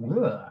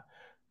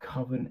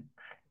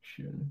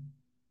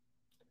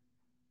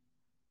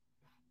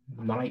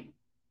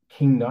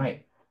 King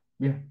Knight,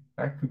 yeah,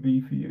 that could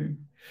be for you.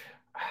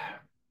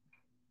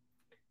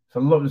 It's a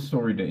lot of the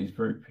story that is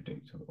very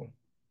predictable.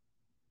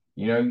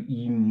 You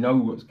know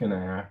what's going to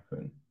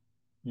happen.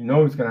 You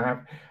know what's going to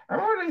happen.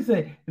 And what I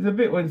say, there's a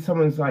bit when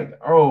someone's like,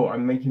 oh,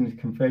 I'm making this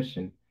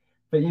confession.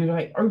 But you're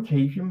like,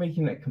 okay, if you're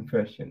making that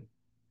confession,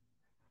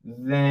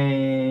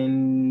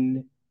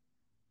 then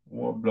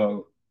what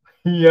blow?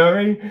 You know what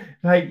I mean?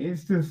 Like,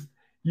 it's just,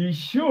 you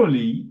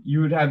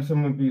would have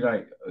someone be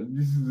like,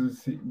 this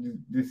is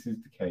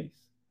the case.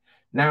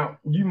 Now,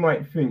 you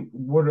might think,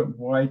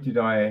 why did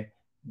I?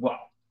 Well,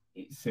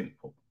 it's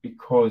simple,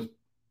 because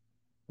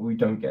we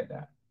don't get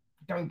that.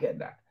 Don't get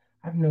that.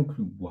 I have no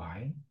clue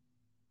why,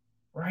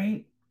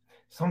 right?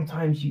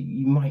 Sometimes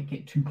you might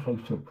get too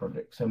close to a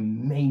project. So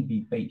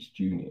maybe Bates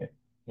Jr.,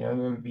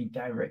 he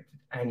directed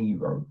and he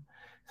wrote.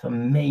 So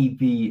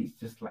maybe it's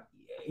just like,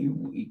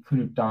 it could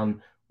have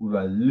done with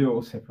a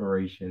little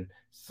separation.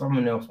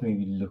 Someone else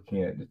maybe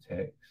looking at the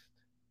text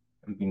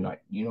and being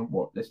like, you know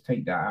what, let's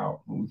take that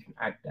out and we can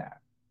add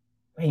that.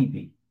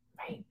 Maybe.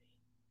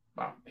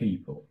 But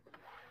people,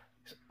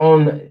 it's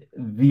on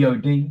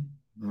VOD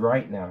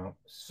right now.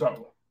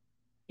 So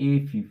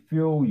if you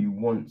feel you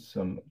want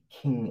some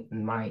King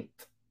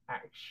Knight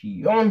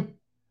action,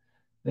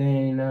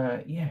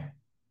 then yeah,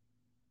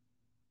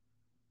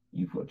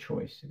 you've got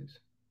choices.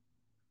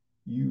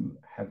 You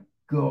have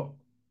got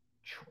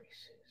choices.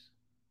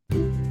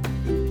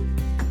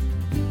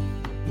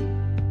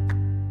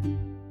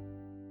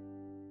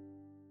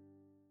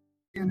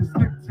 And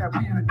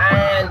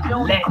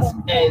let's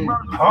end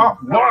part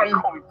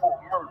one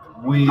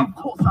with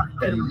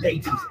the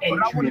latest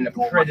entry in the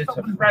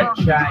Predator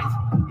franchise.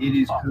 It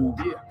is called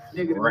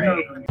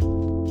Prey.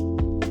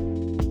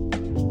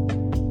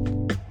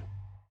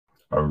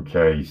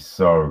 Okay,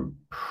 so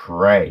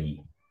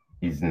Prey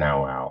is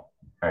now out,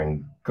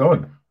 and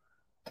god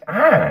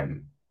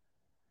damn,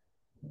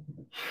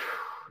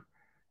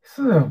 this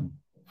is a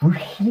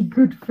really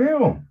good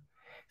film.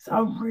 It's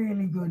a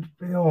really good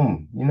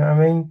film. You know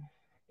what I mean?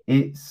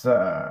 It's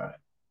a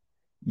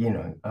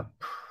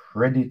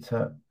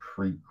Predator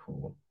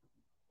prequel,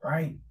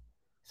 right?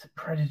 It's a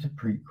Predator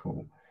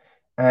prequel.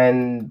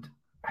 And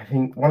I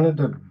think one of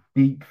the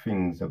big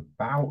things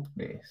about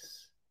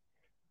this,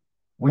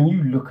 when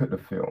you look at the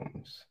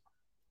films,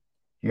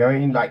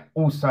 like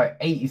also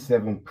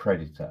 87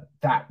 Predator,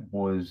 that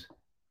was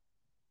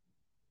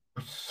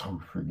so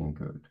freaking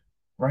good,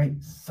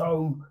 right?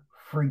 So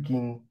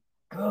freaking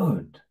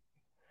good.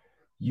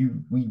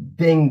 We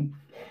then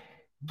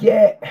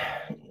get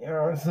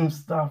some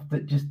stuff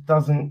that just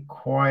doesn't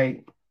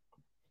quite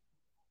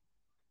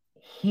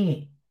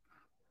hit.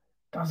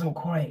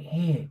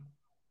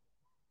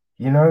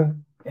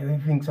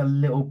 Everything's a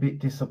little bit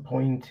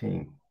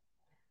disappointing,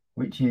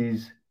 which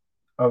is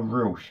a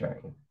real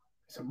shame.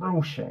 It's a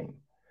real shame.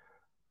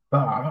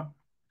 But,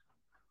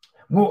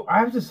 well, I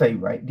have to say,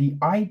 right, the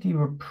idea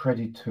of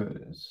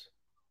Predators,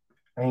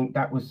 I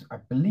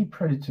believe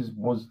Predators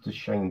was the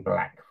Shane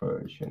Black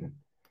version,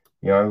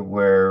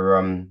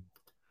 where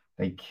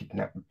they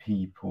kidnap the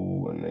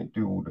people and they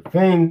do all the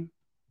thing,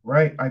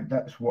 right?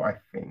 That's what I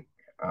think.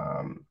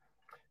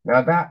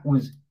 Now that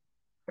was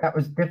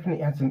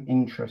definitely had some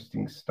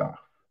interesting stuff.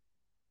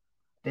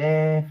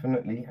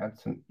 Definitely had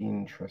some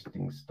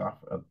interesting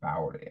stuff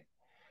about it.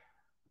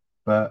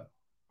 But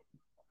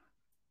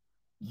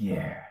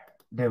yeah,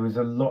 there was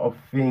a lot of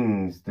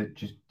things that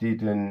just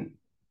didn't.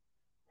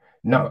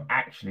 No,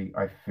 actually,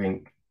 I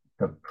think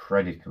the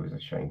Predator was a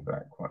Shane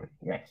Black one.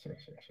 Yes.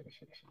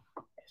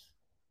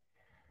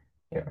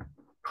 Yeah,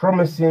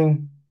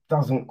 promising,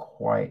 doesn't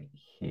quite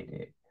hit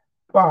it,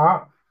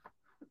 but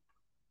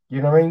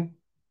you know what I mean?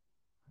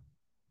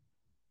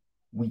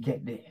 We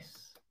get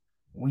this,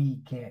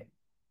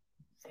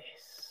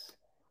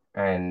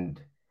 and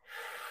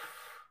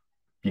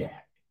yeah,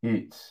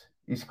 it's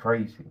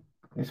crazy.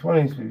 This one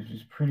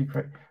is pretty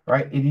crazy,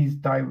 right? It is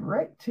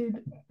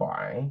directed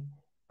by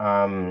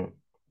trying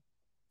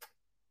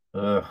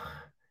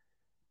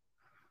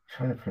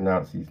to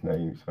pronounce these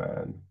names,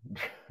 man.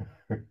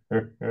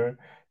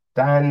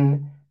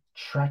 Dan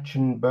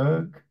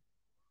Trachtenberg,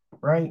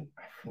 right?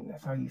 I think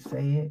that's how you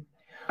say it.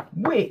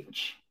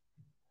 Which,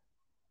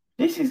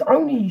 this is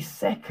only his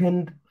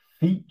second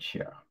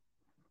feature,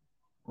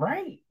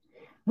 right?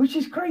 Which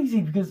is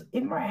crazy because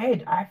in my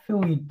head, I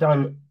feel he'd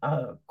done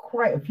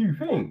quite a few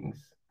things,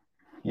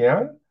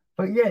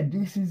 But yeah,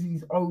 this is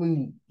his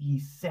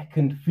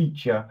second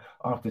feature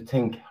after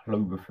 10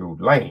 Cloverfield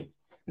Lane.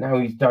 Now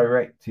he's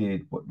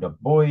directed The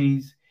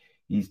Boys.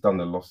 He's done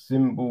The Lost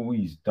Symbol.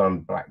 He's done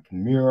Black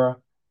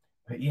Mirror.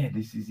 But yeah,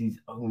 this is his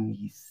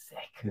only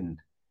second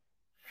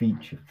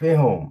feature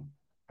film.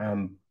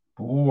 And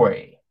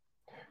boy,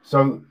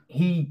 so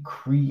he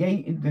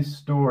created this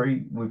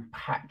story with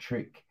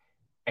Patrick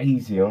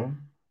Azion.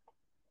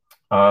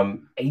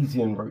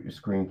 Azion wrote the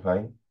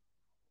screenplay.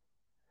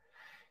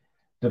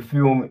 The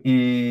film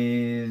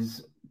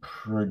is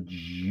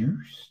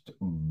produced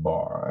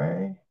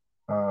by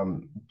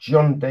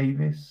John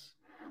Davis,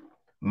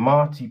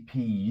 Marty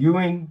P.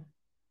 Ewing,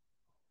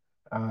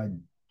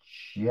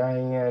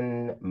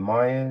 Jan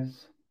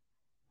Myers.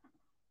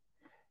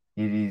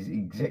 It is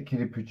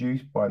executive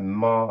produced by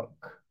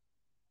Mark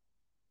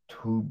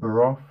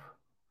Tuberoff,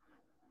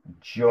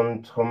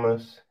 John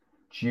Thomas,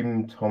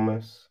 Jim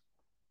Thomas,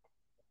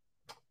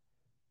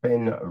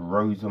 Ben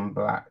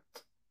Rosenblatt,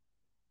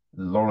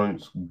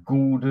 Lawrence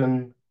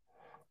Gordon,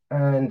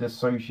 and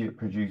associate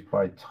produced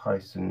by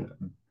Tyson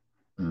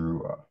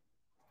Brewer.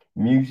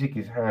 Music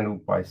is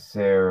handled by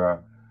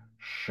Sarah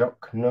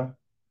Schockner.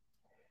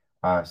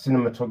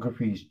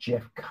 Cinematography is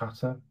Jeff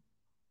Cutter.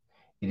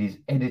 It is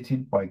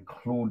edited by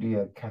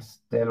Claudia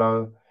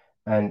Castello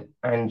and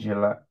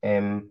Angela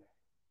M.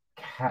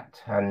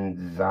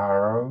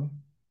 Catanzaro.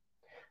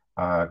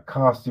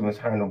 Casting was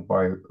handled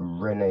by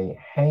Renee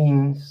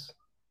Haynes.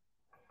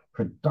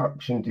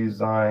 Production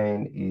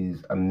design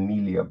is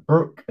Amelia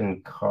Brooke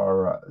and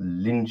Cara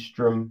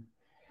Lindstrom.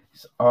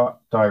 Its art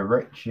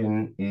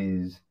direction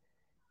is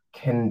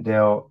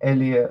Kendall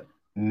Elliott,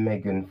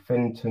 Megan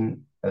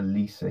Fenton,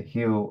 Elisa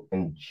Hill,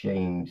 and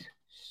James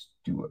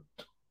Stewart.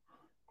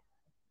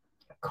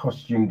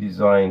 Costume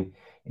design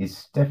is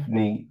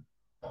Stephanie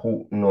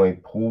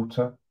Portnoy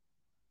Porter,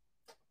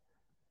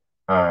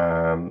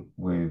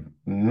 with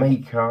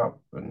makeup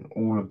and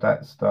all of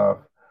that stuff.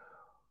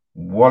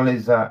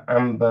 Waliza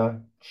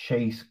Amber,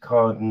 Chase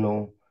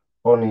Cardinal,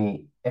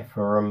 Bonnie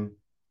Ephraim,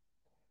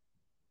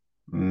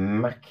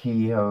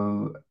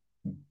 Makio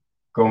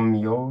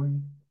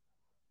Gomyoy,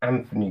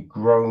 Anthony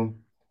Groh,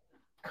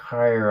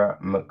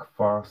 Kyra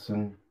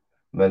McPherson,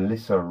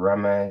 Melissa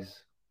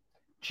Ramaz,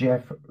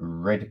 Jeff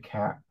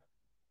Redcap,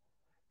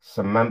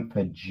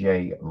 Samantha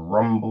J.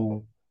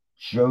 Rumble,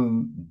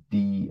 Joe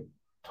D.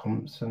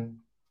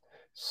 Thompson,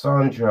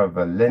 Sandra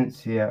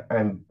Valencia,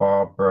 and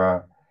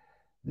Barbara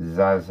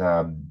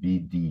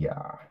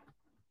Zazabidia.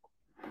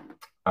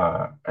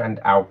 And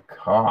our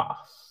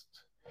cast.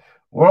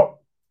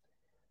 Well,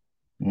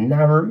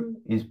 Naru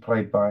is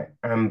played by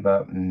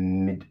Amber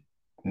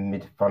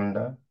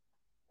Midfunder.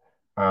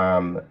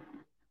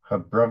 Her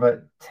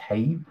brother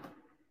Tabe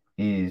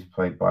is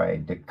played by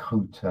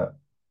Dakota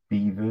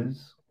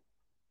Beavers.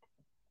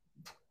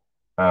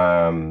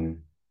 You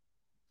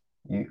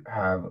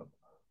have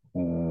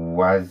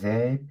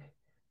Wazeb,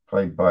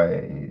 played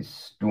by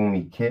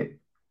Stormy Kit.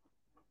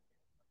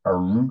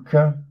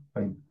 Aruka,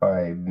 played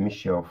by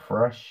Michelle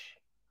Fresh.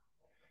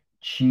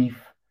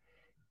 Chief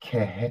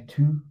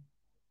Kehetu,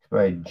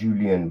 by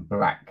Julian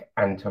Black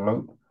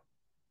Antelope.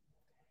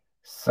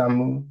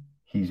 Samu,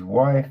 his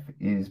wife,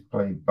 is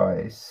played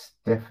by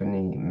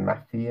Stephanie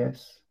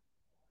Mathias.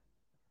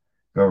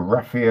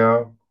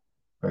 Raphael,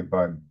 played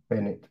by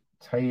Bennett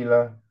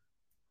Taylor.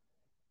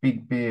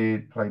 Big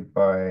Beard, played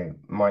by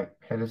Mike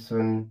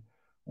Pedersen.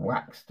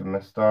 Waxed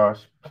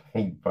Mustache,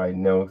 played by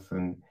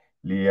Nelson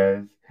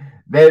Liaz.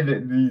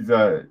 These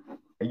are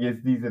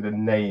the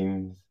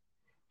names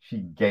she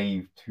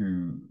gave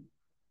to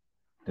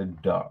the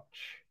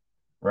Dutch,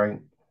 right?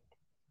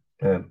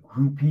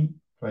 Hoopy,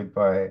 played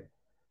by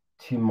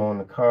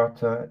Timon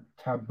Carter.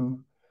 Taboo,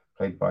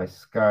 played by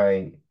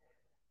Sky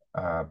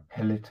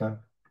Pelita.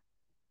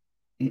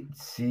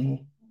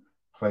 Itzy,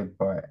 played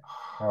by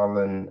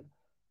Harlan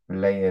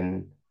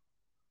Blaine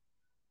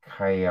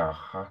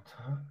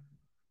Kayahata.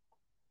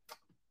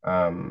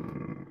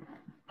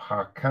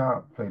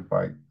 Parker, played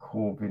by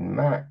Corbin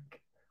Mack.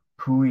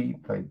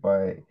 Pui, played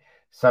by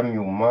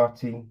Samuel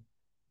Marty.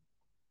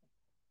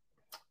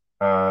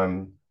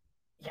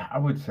 Yeah, I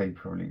would say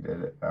probably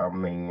our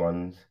main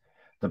ones.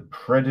 The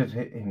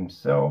Predator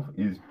himself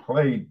is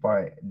played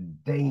by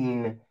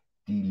Dane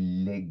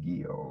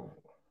DeLegio.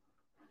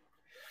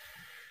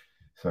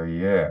 So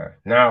yeah,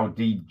 now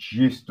the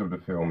gist of the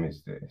film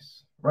is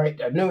this, right?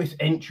 The newest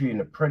entry in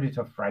the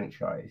Predator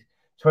franchise,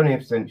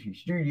 20th Century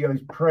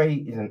Studios' Prey,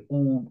 is an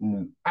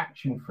all-new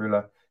action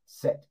thriller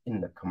set in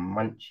the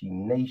Comanche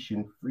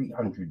Nation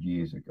 300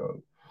 years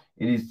ago.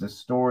 It is the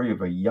story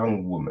of a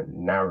young woman,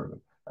 Naru,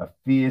 a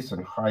fierce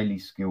and highly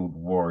skilled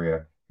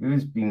warrior who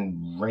has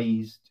been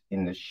raised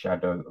in the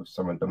shadow of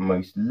some of the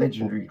most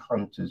legendary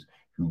hunters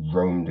who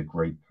roam the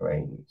Great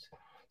Plains.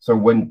 So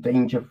when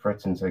danger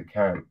threatens her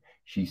camp,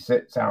 she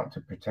sets out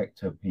to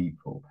protect her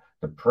people.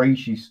 The prey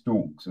she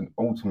stalks and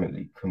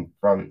ultimately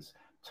confronts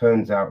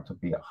turns out to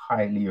be a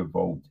highly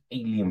evolved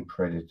alien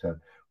predator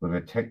with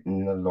a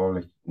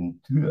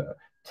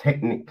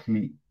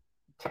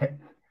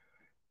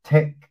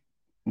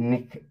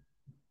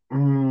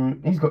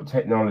he's got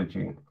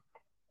technology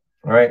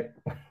right?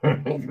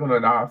 He's got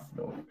an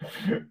arsenal.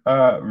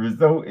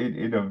 Resulted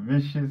in a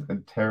vicious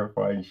and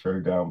terrifying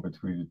showdown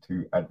between the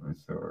two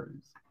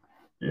adversaries.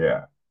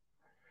 Yeah.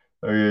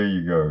 So there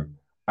you go.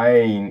 I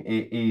mean,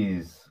 it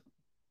is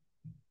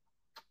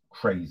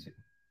crazy,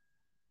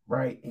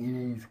 right?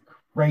 It is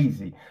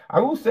crazy. I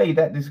will say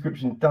that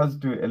description does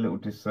do it a little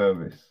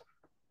disservice,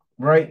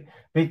 right?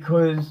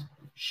 Because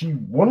she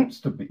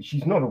wants to be,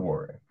 she's not a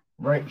warrior,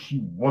 right? She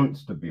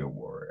wants to be a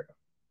warrior,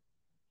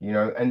 you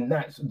know, and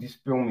that's this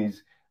film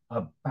is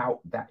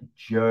about that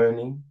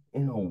journey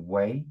in a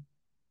way,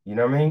 you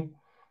know what I mean?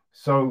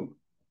 So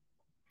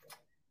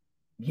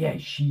yeah,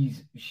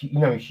 she's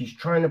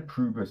trying to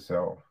prove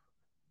herself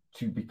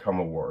to become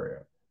a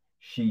warrior.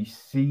 She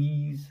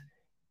sees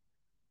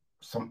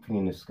something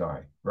in the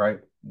sky, right?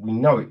 We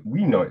know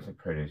it's a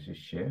predator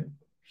ship.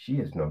 She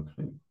has no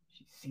clue.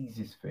 She sees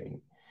this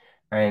thing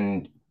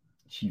and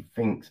she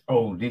thinks,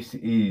 oh, this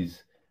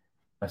is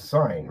a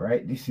sign,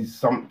 right? This is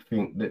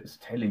something that's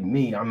telling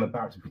me I'm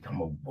about to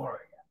become a warrior.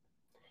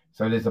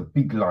 So there's a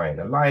big lion.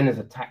 A lion has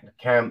attacked the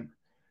camp.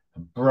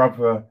 Her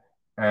brother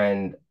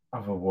and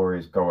other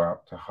warriors go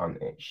out to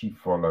hunt it. She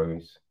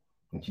follows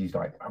and she's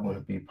like, I want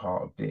to be a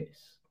part of this.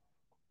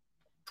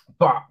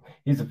 But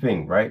here's the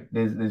thing, right?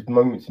 There's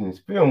moments in this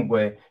film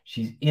where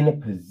she's in a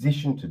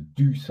position to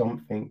do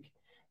something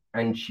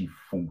and she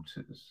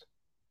falters.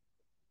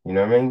 You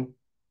know what I mean?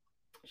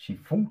 She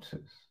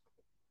falters,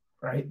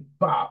 right?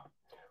 But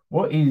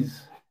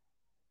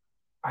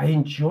I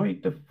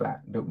enjoyed the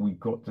fact that we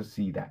got to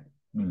see that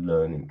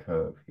learning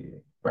curve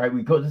here, right?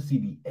 We got to see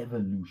the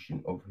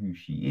evolution of who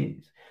she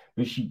is.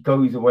 But she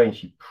goes away and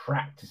she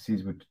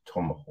practices with the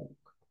tomahawk,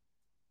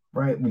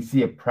 right? We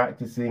see her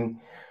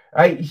practicing.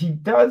 She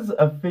does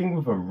a thing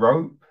with a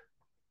rope,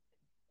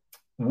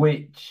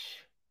 which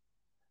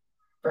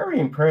very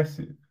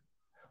impressive.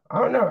 I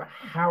don't know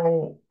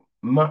how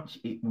much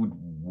it would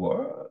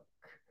work,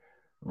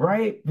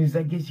 right? Because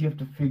I guess you have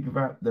to figure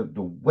out the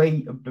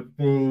weight of the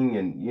thing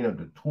and you know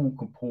the tool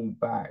can pull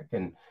back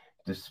and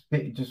the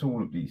spit, just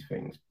all of these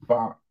things.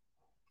 But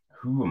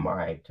who am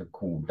I to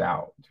call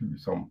doubt to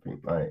something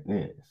like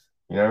this?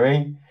 You know what I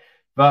mean?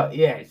 But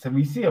yeah, so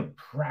we see her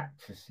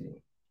practicing,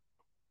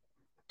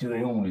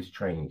 doing all this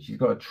training. She's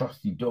got a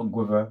trusty dog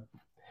with her.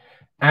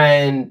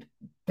 And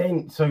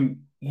then so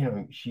you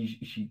know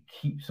she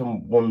keeps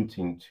on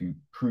wanting to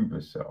prove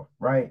herself,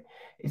 right?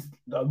 It's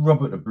like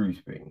Robert the Bruce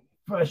thing.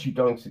 First you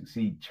don't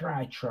succeed,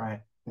 try and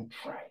try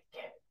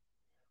again,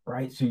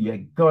 right? So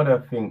you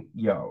gotta think,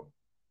 yo,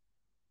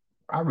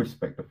 I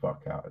respect the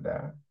fuck out of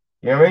that.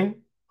 You know what I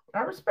mean?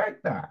 I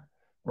respect that,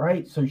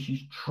 right? So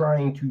she's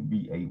trying to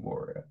be a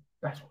warrior.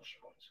 That's what she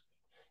wants.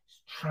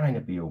 She's trying to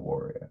be a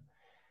warrior.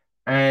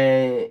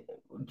 And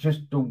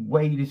just the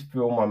way this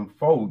film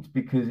unfolds,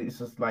 because it's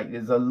just like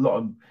there's a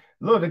lot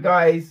of the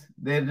guys,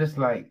 they're just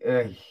like,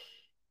 ugh.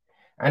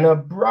 And her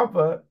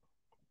brother,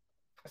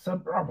 it's her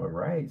brother,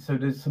 right? So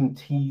there's some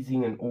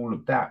teasing and all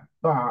of that,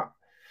 but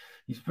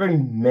he's very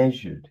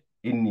measured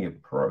in the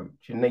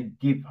approach, and they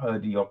give her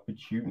the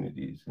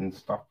opportunities and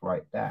stuff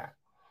like that.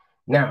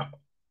 Now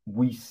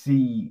we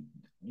see,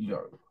 you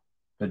know,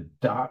 the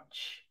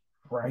Dutch,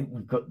 right?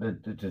 We've got the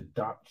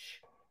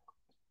Dutch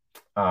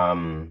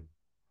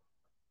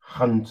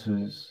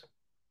hunters,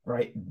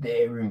 right?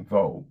 They're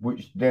involved,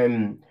 which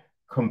then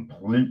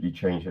completely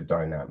change the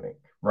dynamic,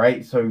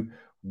 right? So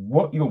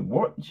what you're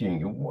watching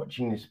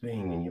this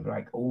thing and you're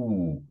like,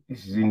 oh,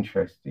 this is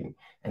interesting.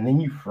 And then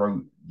you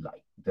throw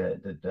like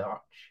the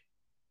Dutch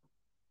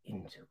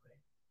into it.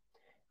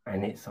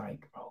 And it's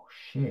like, oh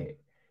shit,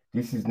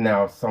 this is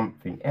now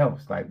something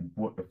else. Like,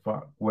 what the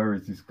fuck? Where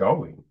is this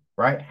going?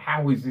 Right?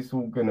 How is this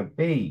all gonna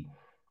be?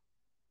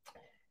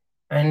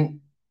 And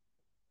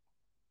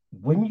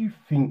when you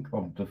think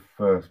of the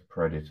first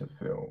Predator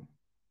film,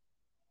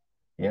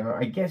 you know,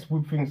 I guess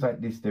with things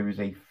like this, there is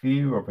a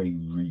fear of a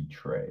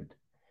retread,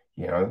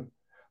 you know,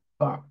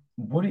 but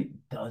what it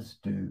does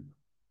do,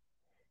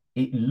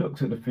 it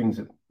looks at the things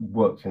that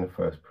worked in the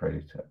first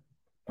Predator,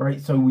 right?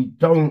 So we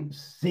don't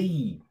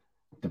see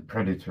the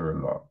Predator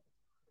a lot.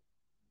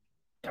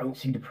 Don't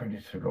see the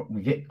Predator a lot.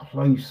 We get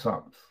close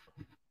ups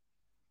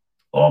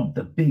of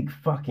the big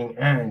fucking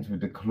hands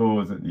with the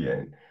claws at the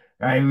end.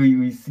 Right?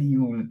 We see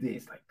all of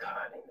this, like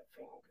curling the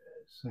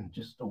fingers and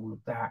just all of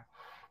that.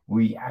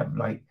 We have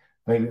like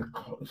maybe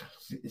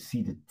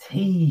see the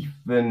teeth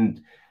and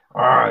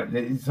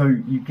so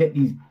you get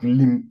these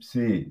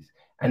glimpses,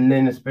 and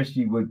then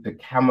especially with the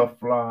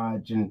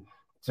camouflage, and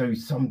so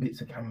some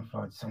bits are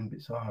camouflage, some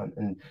bits aren't,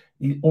 and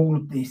all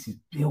of this is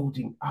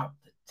building up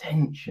the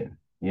tension.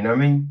 You know what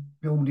I mean?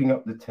 Building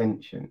up the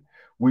tension,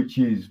 which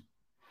is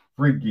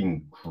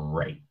frigging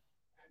great.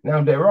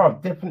 Now there are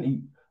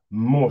definitely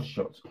more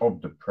shots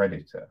of the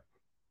Predator,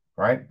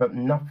 right? But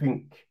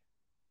nothing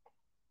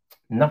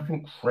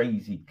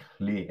crazy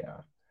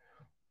clear.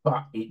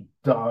 But it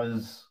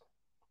does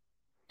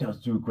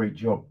do a great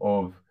job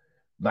of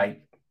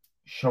like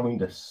showing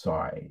the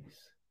size.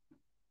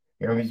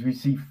 You know, as we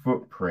see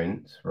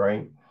footprints,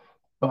 right?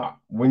 But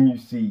when you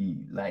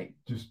see like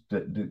just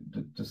the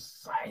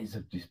size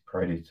of this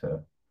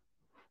predator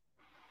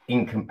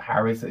in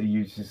comparison,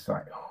 you're just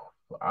like, oh,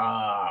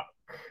 fuck,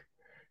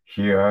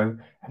 you know.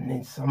 And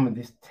then some of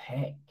this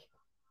tech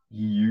he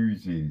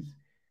uses,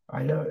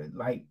 I know,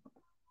 like,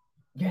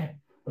 yeah,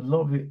 a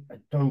lot of it I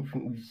don't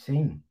think we've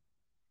seen,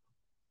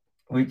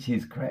 which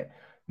is correct.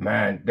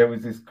 Man, there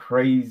was this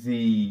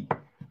crazy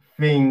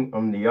thing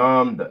on the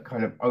arm that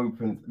kind of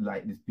opens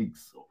like this big,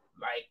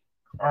 like,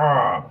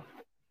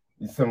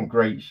 it's some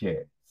great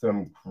shit.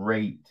 Some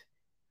great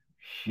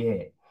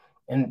shit.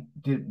 And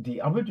the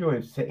other joy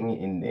of setting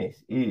it in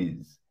this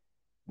is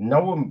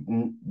no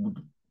one would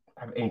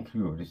have any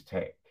clue of this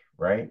tech,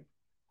 right?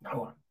 No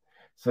one.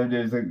 So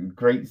there's a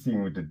great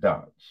scene with the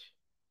Dutch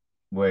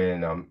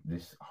when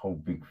this whole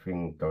big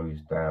thing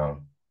goes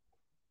down.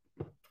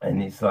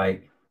 And it's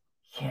like,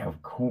 yeah,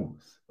 of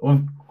course.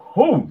 Of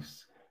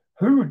course.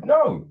 Who would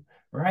know?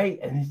 Right?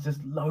 And it's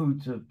just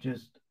loads of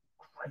just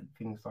great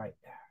things like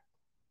that.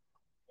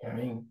 You know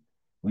what I mean?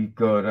 We've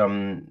got I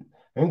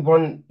think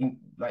one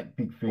like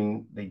big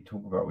thing they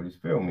talk about with this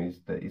film is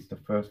that it's the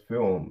first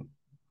film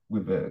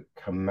with a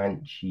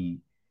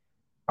Comanche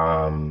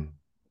audio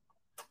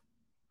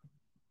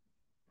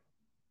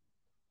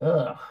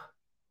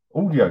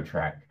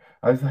track.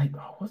 I was like,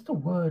 oh, what's the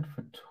word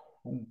for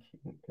talking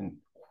and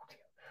audio?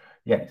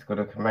 Yeah, it's got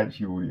a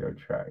Comanche audio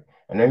track.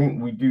 And I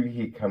think we do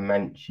hear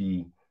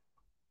Comanche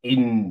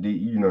in the,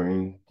 you know,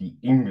 in the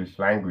English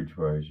language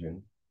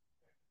version,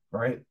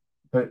 right?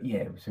 But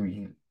yeah, so we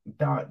hear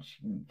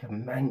Dutch,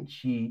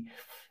 Comanche.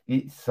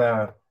 It's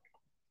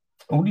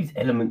all these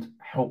elements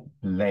help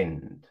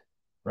blend,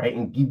 right,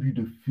 and give you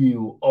the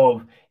feel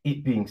of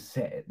it being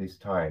set at this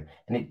time.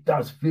 And it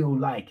does feel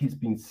like it's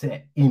been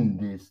set in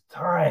this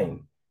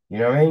time. You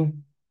know what I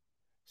mean?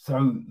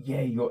 So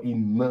yeah, you're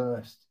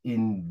immersed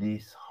in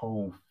this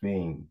whole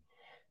thing.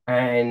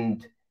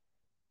 And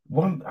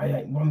one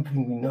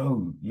thing we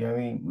know, you know what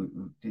I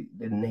mean,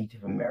 the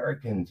Native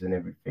Americans and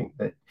everything,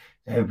 that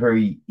they're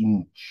very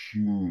in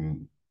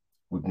tune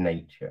with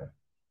nature,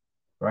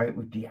 right?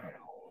 With the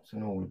animals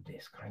and all of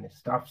this kind of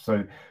stuff.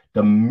 So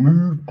the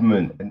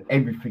movement and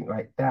everything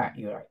like that,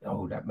 you're like,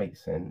 oh, that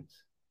makes sense,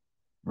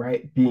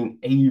 right? Being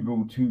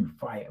able to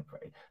fight a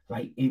prey,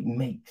 like it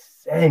makes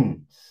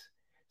sense.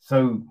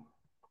 So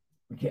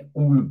we get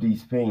all of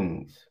these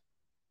things,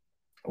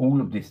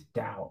 all of this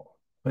doubt,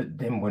 but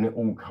then when it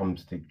all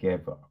comes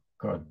together,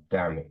 god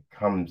damn it,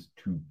 comes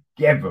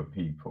together,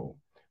 people,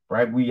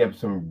 right? We have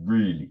some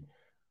really,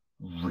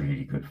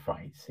 really good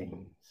fight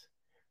scenes.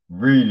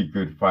 Really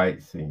good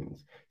fight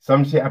scenes.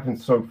 Some shit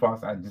happened so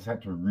fast, I just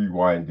had to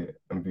rewind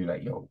it and be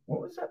like, yo,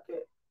 what was that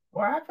bit?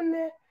 What happened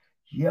there?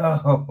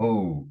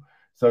 Yo.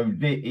 So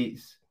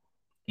it's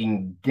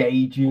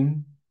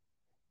engaging.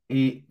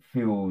 It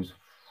feels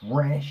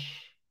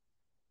fresh.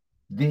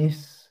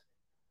 This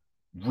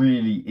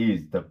really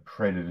is the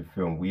Predator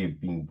film we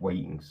have been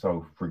waiting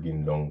so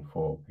friggin' long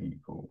for,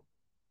 people.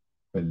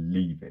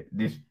 Believe it.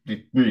 This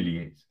really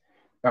is.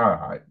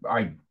 I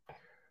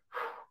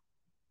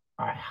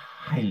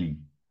highly,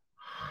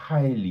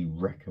 highly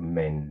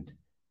recommend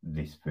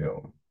this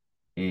film.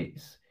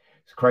 It's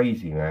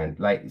crazy, man.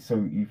 Like, so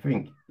you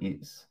think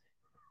it's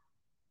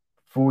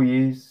 4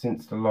 years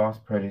since the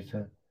last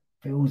Predator?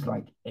 Feels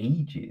like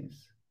ages,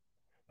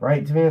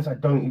 right? To be honest, I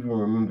don't even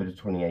remember the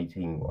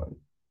 2018 one.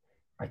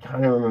 I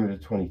kind of remember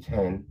the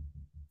 2010.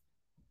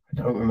 I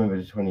don't remember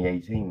the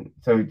 2018.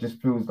 So it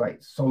just feels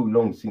like so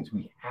long since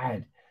we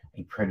had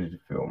a Predator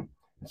film,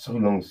 and so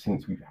long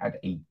since we've had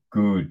a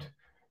good,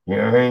 you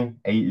know what I mean?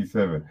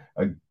 87,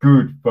 a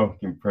good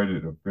fucking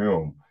Predator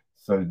film.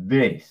 So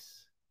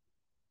this,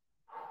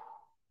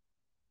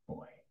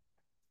 boy,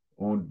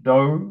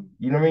 although,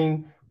 you know what I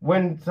mean?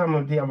 When some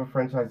of the other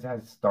franchises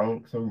has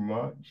stunk so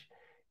much,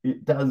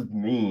 it does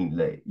mean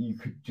that you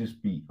could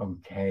just be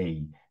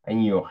okay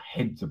and your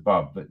head's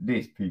above. But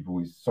this, people,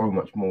 is so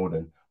much more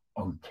than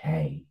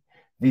okay.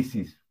 This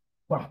is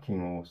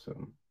fucking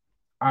awesome.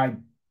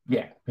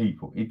 Yeah,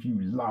 people, if you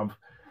love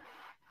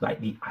like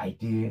the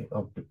idea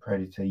of the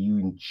Predator, you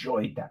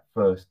enjoyed that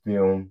first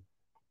film,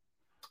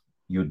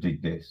 you'll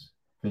dig this.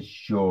 For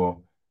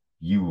sure,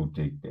 you will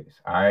dig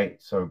this. All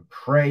right, so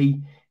Prey,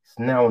 it's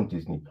now on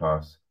Disney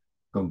Plus.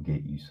 Go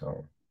get you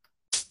some.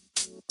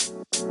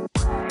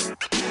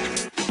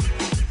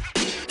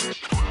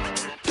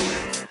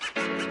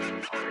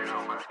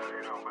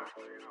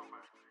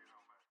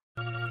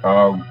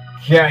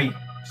 Okay,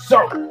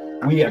 so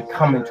we are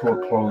coming to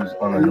a close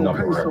on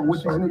another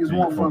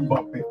episode.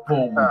 But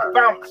before we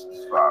bounce,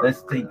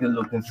 let's take a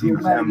look and see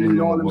what's happening in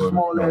the world of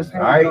clothes.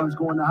 All right.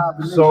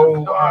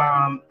 So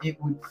it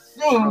would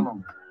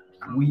seem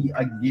we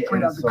are Straight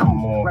getting out the some coast,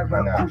 more right by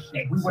kind the of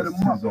ocean. We wear them up,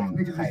 exorcism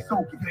niggas is type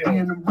soaking. film. Me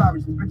and them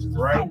Robbies, and bitches is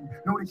Right. floating.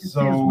 Know they can So,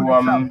 see us when they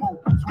top boat.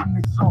 Twin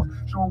niggas sauce,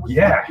 showing what's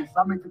yeah. focus. I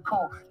make the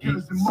call,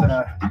 killers in It's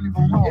motion. We leave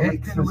them raw, The like dinner at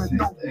Exorcist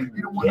Noble.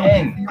 You don't want no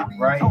again, beef, only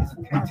right? It's a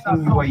tofu. Yes, I saw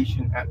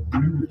continuation at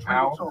Blue the trail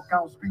House, talk, I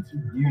don't speak to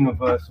you.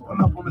 Universal,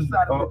 Pull up on the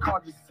side of the and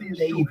car, just see a shoot.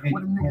 David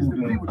What the niggas that be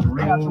Gordon with you,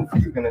 they got your Green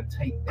is feet. going to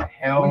take the We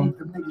helm. ain't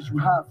the niggas you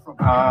hide from.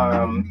 I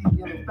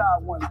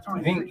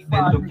think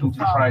they're looking to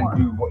try and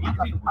do what he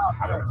did with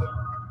Halloween.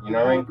 You know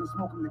what I mean?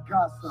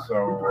 So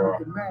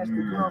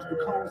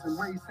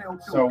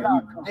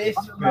with this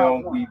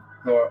film, we've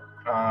got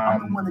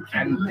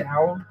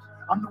Endowed,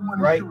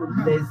 right?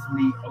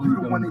 Leslie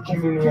Odom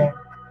Jr.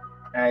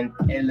 and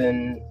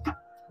Ellen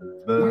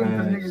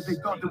Burns.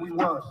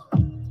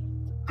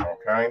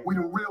 Okay,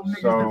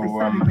 so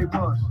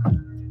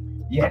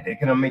yeah, they're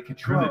gonna make a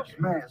trilogy.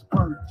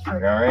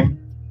 Alright,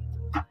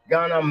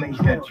 gonna make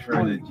a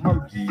trilogy,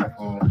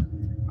 people.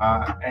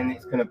 And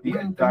it's gonna be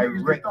a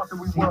direct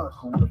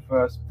sequel, the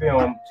first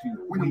film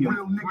to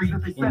William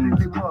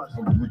Friedkin's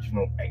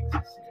original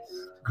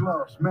Exorcist.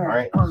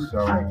 Alright, so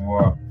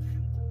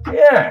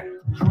yeah,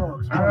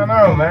 I don't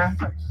know, man.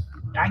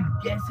 I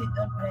guess it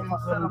depends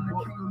on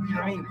what, you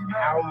know,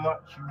 how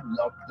much you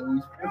love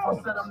those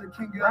films.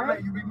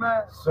 Right?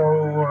 So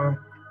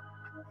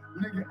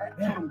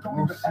yeah,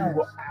 we'll see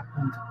what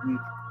happens with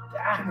that.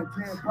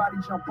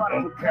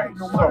 Okay,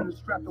 so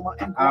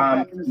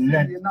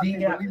Nadia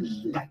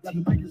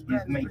Latif is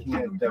making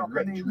a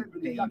directorial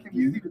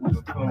debut with a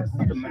film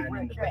called The Man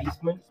in the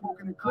Basement, or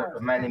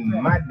The Man in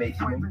My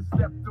Basement,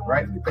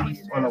 right,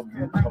 based on a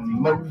Walter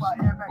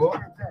Mosley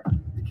book.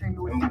 And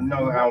we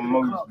know how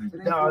Mosley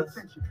does.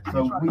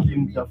 So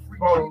William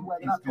Dafoe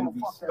is going to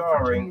be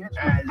starring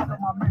as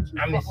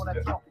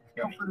Amister,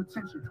 an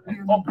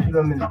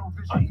opulent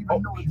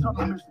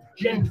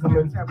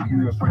gentleman who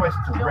requests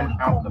to rent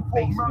out the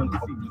basement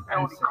of the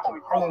ancestral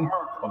home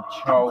of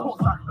Charles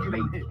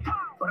Blake,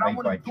 played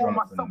by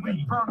Jonathan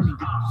Majors.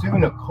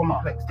 Soon a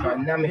complex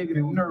dynamic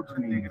build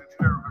between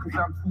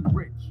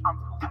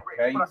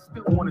okay,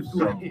 so coming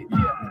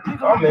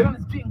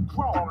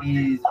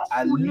is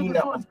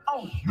Alina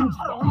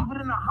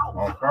Cuba.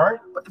 Okay,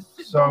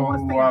 so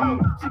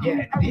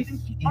yeah, this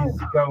is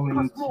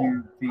going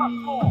to be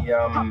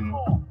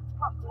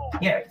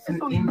yeah, it's an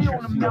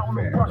interesting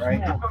affair,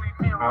 right?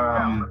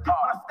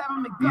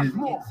 It's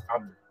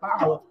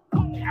about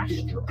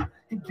Castro,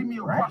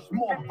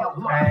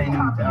 right?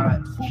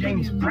 And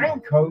James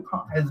Franco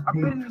has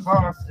been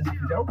cast as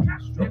Fidel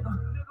Castro,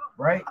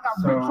 right?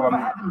 So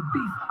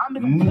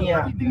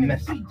Mia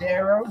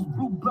Mestero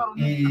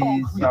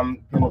is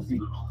going to be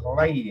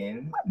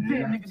playing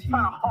Natty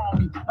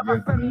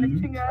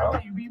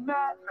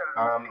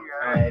Revuelta,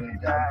 and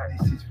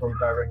this is from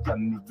director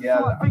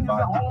Miguel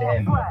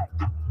Bardem.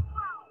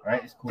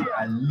 Right, it's called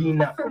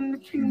Alina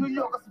Cuba. And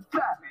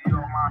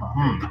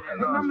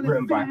it was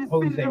written by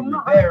Jose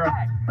Rivera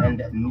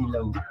and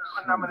Nilo.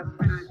 Now there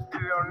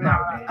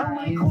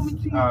is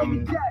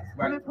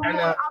right,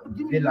 Anna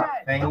Villa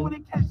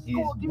Fain is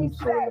also in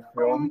the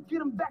film. You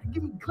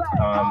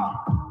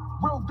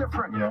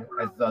know,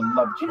 as the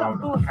love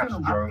child of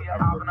Castro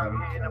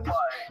and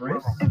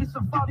Tris,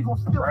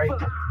 right?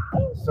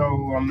 So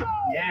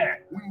yeah,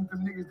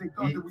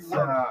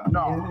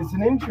 it's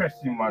an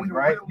interesting one,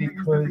 right?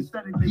 Because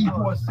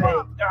people are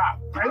saying,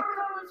 Frank,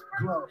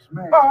 hey, you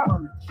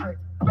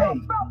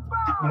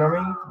know what I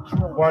mean?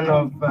 One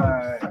of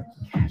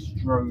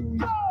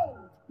Castro's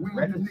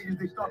relatives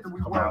has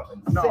come out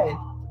and said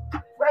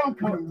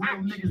Franco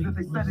actually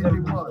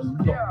resembles a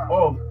lot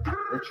of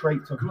the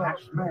traits of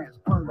Castro,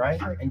 right?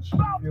 And she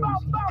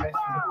feels he's best in the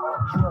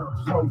part.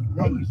 So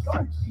there you go,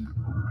 people. You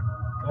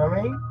know what I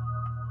mean?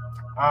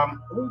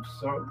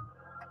 Also,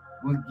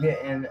 we're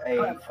getting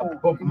a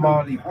Bob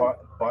Marley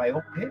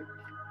biopic,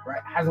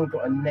 right? Hasn't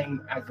got a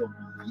name as of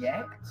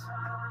yet,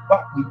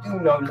 but we do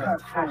know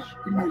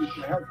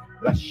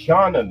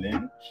Lashana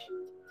Lynch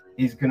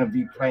is going to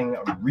be playing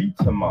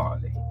Rita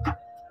Marley, all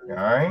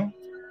right?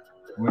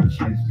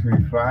 Which is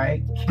pretty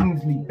right.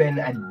 Kingsley Ben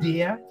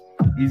Adir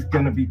is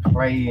going to be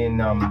playing,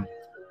 going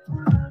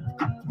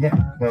to be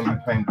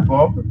playing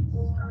Bob.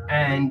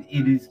 And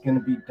it is going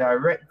to be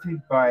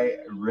directed by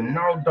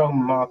Ronaldo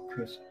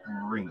Marcus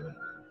Green.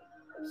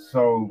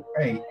 So,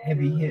 hey,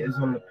 heavy hitters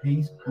on the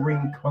piece.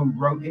 Green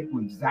co-wrote it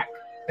with Zach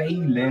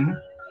Balin.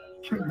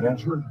 Yeah.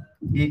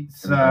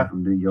 It's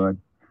from New York,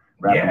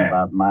 rapping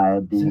about my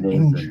Adidas, it's an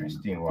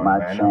interesting one, my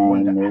man. chain, I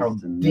wonder how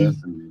this and deep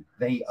this and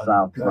they are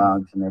South gonna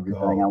Bronx and everything.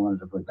 go. I wanted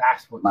to put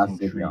That's what's my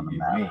city on the intriguing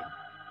map. me.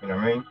 You know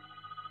what I mean?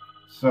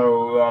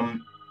 So,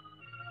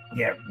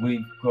 yeah,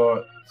 we've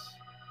got.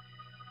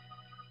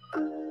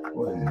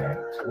 What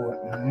next?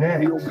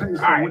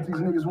 Alright,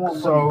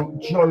 so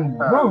John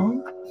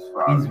Woo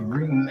is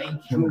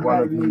remaking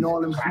one of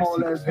his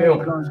classic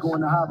films,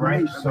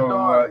 right?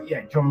 So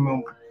yeah, John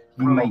Woo,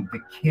 he made The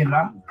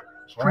Killer,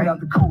 Straight out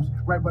the coast,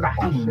 right by the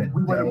ocean.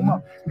 We wet them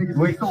up, niggas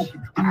which is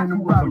soaking. We in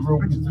them was a rocks, real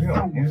bitches good is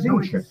film. It was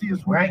soaking. They can see us interesting,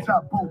 with right? the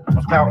top boat.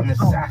 About an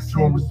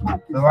assassin,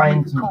 the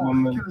lines of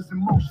woman,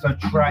 so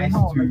tries to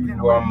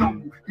do a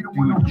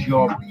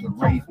job to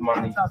raise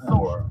money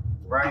for her,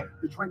 right?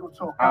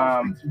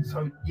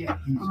 So yeah,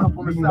 he's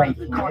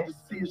remaking it.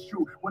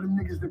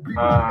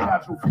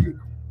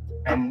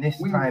 And this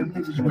time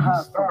it's going to be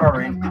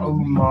starring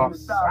Omar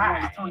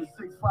Sy. You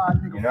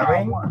know what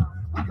I mean?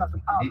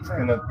 It's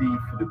going to be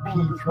for the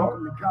Peacock.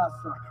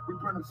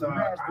 So I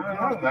don't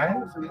know, man.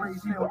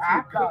 Let's see what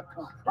happens.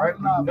 Right?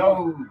 We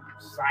know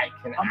Sy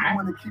can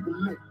act.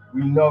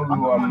 We know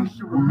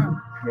Wu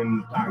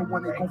can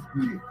direct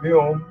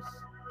films.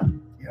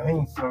 You know what I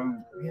mean? So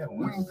yeah,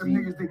 we'll see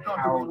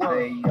how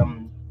they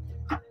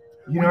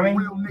you know what I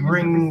mean,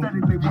 bring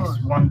this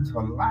one to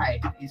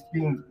life. It's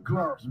being,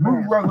 who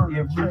wrote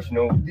the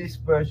original? This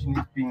version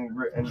is being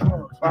written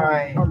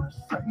by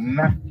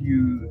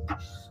Matthew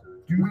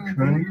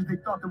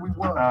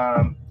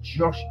Stucken,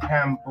 Josh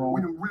Campbell,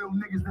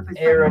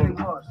 Aaron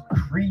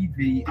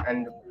Creevy,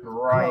 and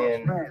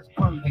Brian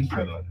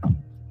Higdon.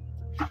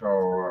 So,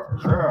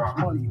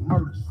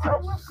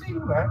 we'll see,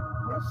 man.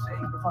 We'll see.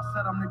 If I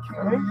said I'm the king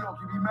of New York,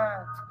 you be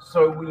mad.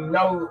 So we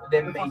know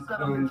they're making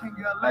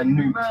a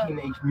new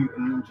Teenage Mutant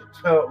Ninja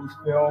Turtles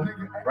film,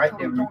 right?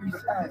 They're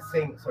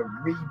saying it's a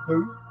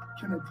reboot.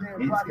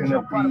 It's gonna be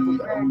over on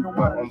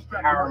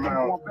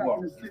Paramount,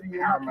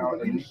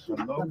 Paramount and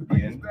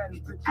Nickelodeon,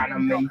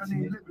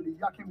 animated,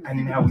 and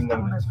now we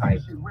know the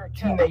title: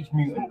 Teenage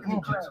Mutant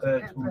Ninja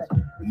Turtles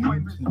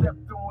Mutant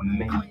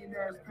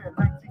Mayhem.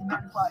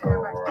 So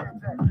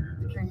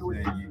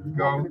there you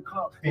go.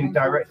 It's been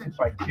directed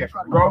by Jeff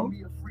Rowe,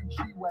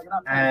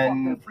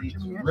 and it's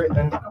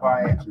written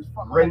by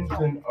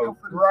Brendan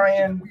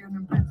O'Brien.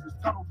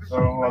 So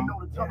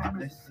yeah,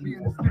 let's see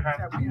what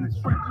happens.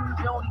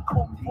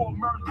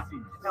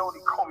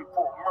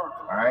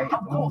 Alright,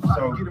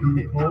 also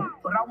people,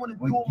 we're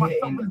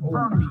getting, this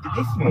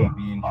won't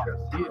be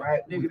interesting,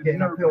 right? We're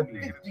getting a film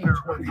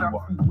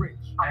 1521,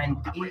 and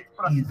it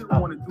is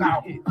about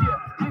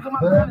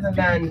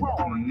Ferdinand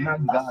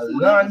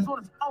Magellan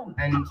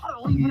and his,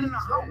 you know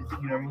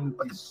what I mean,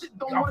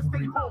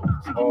 discovery of the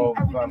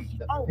Philippines.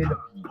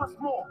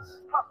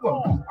 Well, the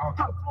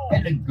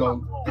archipelago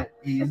that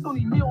is,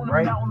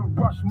 right,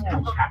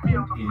 which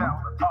happened in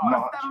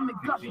March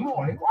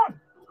 1521.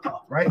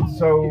 Right,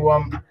 so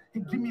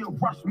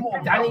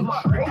Danny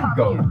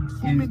Trejo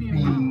is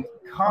being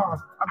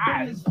cast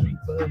as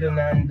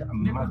Ferdinand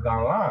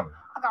Magellan.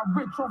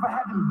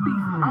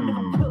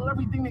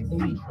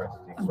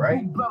 Interesting,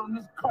 right?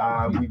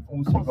 We've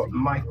also got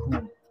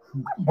Michael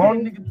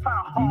Coupon. He's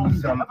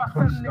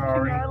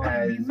co-starring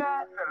as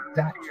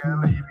Datu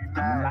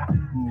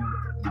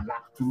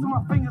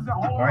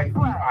Lapu, right? The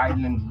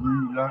island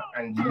ruler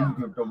and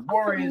leader of the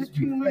warriors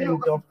who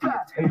fended off the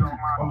attempted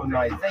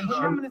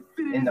colonization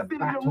in the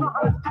Battle of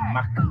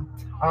Mactan.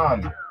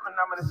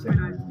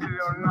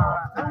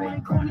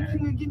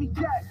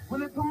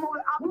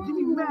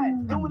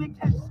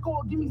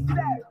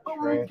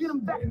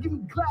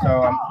 So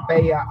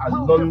Bea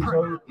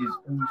Alonso is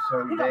also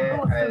there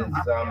as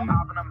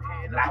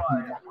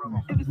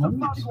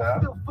Lapu's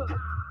daughter,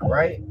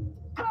 right?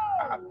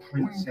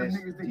 Princess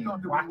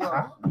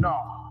Diwata.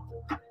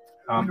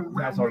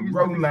 That's a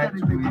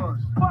romance with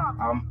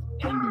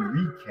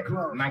Enrique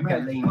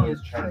Magalhães,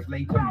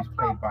 translator, who's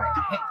played by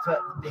Hector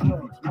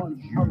David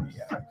Jr.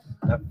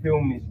 The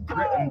film is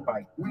written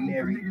by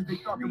Mary Uchi.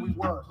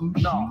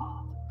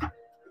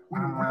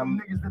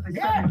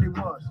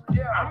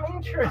 Yeah, I'm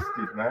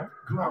interested, man.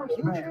 I'm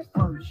interested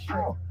for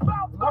sure.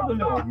 Love a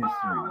little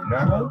history, you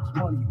know?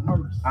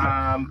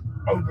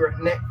 Over at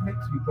Netflix,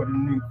 we've got a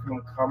new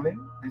film coming.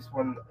 This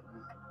one,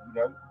 you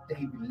know,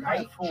 David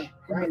Leitch,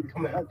 right?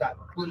 Coming with that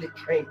bullet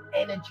train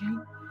energy,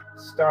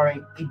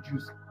 starring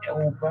Idris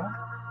Elba.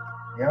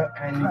 Yeah,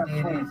 and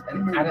it is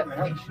an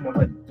adaptation of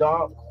a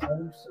Dark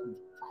Horse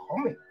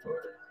comic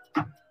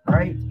book,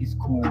 right? It's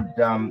called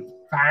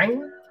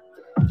Fang.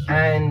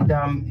 And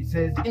it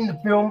says, in the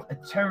film, a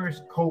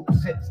terrorist cult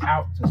sets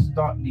out to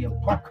start the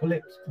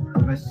apocalypse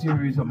with a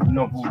series of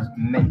novels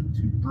meant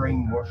to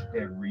brainwash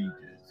their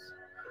readers.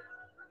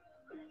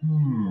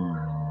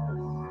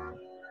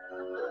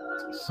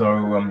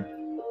 So,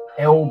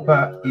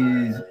 Elba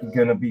is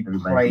gonna be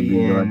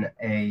playing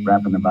a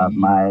rapping about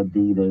my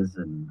Adidas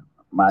and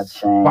my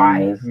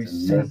spy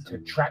who's sent to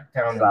track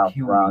down and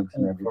kill Bronx the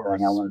and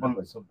everything. I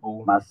wanted to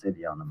put my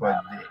city on the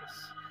map. this.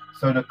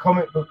 So the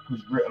comic book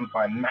was written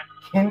by Matt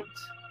Kent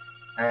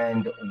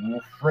and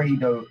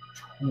Wilfredo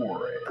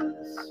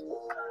Torres.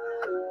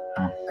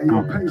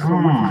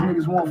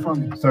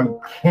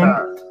 So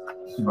Kent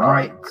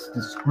writes the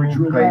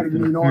screenplay for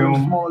the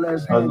film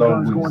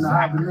along with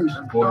Zach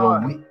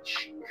Golowicz.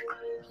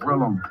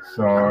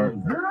 So,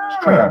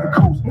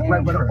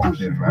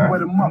 interesting, man.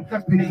 I'm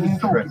definitely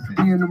interested.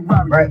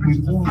 Right,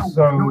 we've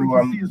also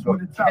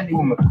got Kelly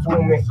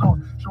McCormick,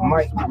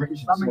 Mike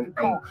Richardson,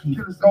 and Keith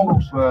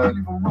Goldberg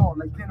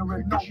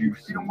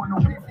producing the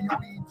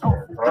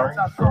track. Right,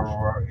 so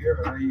yeah,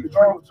 there you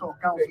go.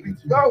 Okay,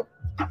 so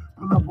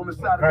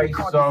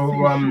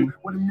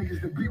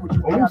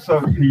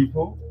also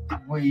people,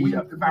 we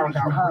found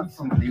out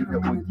recently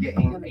that we're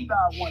getting a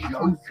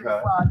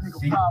Joker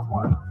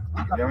sequel.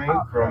 You know what I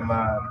mean? From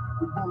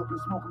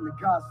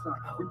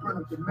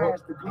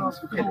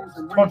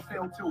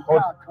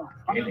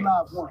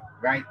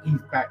right,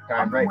 he's back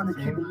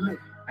directing,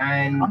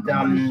 and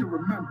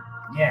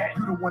yeah,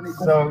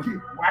 so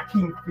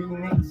Joaquin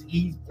Phoenix,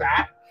 he's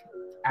back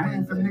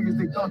as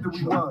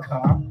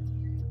Joker.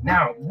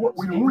 Now,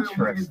 what's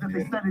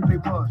interesting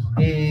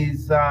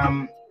is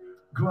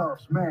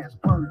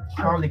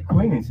Harley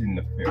Quinn is in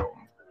the film,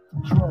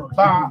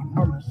 but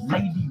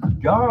Lady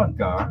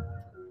Gaga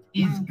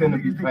is going to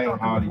be playing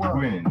Harley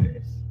Quinn in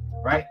this,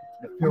 right?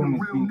 The film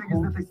is being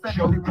called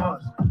Joker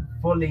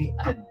Folie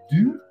à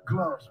Deux,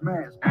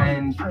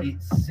 and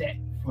it's set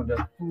for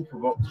the 4th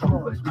of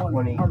October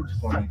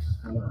 2024.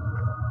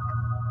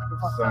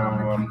 So,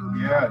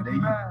 yeah, there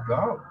you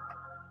go.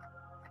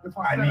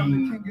 I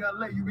mean,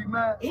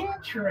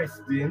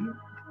 interesting,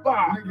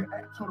 but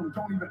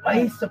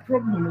it's the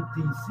problem with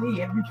DC.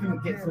 Everything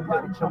gets a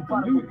little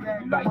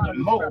convoluted. Like the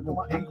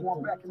multiple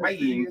people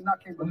playing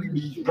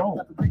these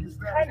roles.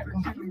 Kind of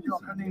confusing, you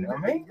know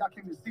what I mean?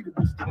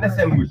 Let's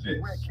end with this,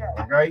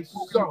 okay?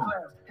 So,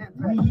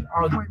 we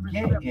are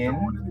getting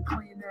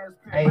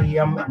a Roadhouse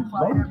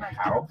remake.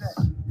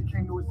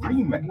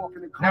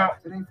 Now,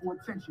 well,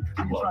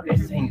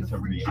 this ain't a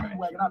remake.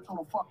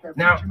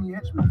 Now,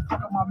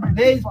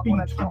 there's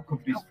been talk of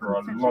this for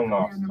a long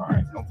ass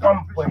time. At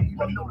one point,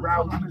 Ronda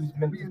Rousey was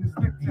meant to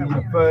be in a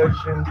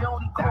version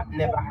that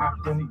never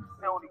happened,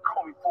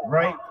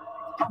 right?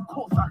 But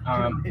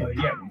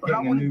yeah, we're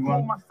getting a new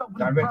one,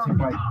 directed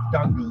by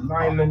Doug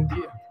Liman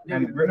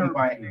and written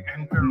by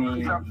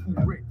Anthony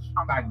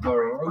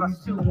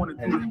Bagarozzi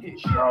and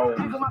Charles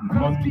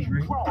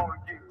Mondry.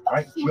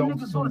 Right, Joel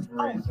Silver is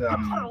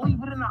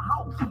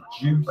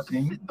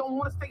producing,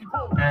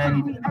 and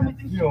the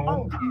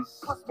film is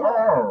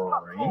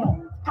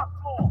starring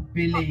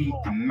Billy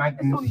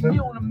Magnuson,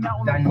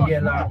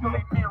 Daniela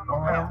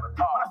McGuire,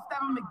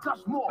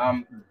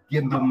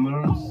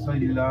 Guillermo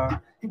Sola,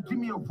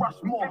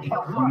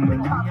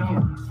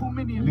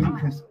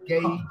 Lucas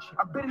Gage,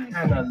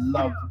 Hannah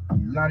Love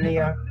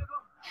Lanier,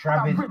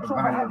 Travis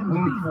Van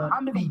Winkle,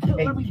 BK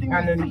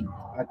Cannon,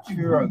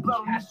 Arturo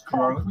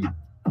Castro,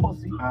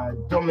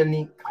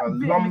 Dominic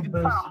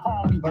Columbus,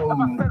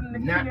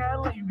 Nat,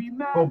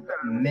 Bob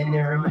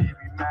Menery,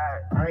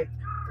 right?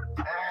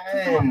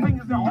 And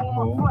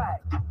people,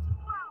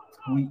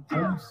 we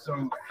also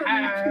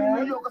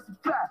have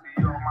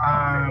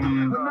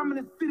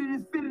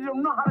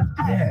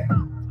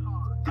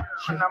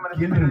Chip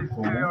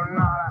Gyllenhaal,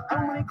 right?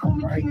 And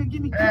Conor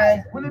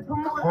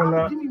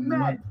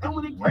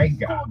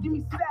McGregor,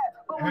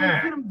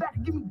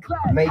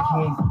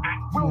 making his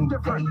acting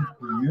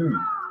debut.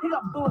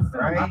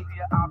 Right?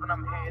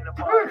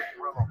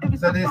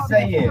 So they're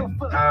saying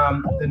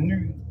the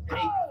new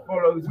take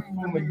follows a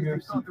former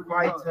UFC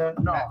fighter,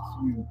 that's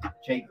who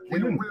Jake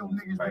Gyllenhaal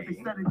is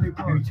playing,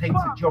 who takes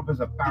a job as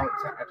a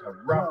bouncer at a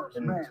rough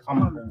and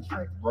tumble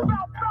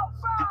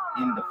roadhouse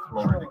in the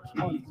Florida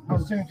Keys, but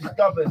soon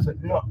discovers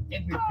that not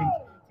everything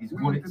is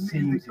what it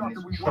seems in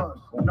this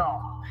tropical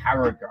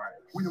paradise.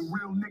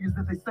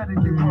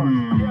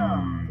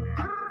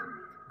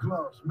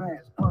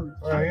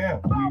 Oh yeah,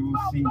 we will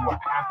see what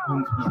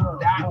happens with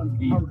that,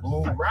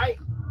 people, right?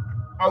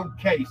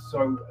 Okay,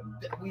 so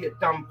we are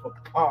done for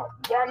part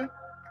 1,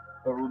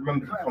 but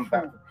remember to come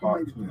back for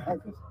part 2 because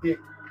it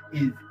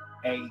is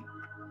a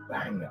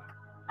banger.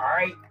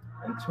 Alright,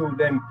 until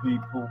then,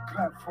 people,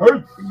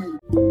 peace.